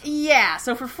 45. Yeah,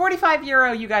 so for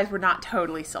 €45, you guys were not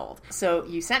totally sold. So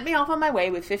you sent me off on my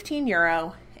way with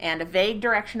 €15 and a vague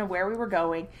direction of where we were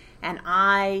going, and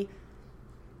I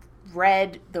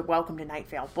read the Welcome to Night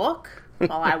Vale book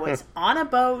while I was on a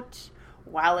boat,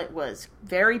 while it was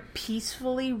very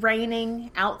peacefully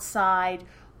raining outside,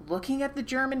 looking at the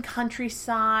German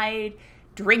countryside,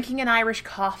 drinking an Irish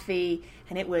coffee,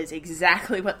 and it was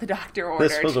exactly what the doctor ordered.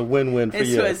 This was a win-win for you.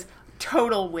 This was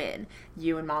total win.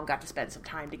 You and Mom got to spend some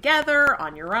time together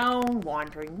on your own,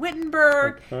 wandering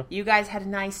Wittenberg. You guys had a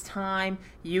nice time.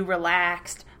 You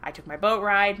relaxed. I took my boat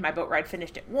ride. My boat ride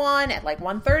finished at 1. At like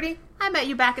 1:30, I met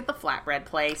you back at the flatbread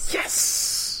place.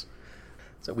 Yes!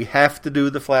 So we have to do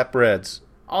the flatbreads.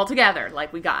 All together,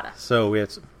 like we gotta. So we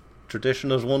had some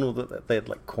tradition is one with they had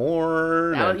like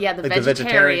corn. Oh, and, yeah, the like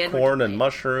vegetarian, corn and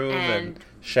mushroom and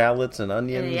shallots and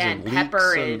onions and leeks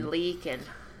pepper and leek and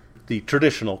the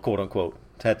traditional quote unquote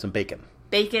had some bacon.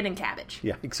 bacon and cabbage.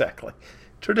 Yeah, exactly.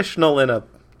 Traditional in a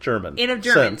German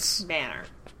sense. manner.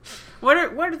 What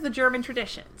are the German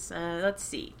traditions? Let's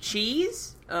see: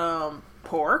 cheese,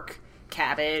 pork,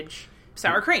 cabbage,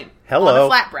 sour cream. Hello. On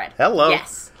the flatbread. Hello.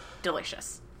 Yes,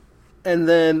 delicious. And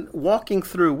then walking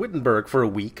through Wittenberg for a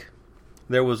week,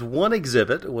 there was one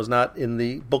exhibit. It was not in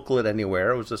the booklet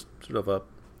anywhere. It was just sort of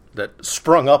that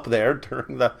sprung up there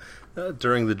during the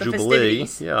Jubilee.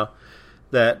 Festivities. Yeah,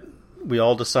 that we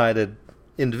all decided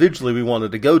individually we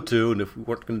wanted to go to, and if we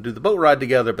weren't going to do the boat ride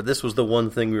together, but this was the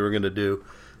one thing we were going to do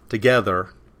together.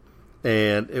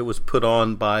 And it was put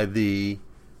on by the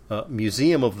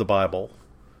Museum of the Bible.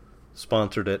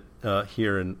 Sponsored it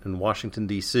here in Washington,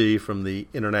 D.C. from the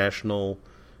International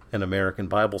and American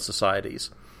Bible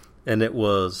Societies. And it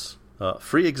was a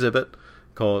free exhibit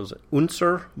called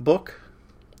Unser Book,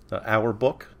 Our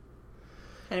Book.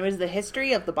 And it was the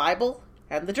history of the Bible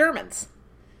and the Germans.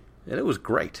 And it was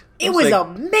great. It was like,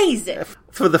 amazing.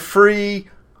 For the free,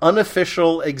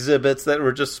 unofficial exhibits that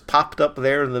were just popped up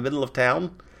there in the middle of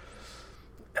town,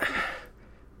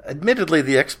 admittedly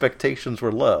the expectations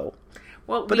were low.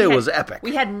 Well, but it was epic.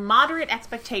 We had moderate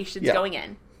expectations going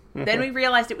in. Then we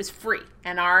realized it was free,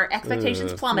 and our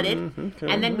expectations plummeted.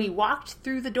 And then we walked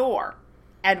through the door,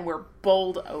 and were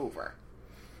bowled over.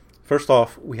 First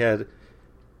off, we had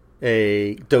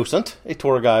a docent, a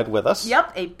tour guide with us.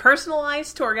 Yep, a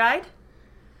personalized tour guide.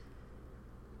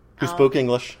 Who spoke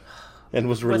English and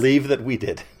was relieved that we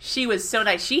did. She was so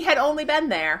nice. She had only been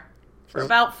there for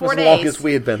about 4 days. As long as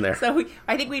we had been there. So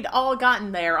I think we'd all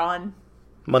gotten there on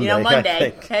Monday. Monday. I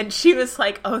think. And she was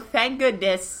like, oh, thank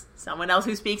goodness, someone else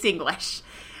who speaks English.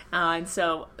 And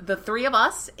so the three of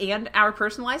us and our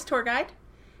personalized tour guide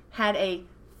had a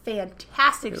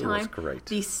fantastic time. It was great.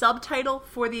 The subtitle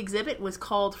for the exhibit was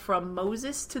called From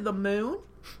Moses to the Moon.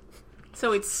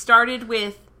 So it started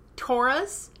with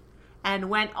Torahs and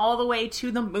went all the way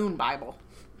to the Moon Bible.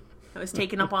 It was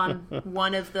taken up on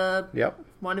one of the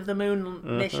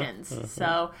moon missions.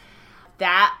 So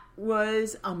that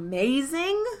was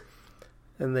amazing.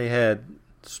 And they had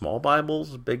small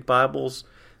Bibles, big Bibles.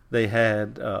 They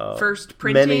had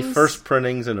many first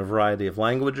printings in a variety of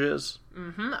languages.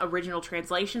 Original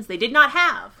translations. They did not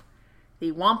have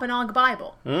the Wampanoag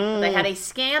Bible. They had a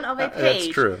scan of a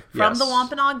page from the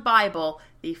Wampanoag Bible,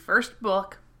 the first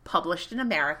book published in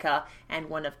America, and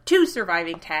one of two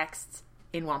surviving texts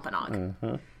in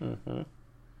Wampanoag.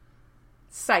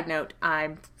 Side note,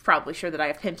 I'm probably sure that I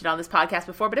have pimped it on this podcast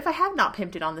before, but if I have not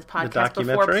pimped it on this podcast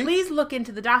before, please look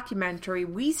into the documentary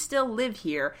We Still Live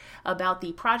Here about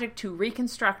the project to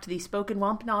reconstruct the spoken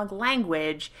Wampanoag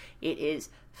language. It is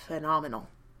phenomenal.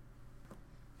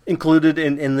 Included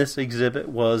in this exhibit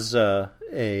was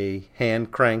a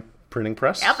hand crank printing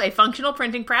press. Yep, a functional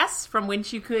printing press from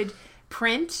which you could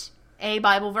print a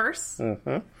Bible verse.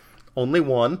 Only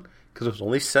one, because it was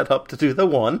only set up to do the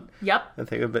one. Yep. I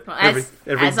think Well,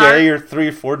 every day or 3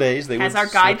 or 4 days they would switch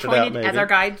it out. As our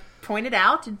guide pointed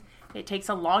out, it takes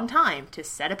a long time to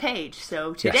set a page.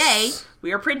 So today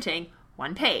we are printing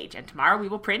one page, and tomorrow we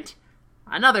will print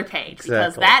another page,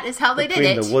 because that is how they did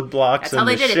it. Between the wood blocks and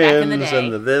the shims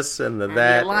and the this and the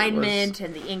that. The alignment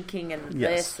and the inking and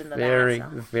this and the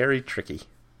that. Very tricky.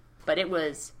 But it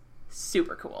was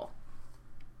super cool.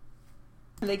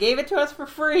 They gave it to us for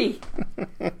free.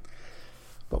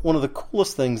 But one of the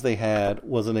coolest things they had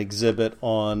was an exhibit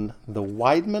on the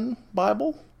Weidman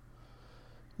Bible,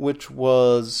 which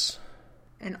was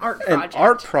an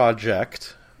art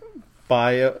project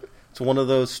by it's one of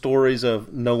those stories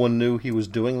of no one knew he was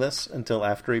doing this until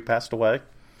after he passed away.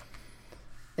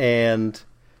 And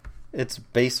it's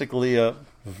basically a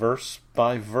verse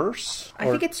by verse, I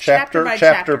think it's chapter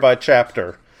by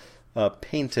chapter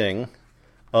painting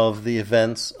of the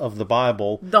events of the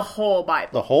Bible. The whole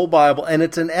Bible. And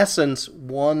it's in essence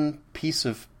one piece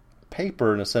of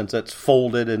paper, in a sense, that's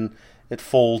folded, and it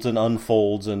folds and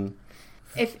unfolds. And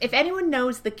if anyone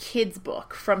knows the kids'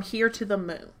 book, From Here to the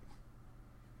Moon,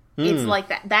 it's like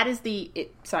that. That is the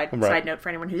side note for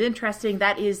anyone who's interested.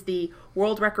 That is the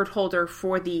world record holder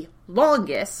for the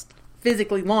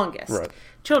physically longest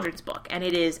children's book. And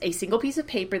it is a single piece of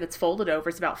paper that's folded over.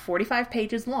 It's about 45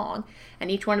 pages long,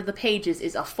 and each one of the pages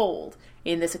is a fold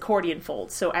in this accordion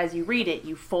fold. So as you read it,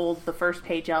 you fold the first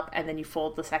page up, and then you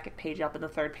fold the second page up, and the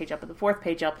third page up, and the fourth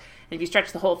page up. And if you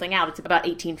stretch the whole thing out, it's about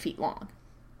 18 feet long.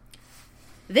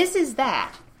 This is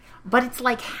that, but it's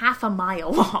like half a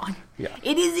mile long. Yeah.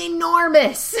 It is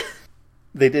enormous.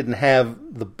 they didn't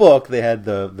have the book. They had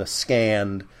the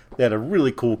scanned. They had a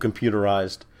really cool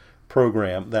computerized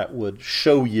program that would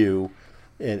show you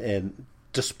and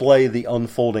display the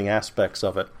unfolding aspects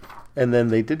of it. And then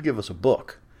they did give us a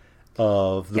book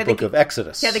of the book of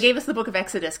Exodus. Yeah, they gave us the book of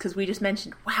Exodus because we just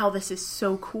mentioned, wow, this is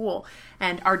so cool.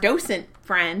 And our docent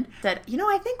friend said,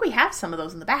 I think we have some of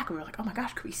those in the back. And we were like, oh my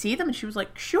gosh, could we see them? And she was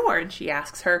like, sure. And she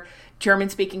asks her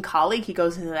German-speaking colleague. He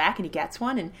goes into the back and he gets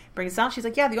one and brings it out. She's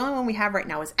like, yeah, the only one we have right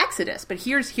now is Exodus. But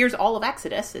here's all of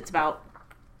Exodus. It's about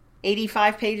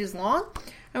 85 pages long.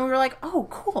 And we were like, oh,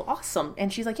 cool, awesome.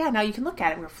 And she's like, yeah, now you can look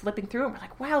at it. We were flipping through it. And we're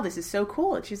like, wow, this is so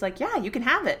cool. And she's like, yeah, you can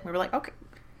have it. And we were like, okay.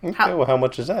 Well, how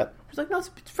much is that? She's like, no, it's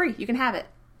free. You can have it.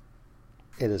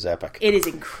 It is epic. It is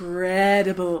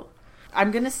incredible.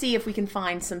 I'm going to see if we can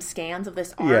find some scans of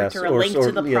this art or a link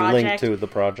to the project. Yeah, link to the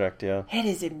project, yeah. It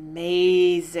is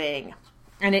amazing.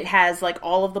 And it has, like,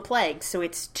 all of the plagues. So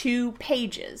it's 2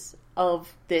 pages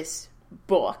of this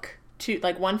book.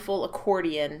 One full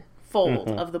accordion fold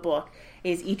of the book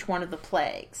is each one of the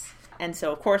plagues. And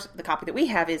so, of course, the copy that we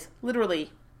have is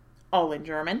literally all in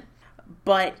German.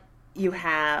 But you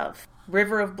have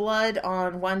River of Blood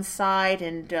on one side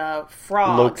and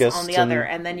frogs Locusts on the other.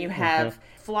 And then you have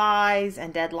flies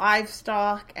and dead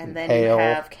livestock. And then hail.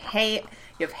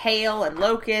 you have hail and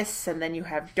locusts. And then you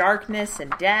have darkness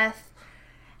and death.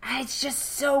 And it's just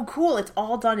so cool. It's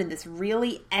all done in this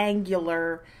really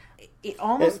angular... It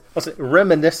almost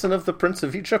reminiscent of the Prince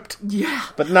of Egypt. Yeah,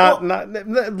 but not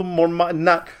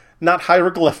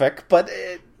hieroglyphic. But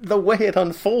the way it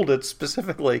unfolded,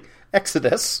 specifically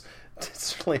Exodus, it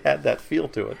certainly had that feel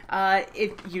to it.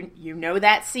 If you know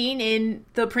that scene in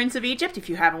the Prince of Egypt, if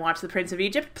you haven't watched the Prince of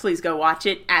Egypt, please go watch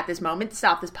it at this moment.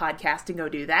 Stop this podcast and go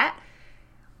do that.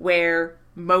 Where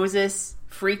Moses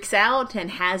freaks out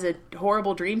and has a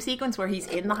horrible dream sequence where he's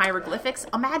in the hieroglyphics.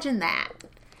 Imagine that.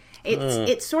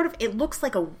 It's sort of, it looks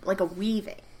like a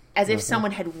weaving, as if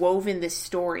someone had woven this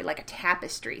story like a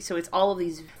tapestry. So it's all of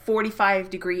these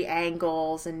 45-degree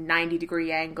angles and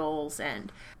 90-degree angles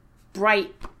and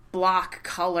bright block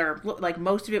color. Like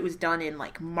most of it was done in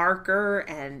like marker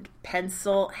and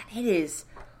pencil, and it is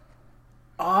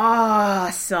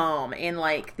awesome in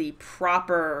like the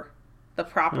proper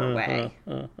way.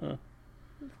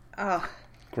 Oh,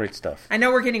 great stuff. I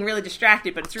know we're getting really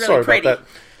distracted, but it's really pretty. About that.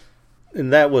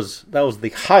 And that was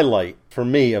the highlight for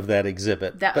me of that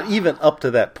exhibit. But even up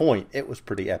to that point, it was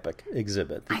pretty epic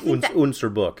exhibit. The Unser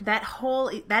book.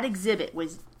 That exhibit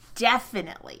was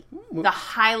definitely the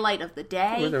highlight of the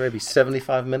day. Were there maybe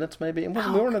 75 minutes? Maybe we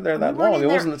weren't there that long.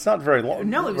 It's not very long.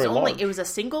 No, it was a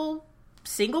single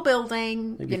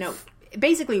building. Maybe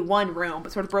basically one room,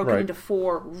 but sort of broken into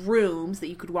 4 rooms that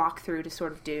you could walk through to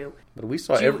sort of do. But we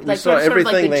saw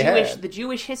everything they had. The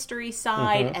Jewish history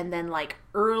side, and then like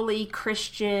early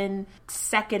Christian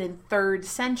 2nd and 3rd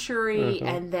century,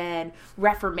 and then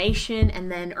Reformation,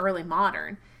 and then early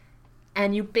modern.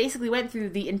 And you basically went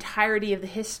through the entirety of the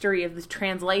history of the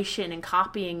translation and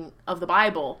copying of the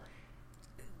Bible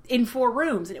in 4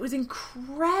 rooms, and it was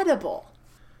incredible.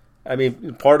 I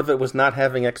mean, part of it was not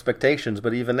having expectations,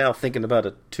 but even now, thinking about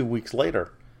it 2 weeks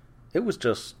later, it was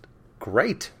just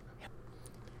great.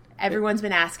 Everyone's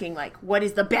been asking, like, what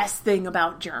is the best thing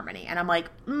about Germany? And I'm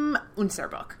like, Unser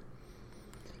book.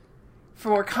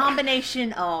 For a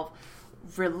combination of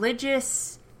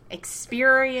religious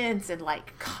experience and,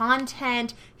 like,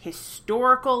 content,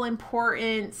 historical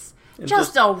importance...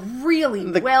 Just a really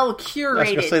well-curated I was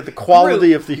going to say, the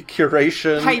quality of the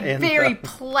curation. By very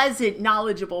pleasant,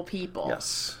 knowledgeable people.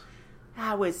 Yes.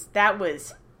 That was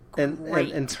great.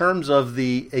 And in terms of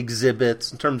the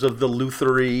exhibits, in terms of the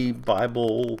Luthery,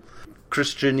 Bible,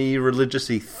 Christian-y,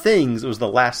 religious-y things, it was the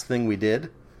last thing we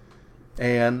did.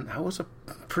 And that was a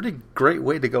pretty great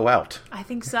way to go out. I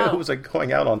think so. It was like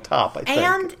going out on top, I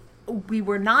think. And we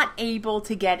were not able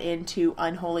to get into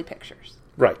unholy pictures.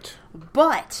 Right.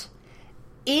 But...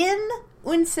 in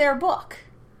Unser book,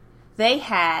 they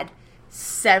had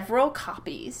several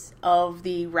copies of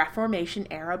the Reformation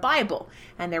era Bible.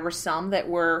 And there were some that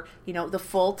were, the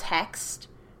full text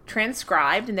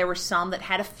transcribed, and there were some that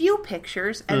had a few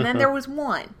pictures, and then there was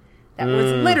one that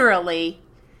was literally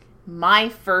my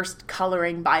first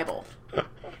coloring Bible.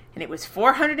 And it was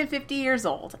 450 years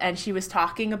old, and she was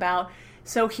talking about,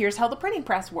 so here's how the printing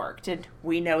press worked. And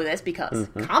we know this because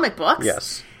comic books.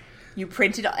 Yes. You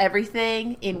printed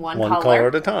everything in one color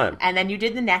at a time. And then you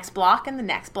did the next block and the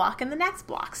next block and the next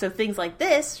block. So things like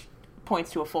this,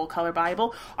 points to a full color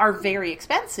Bible, are very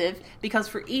expensive because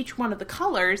for each one of the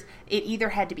colors, it either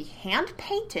had to be hand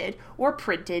painted or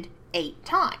printed 8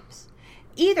 times.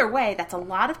 Either way, that's a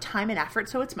lot of time and effort,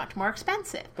 so it's much more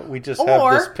expensive. But we just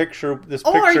have this picture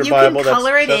or you Bible can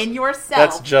color it in yourself.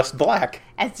 That's just black.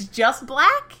 It's just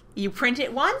black. You print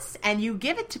it once, and you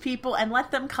give it to people and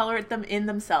let them color them in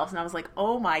themselves. And I was like,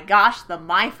 oh my gosh,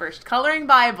 My First Coloring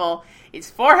Bible is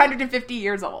 450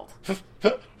 years old.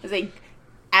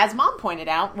 As Mom pointed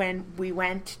out, when we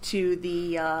went to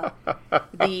the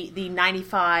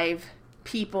 95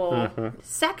 people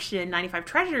section, 95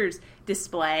 treasures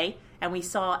display, and we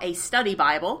saw a study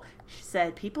Bible, she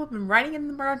said, people have been writing in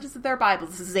the margins of their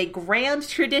Bibles. This is a grand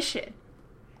tradition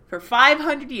for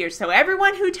 500 years. So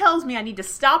everyone who tells me I need to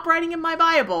stop writing in my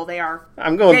Bible,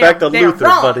 I'm going back to Luther,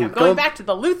 buddy. I'm going back to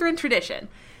the Lutheran tradition.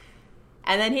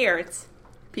 And then here, it's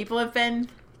people have been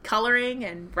coloring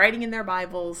and writing in their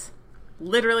Bibles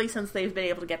literally since they've been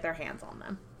able to get their hands on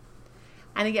them.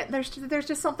 And again, there's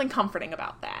just something comforting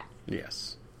about that.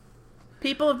 Yes.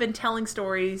 People have been telling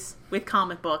stories with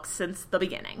comic books since the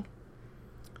beginning.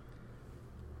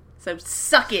 So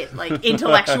suck it, like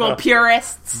intellectual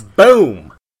purists.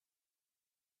 Boom!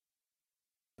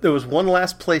 There was one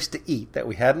last place to eat that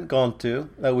we hadn't gone to,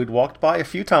 that we'd walked by a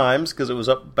few times, because it was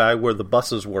up by where the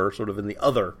buses were, sort of in the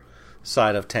other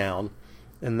side of town.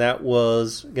 And that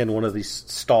was, again, one of these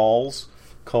stalls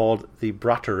called the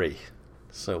Braterie.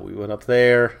 So we went up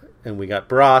there, and we got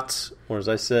brats, or as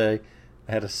I say,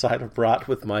 I had a side of brat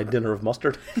with my dinner of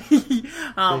mustard.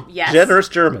 Yes. Generous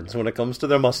Germans when it comes to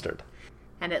their mustard.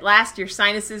 And at last your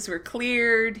sinuses were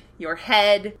cleared, your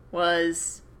head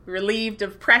was relieved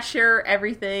of pressure,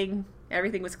 everything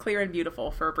was clear and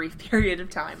beautiful for a brief period of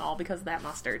time, all because of that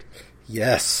mustard.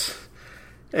 Yes.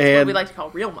 That's what we like to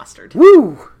call real mustard.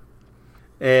 Woo!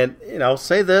 And I'll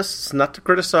say this, it's not to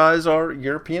criticize our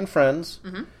European friends,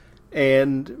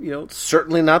 and it's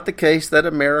certainly not the case that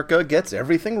America gets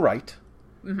everything right.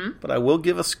 But I will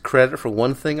give us credit for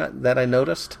one thing that I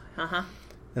noticed,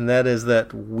 and that is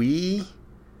that we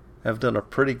have done a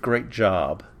pretty great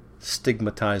job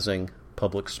stigmatizing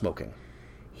public smoking.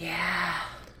 Yeah.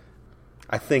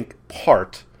 I think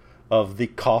part of the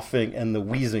coughing and the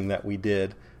wheezing that we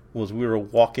did was we were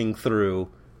walking through,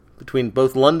 between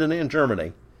both London and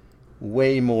Germany,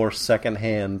 way more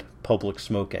secondhand public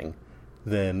smoking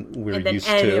than we're used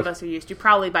to. Any of us are used to,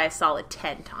 probably by a solid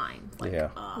 10 times. Yeah,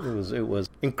 it was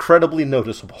incredibly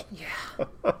noticeable.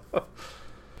 Yeah.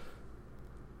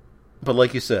 But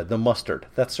like you said, the mustard,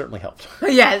 that certainly helped.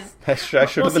 Yes. I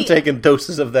should have been taking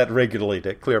doses of that regularly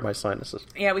to clear my sinuses.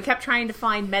 Yeah, we kept trying to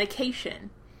find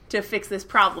medication to fix this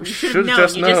problem. You should Should've have known.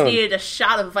 just You just known. needed a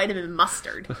shot of vitamin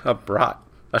mustard. A brat.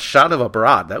 A shot of a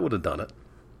brat, that would have done it.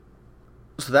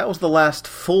 So that was the last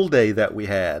full day that we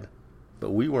had, but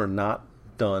we were not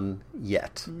done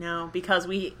yet. No, because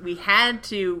we had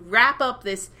to wrap up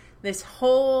this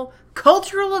whole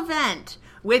cultural event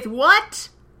with what?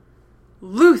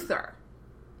 Luther,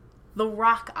 the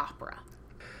rock opera.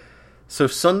 So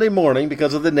Sunday morning,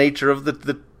 because of the nature of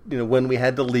the when we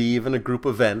had to leave in a group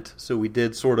event, so we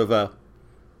did sort of not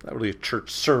really a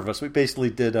church service. We basically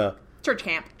did a Church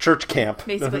camp. VBS.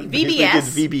 Basically.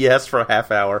 VBS. We did VBS for a half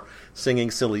hour,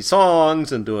 singing silly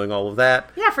songs and doing all of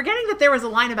that. Yeah, forgetting that there was a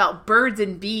line about birds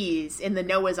and bees in the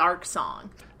Noah's Ark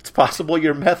song. It's possible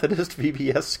your Methodist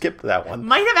VBS skipped that one.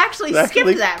 Might have actually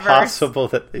skipped that verse. Possible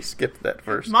that they skipped that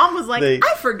verse. Mom was like,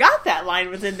 I forgot that line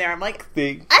was in there. I'm like,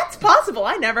 that's possible.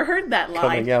 I never heard that line.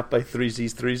 Coming out by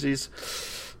Threesies.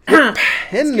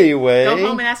 Anyway. Go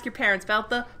home and ask your parents about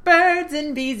the birds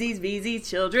and beesies,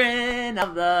 children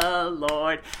of the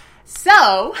Lord.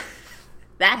 So,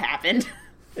 that happened.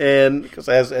 And because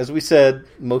as we said,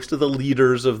 most of the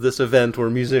leaders of this event were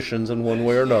musicians in one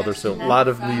way or another. So a lot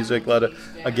of music, a lot of,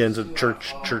 again, a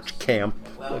church camp,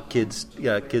 kids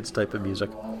type of music.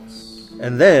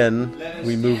 And then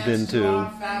we moved into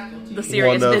the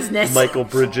serious one of business. Michael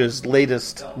Bridges'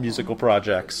 latest musical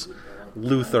projects,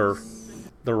 Luther,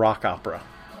 the rock opera.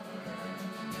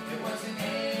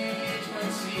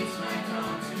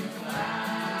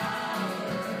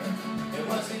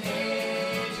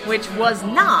 Which was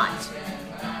not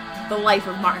the life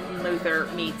of Martin Luther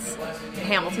meets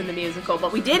Hamilton the musical,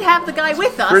 but we did have the guy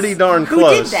with us. Pretty darn who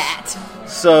close. did that.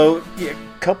 So, a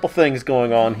couple things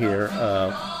going on here.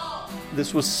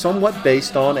 This was somewhat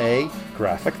based on a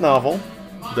graphic novel.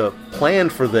 The plan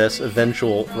for this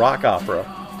eventual rock opera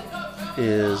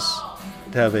is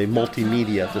to have a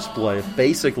multimedia display of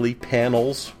basically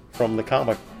panels from the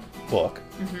comic book.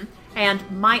 Mm-hmm.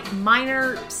 And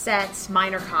minor sets,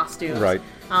 minor costumes. Right.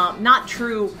 Not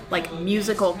true,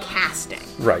 musical casting.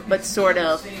 Right. But sort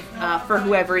of, for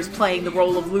whoever is playing the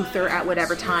role of Luther at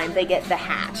whatever time, they get the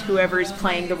hat. Whoever is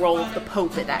playing the role of the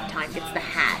Pope at that time gets the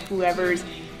hat. Whoever's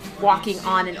walking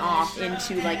on and off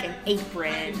into like an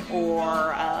apron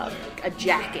or a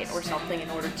jacket or something in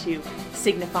order to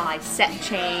signify set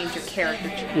change or character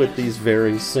change. With these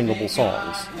very singable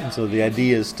songs. And so the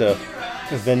idea is to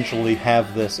eventually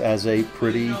have this as a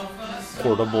pretty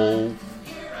portable,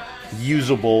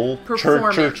 usable,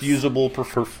 church usable,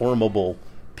 performable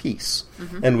piece.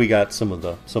 And we got some of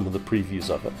the previews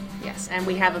of it. Yes, and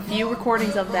we have a few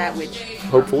recordings of that, which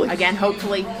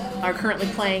hopefully are currently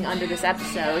playing under this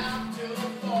episode.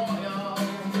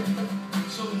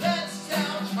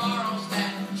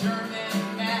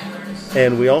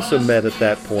 And we also met at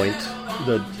that point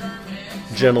the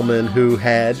gentleman who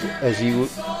had, as you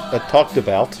had talked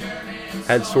about,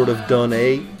 had sort of done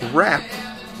a rap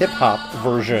hip-hop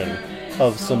version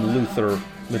of some Luther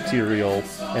material.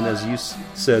 And as you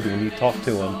said when you talked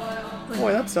to him,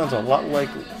 boy, that sounds a lot like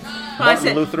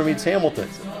Martin Luther meets Hamilton.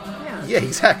 Yeah,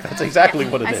 exactly. That's exactly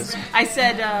what it is. I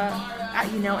said,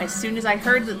 as soon as I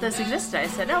heard that this existed, I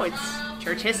said, oh, it's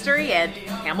church history and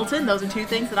Hamilton. Those are two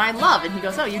things that I love. And he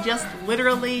goes, oh, you just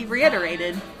literally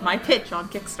reiterated my pitch on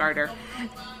Kickstarter.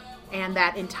 And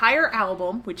that entire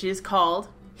album, which is called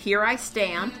Here I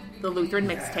Stand, the Lutheran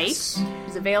Mixtape,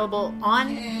 is available on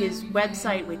his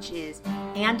website, which is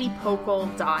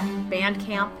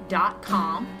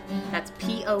andypokel.bandcamp.com. That's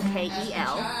Pokel.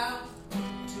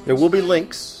 There will be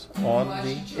links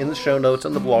in the show notes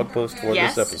on the blog post for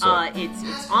this episode.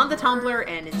 It's on the Tumblr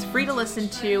and it's free to listen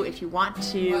to. If you want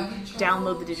to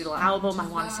download the digital album, I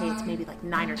want to say it's maybe like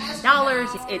 $9 or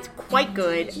 $10. It's quite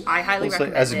good. I highly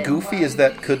recommend it. As goofy as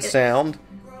that could sound,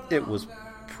 it was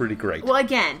pretty great. Well,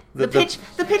 again, the pitch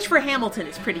for Hamilton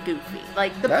is pretty goofy.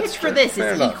 Like the pitch for this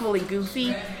is equally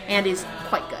goofy and is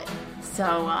quite good.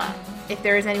 So if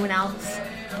there is anyone else,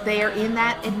 they are in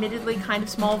that admittedly kind of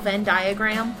small Venn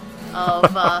diagram of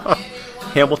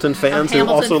Hamilton fans who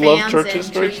also love church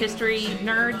history. Church history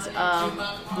nerds.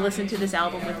 Listen to this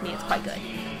album with me; it's quite good.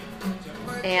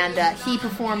 And he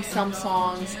performed some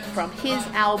songs from his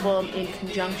album in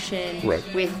conjunction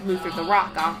with Luther the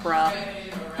Rock Opera.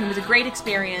 It was a great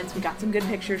experience. We got some good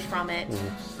pictures from it.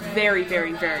 Very,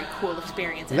 very, very cool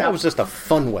experience. And that was just a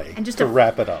fun way to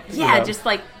wrap it up. Yeah, just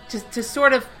to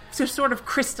sort of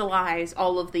crystallize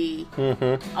all of the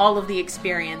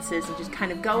experiences and just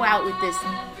kind of go out with this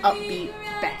upbeat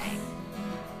bang.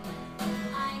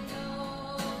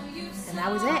 And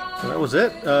that was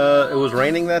it. It was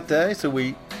raining that day, so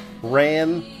we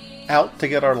ran out to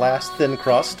get our last thin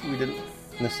crust. We didn't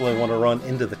necessarily want to run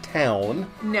into the town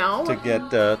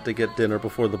to get dinner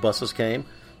before the buses came.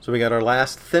 So we got our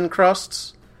last thin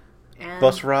crusts,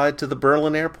 bus ride to the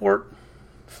Berlin airport,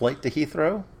 flight to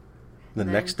Heathrow. The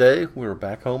next day, we were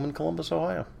back home in Columbus,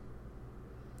 Ohio.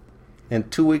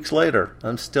 And 2 weeks later,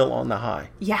 I'm still on the high.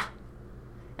 Yeah.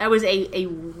 That was a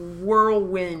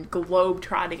whirlwind,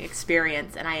 globe-trotting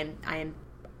experience, and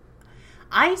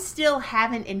I still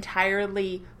haven't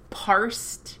entirely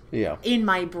parsed in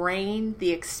my brain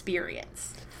the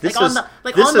experience. This has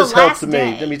helped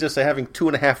me. Let me just say, having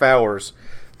 2.5 hours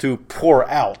to pour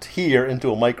out here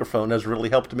into a microphone has really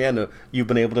helped me. I know you've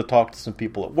been able to talk to some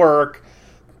people at work,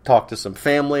 talk to some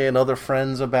family and other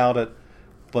friends about it,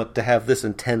 but to have this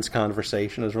intense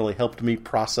conversation has really helped me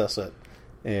process it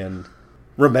and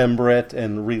remember it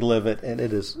and relive it, and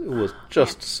it was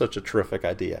just such a terrific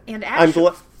idea. And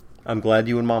I'm glad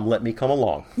you and Mom let me come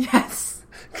along. Yes.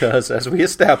 Because as we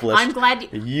established,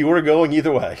 you were going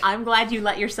either way. I'm glad you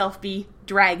let yourself be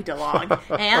dragged along.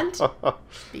 And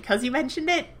because you mentioned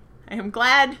it, I am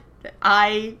glad that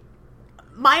I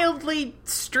mildly,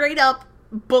 straight up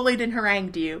bullied and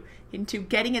harangued you into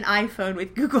getting an iPhone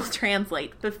with Google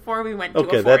Translate before we went to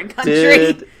a foreign country. That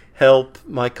did help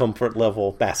my comfort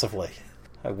level massively.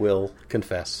 I will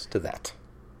confess to that.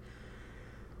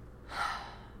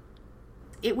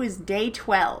 It was day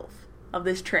 12 of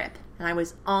this trip, and I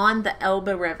was on the Elbe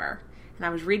River, and I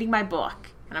was reading my book,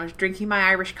 and I was drinking my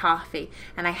Irish coffee,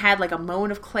 and I had like a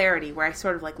moment of clarity where I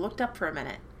sort of like looked up for a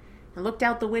minute and looked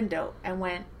out the window and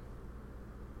went,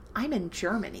 I'm in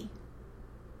Germany.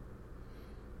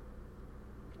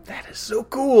 That is so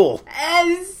cool. That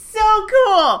is so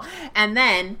cool. And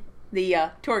then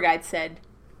the tour guide said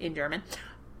in German,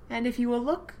 and if you will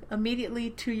look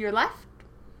immediately to your left,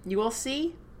 you will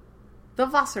see the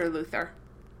Wasserluther.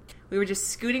 We were just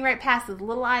scooting right past this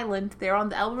little island there on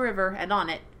the Elbe River, and on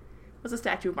it was a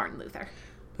statue of Martin Luther.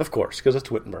 Of course, because it's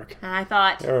Wittenberg. And I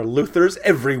thought, there are Luthers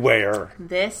everywhere.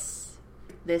 This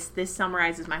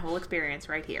summarizes my whole experience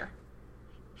right here.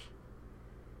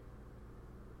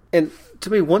 And to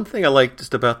me, one thing I like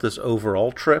just about this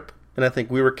overall trip, and I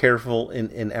think we were careful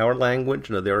in our language,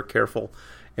 they were careful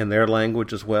in their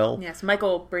language as well. Yes,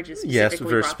 Michael Bridges Yes, specifically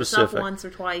very brought this specific. up once or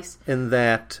twice. And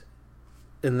that's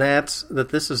that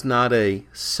this is not a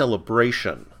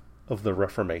celebration of the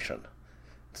Reformation.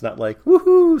 It's not like,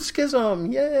 woohoo,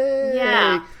 schism, yay!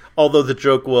 Yeah. Although the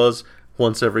joke was,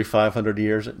 once every 500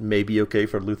 years, it may be okay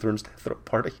for Lutherans to throw a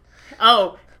party.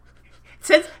 Oh,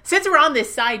 since we're on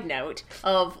this side note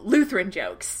of Lutheran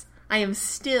jokes, I am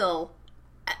still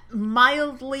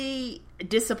mildly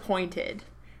disappointed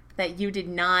that you did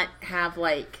not have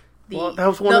like the. Well, that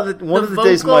was one of the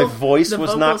days my voice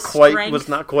was not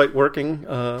quite working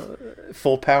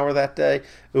full power that day.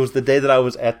 It was the day that I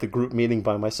was at the group meeting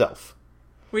by myself.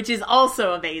 Which is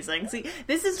also amazing. See,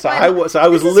 this is So why I was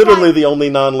literally the only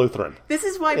non-Lutheran. This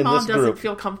is why in Mom this doesn't group.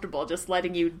 feel comfortable just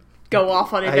letting you go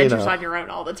off on adventures know. on your own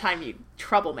all the time, you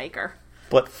troublemaker.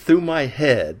 But through my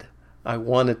head, I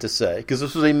wanted to say, because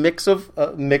this was a mix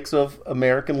of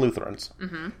American Lutherans.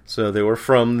 Mm-hmm. So they were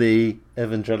from the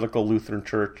Evangelical Lutheran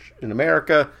Church in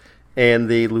America and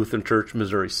the Lutheran Church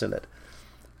Missouri Synod.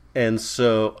 And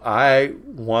so I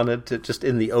wanted to, just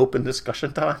in the open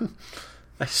discussion time,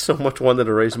 I so much wanted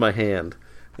to raise my hand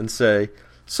and say,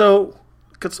 so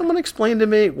could someone explain to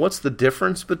me what's the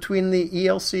difference between the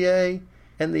ELCA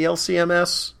and the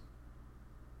LCMS?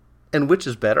 And which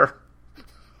is better?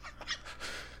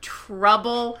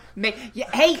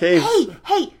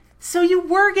 Hey! So you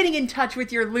were getting in touch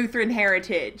with your Lutheran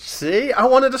heritage. See, I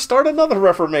wanted to start another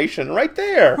Reformation right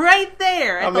there. Right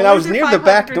there. I mean, I was near the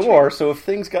back door, so if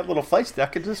things got a little feisty, I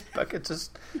could just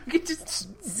You could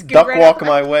just duck walk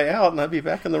my way out, and I'd be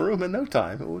back in the room in no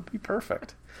time. It would be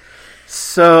perfect.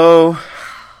 So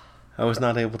I was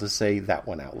not able to say that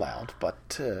one out loud,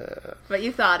 but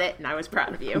you thought it, and I was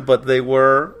proud of you. But they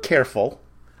were careful,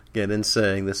 again, in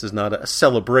saying this is not a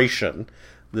celebration.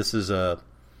 This is a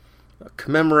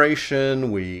commemoration.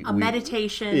 A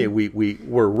meditation. Yeah, we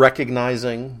were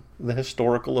recognizing the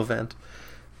historical event.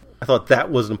 I thought that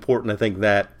was important. I think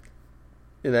that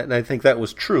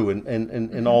was true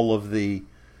in all of the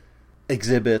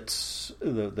exhibits,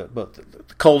 both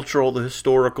the cultural, the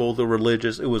historical, the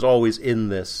religious. It was always in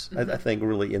this. I think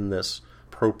really in this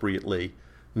appropriately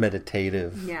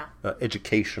meditative,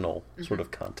 educational sort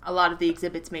of content. A lot of the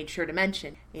exhibits made sure to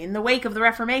mention, in the wake of the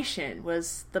Reformation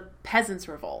was the Peasants'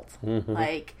 Revolt. Mm-hmm.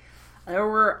 Like, there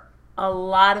were a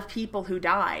lot of people who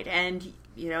died, and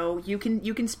you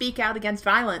can speak out against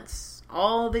violence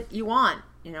all that you want,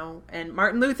 and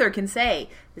Martin Luther can say,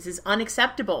 this is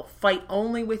unacceptable, fight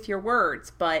only with your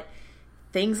words, but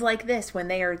things like this, when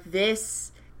they are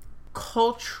this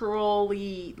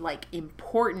culturally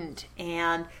important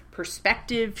and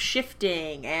perspective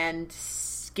shifting and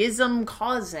schism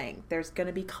causing, there's going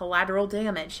to be collateral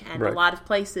damage, and right. A lot of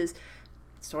places,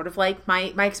 sort of like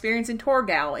my experience in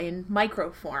Torgau in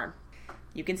microform,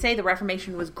 you can say the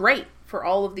Reformation was great for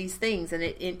all of these things, and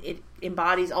it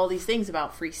embodies all these things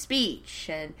about free speech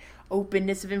and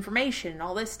openness of information and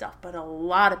all this stuff, but a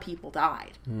lot of people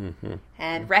died. Mm-hmm.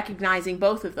 And recognizing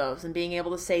both of those and being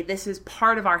able to say this is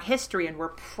part of our history and we're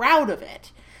proud of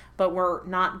it, but we're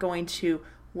not going to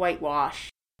whitewash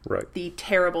the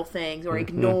terrible things or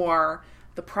ignore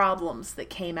the problems that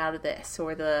came out of this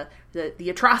or the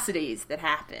atrocities that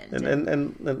happened.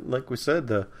 And like we said,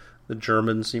 the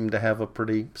Germans seem to have a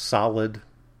pretty solid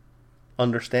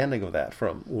understanding of that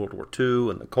from World War II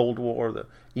and the Cold War, the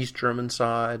East German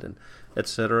side, and et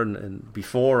cetera, and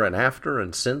before and after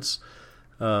and since.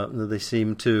 They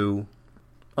seem to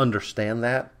understand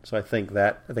that. So I think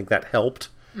that helped.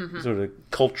 Mm-hmm. Sort of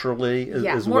culturally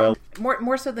as well.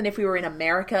 More so than if we were in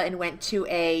America and went to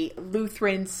a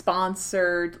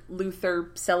Lutheran-sponsored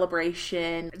Luther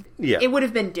celebration. Yeah. It would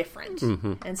have been different.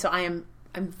 Mm-hmm. And so I'm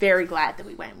very glad that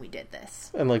we went and we did this.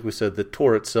 And like we said, the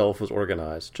tour itself was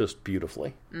organized just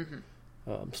beautifully.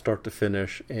 Mm-hmm. Start to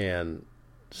finish, and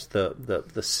just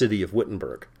the city of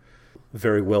Wittenberg.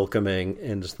 Very welcoming,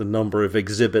 and just the number of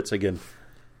exhibits, again,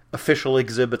 official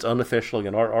exhibits, unofficial.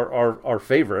 Again, our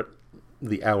favorite,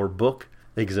 the Our Book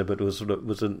exhibit was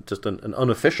just an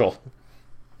unofficial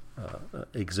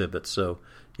exhibit. So,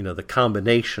 the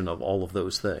combination of all of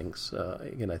those things,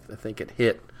 I think it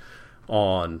hit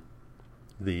on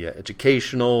the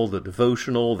educational, the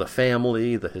devotional, the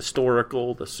family, the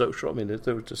historical, the social. I mean,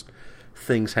 there were just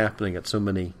things happening at so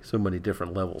many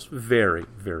different levels. Very,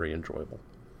 very enjoyable.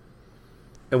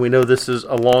 And we know this is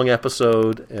a long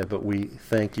episode, but we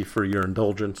thank you for your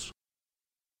indulgence.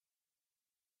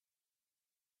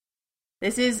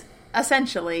 This is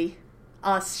essentially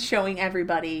us showing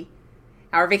everybody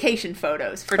our vacation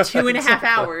photos for 2.5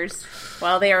 hours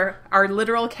while they are our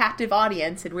literal captive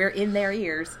audience and we're in their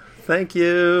ears. Thank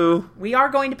you. We are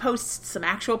going to post some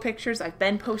actual pictures. I've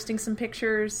been posting some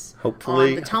pictures.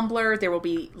 Hopefully. On the Tumblr. There will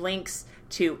be links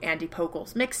to Andy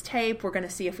Pokel's mixtape. We're going to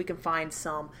see if we can find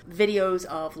some videos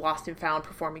of Lost and Found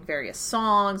performing various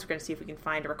songs. We're going to see if we can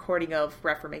find a recording of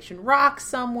Reformation Rock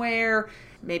somewhere.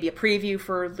 Maybe a preview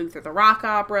for Luther the Rock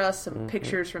Opera. Some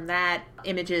pictures from that.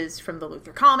 Images from the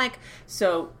Luther comic.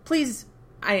 So please,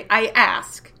 I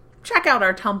ask, check out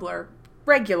our Tumblr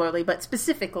regularly, but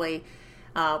specifically,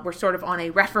 we're sort of on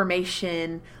a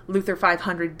Reformation Luther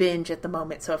 500 binge at the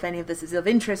moment. So if any of this is of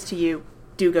interest to you,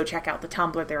 do go check out the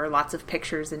Tumblr. There are lots of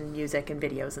pictures and music and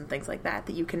videos and things like that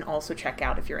you can also check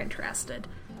out if you're interested.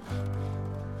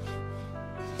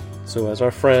 So as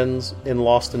our friends in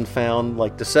Lost and Found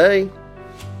like to say,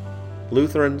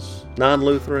 Lutherans,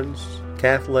 non-Lutherans,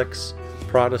 Catholics,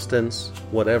 Protestants,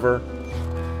 whatever,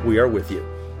 we are with you.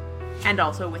 And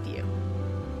also with you.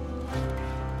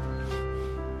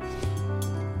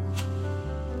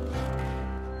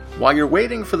 While you're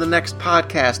waiting for the next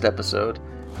podcast episode,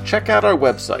 check out our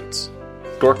websites.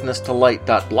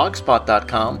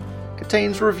 Dorknesstolight.blogspot.com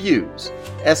contains reviews,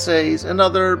 essays, and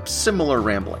other similar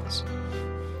ramblings.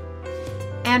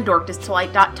 And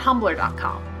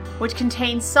dorknesstolight.tumblr.com, which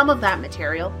contains some of that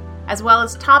material, as well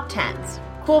as top 10s,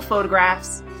 cool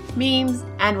photographs, memes,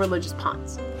 and religious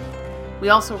puns. We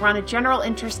also run a general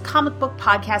interest comic book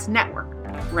podcast network,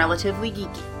 Relatively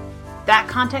Geeky. That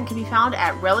content can be found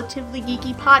at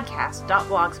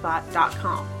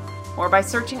relativelygeekypodcast.blogspot.com or by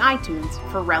searching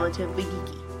iTunes for Relatively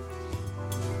Geeky.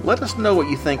 Let us know what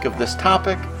you think of this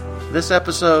topic, this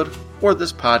episode, or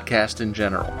this podcast in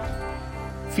general.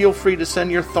 Feel free to send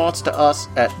your thoughts to us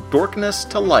at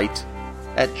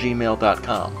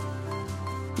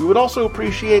dorknesstolight@gmail.com. We would also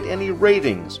appreciate any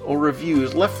ratings or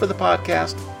reviews left for the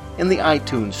podcast in the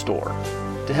iTunes store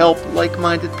to help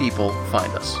like-minded people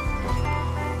find us.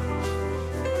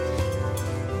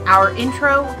 Our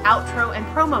intro, outro, and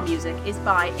promo music is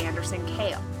by Anderson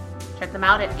Kale. Check them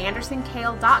out at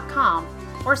andersonkale.com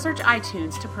or search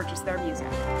iTunes to purchase their music.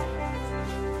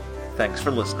 Thanks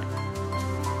for listening.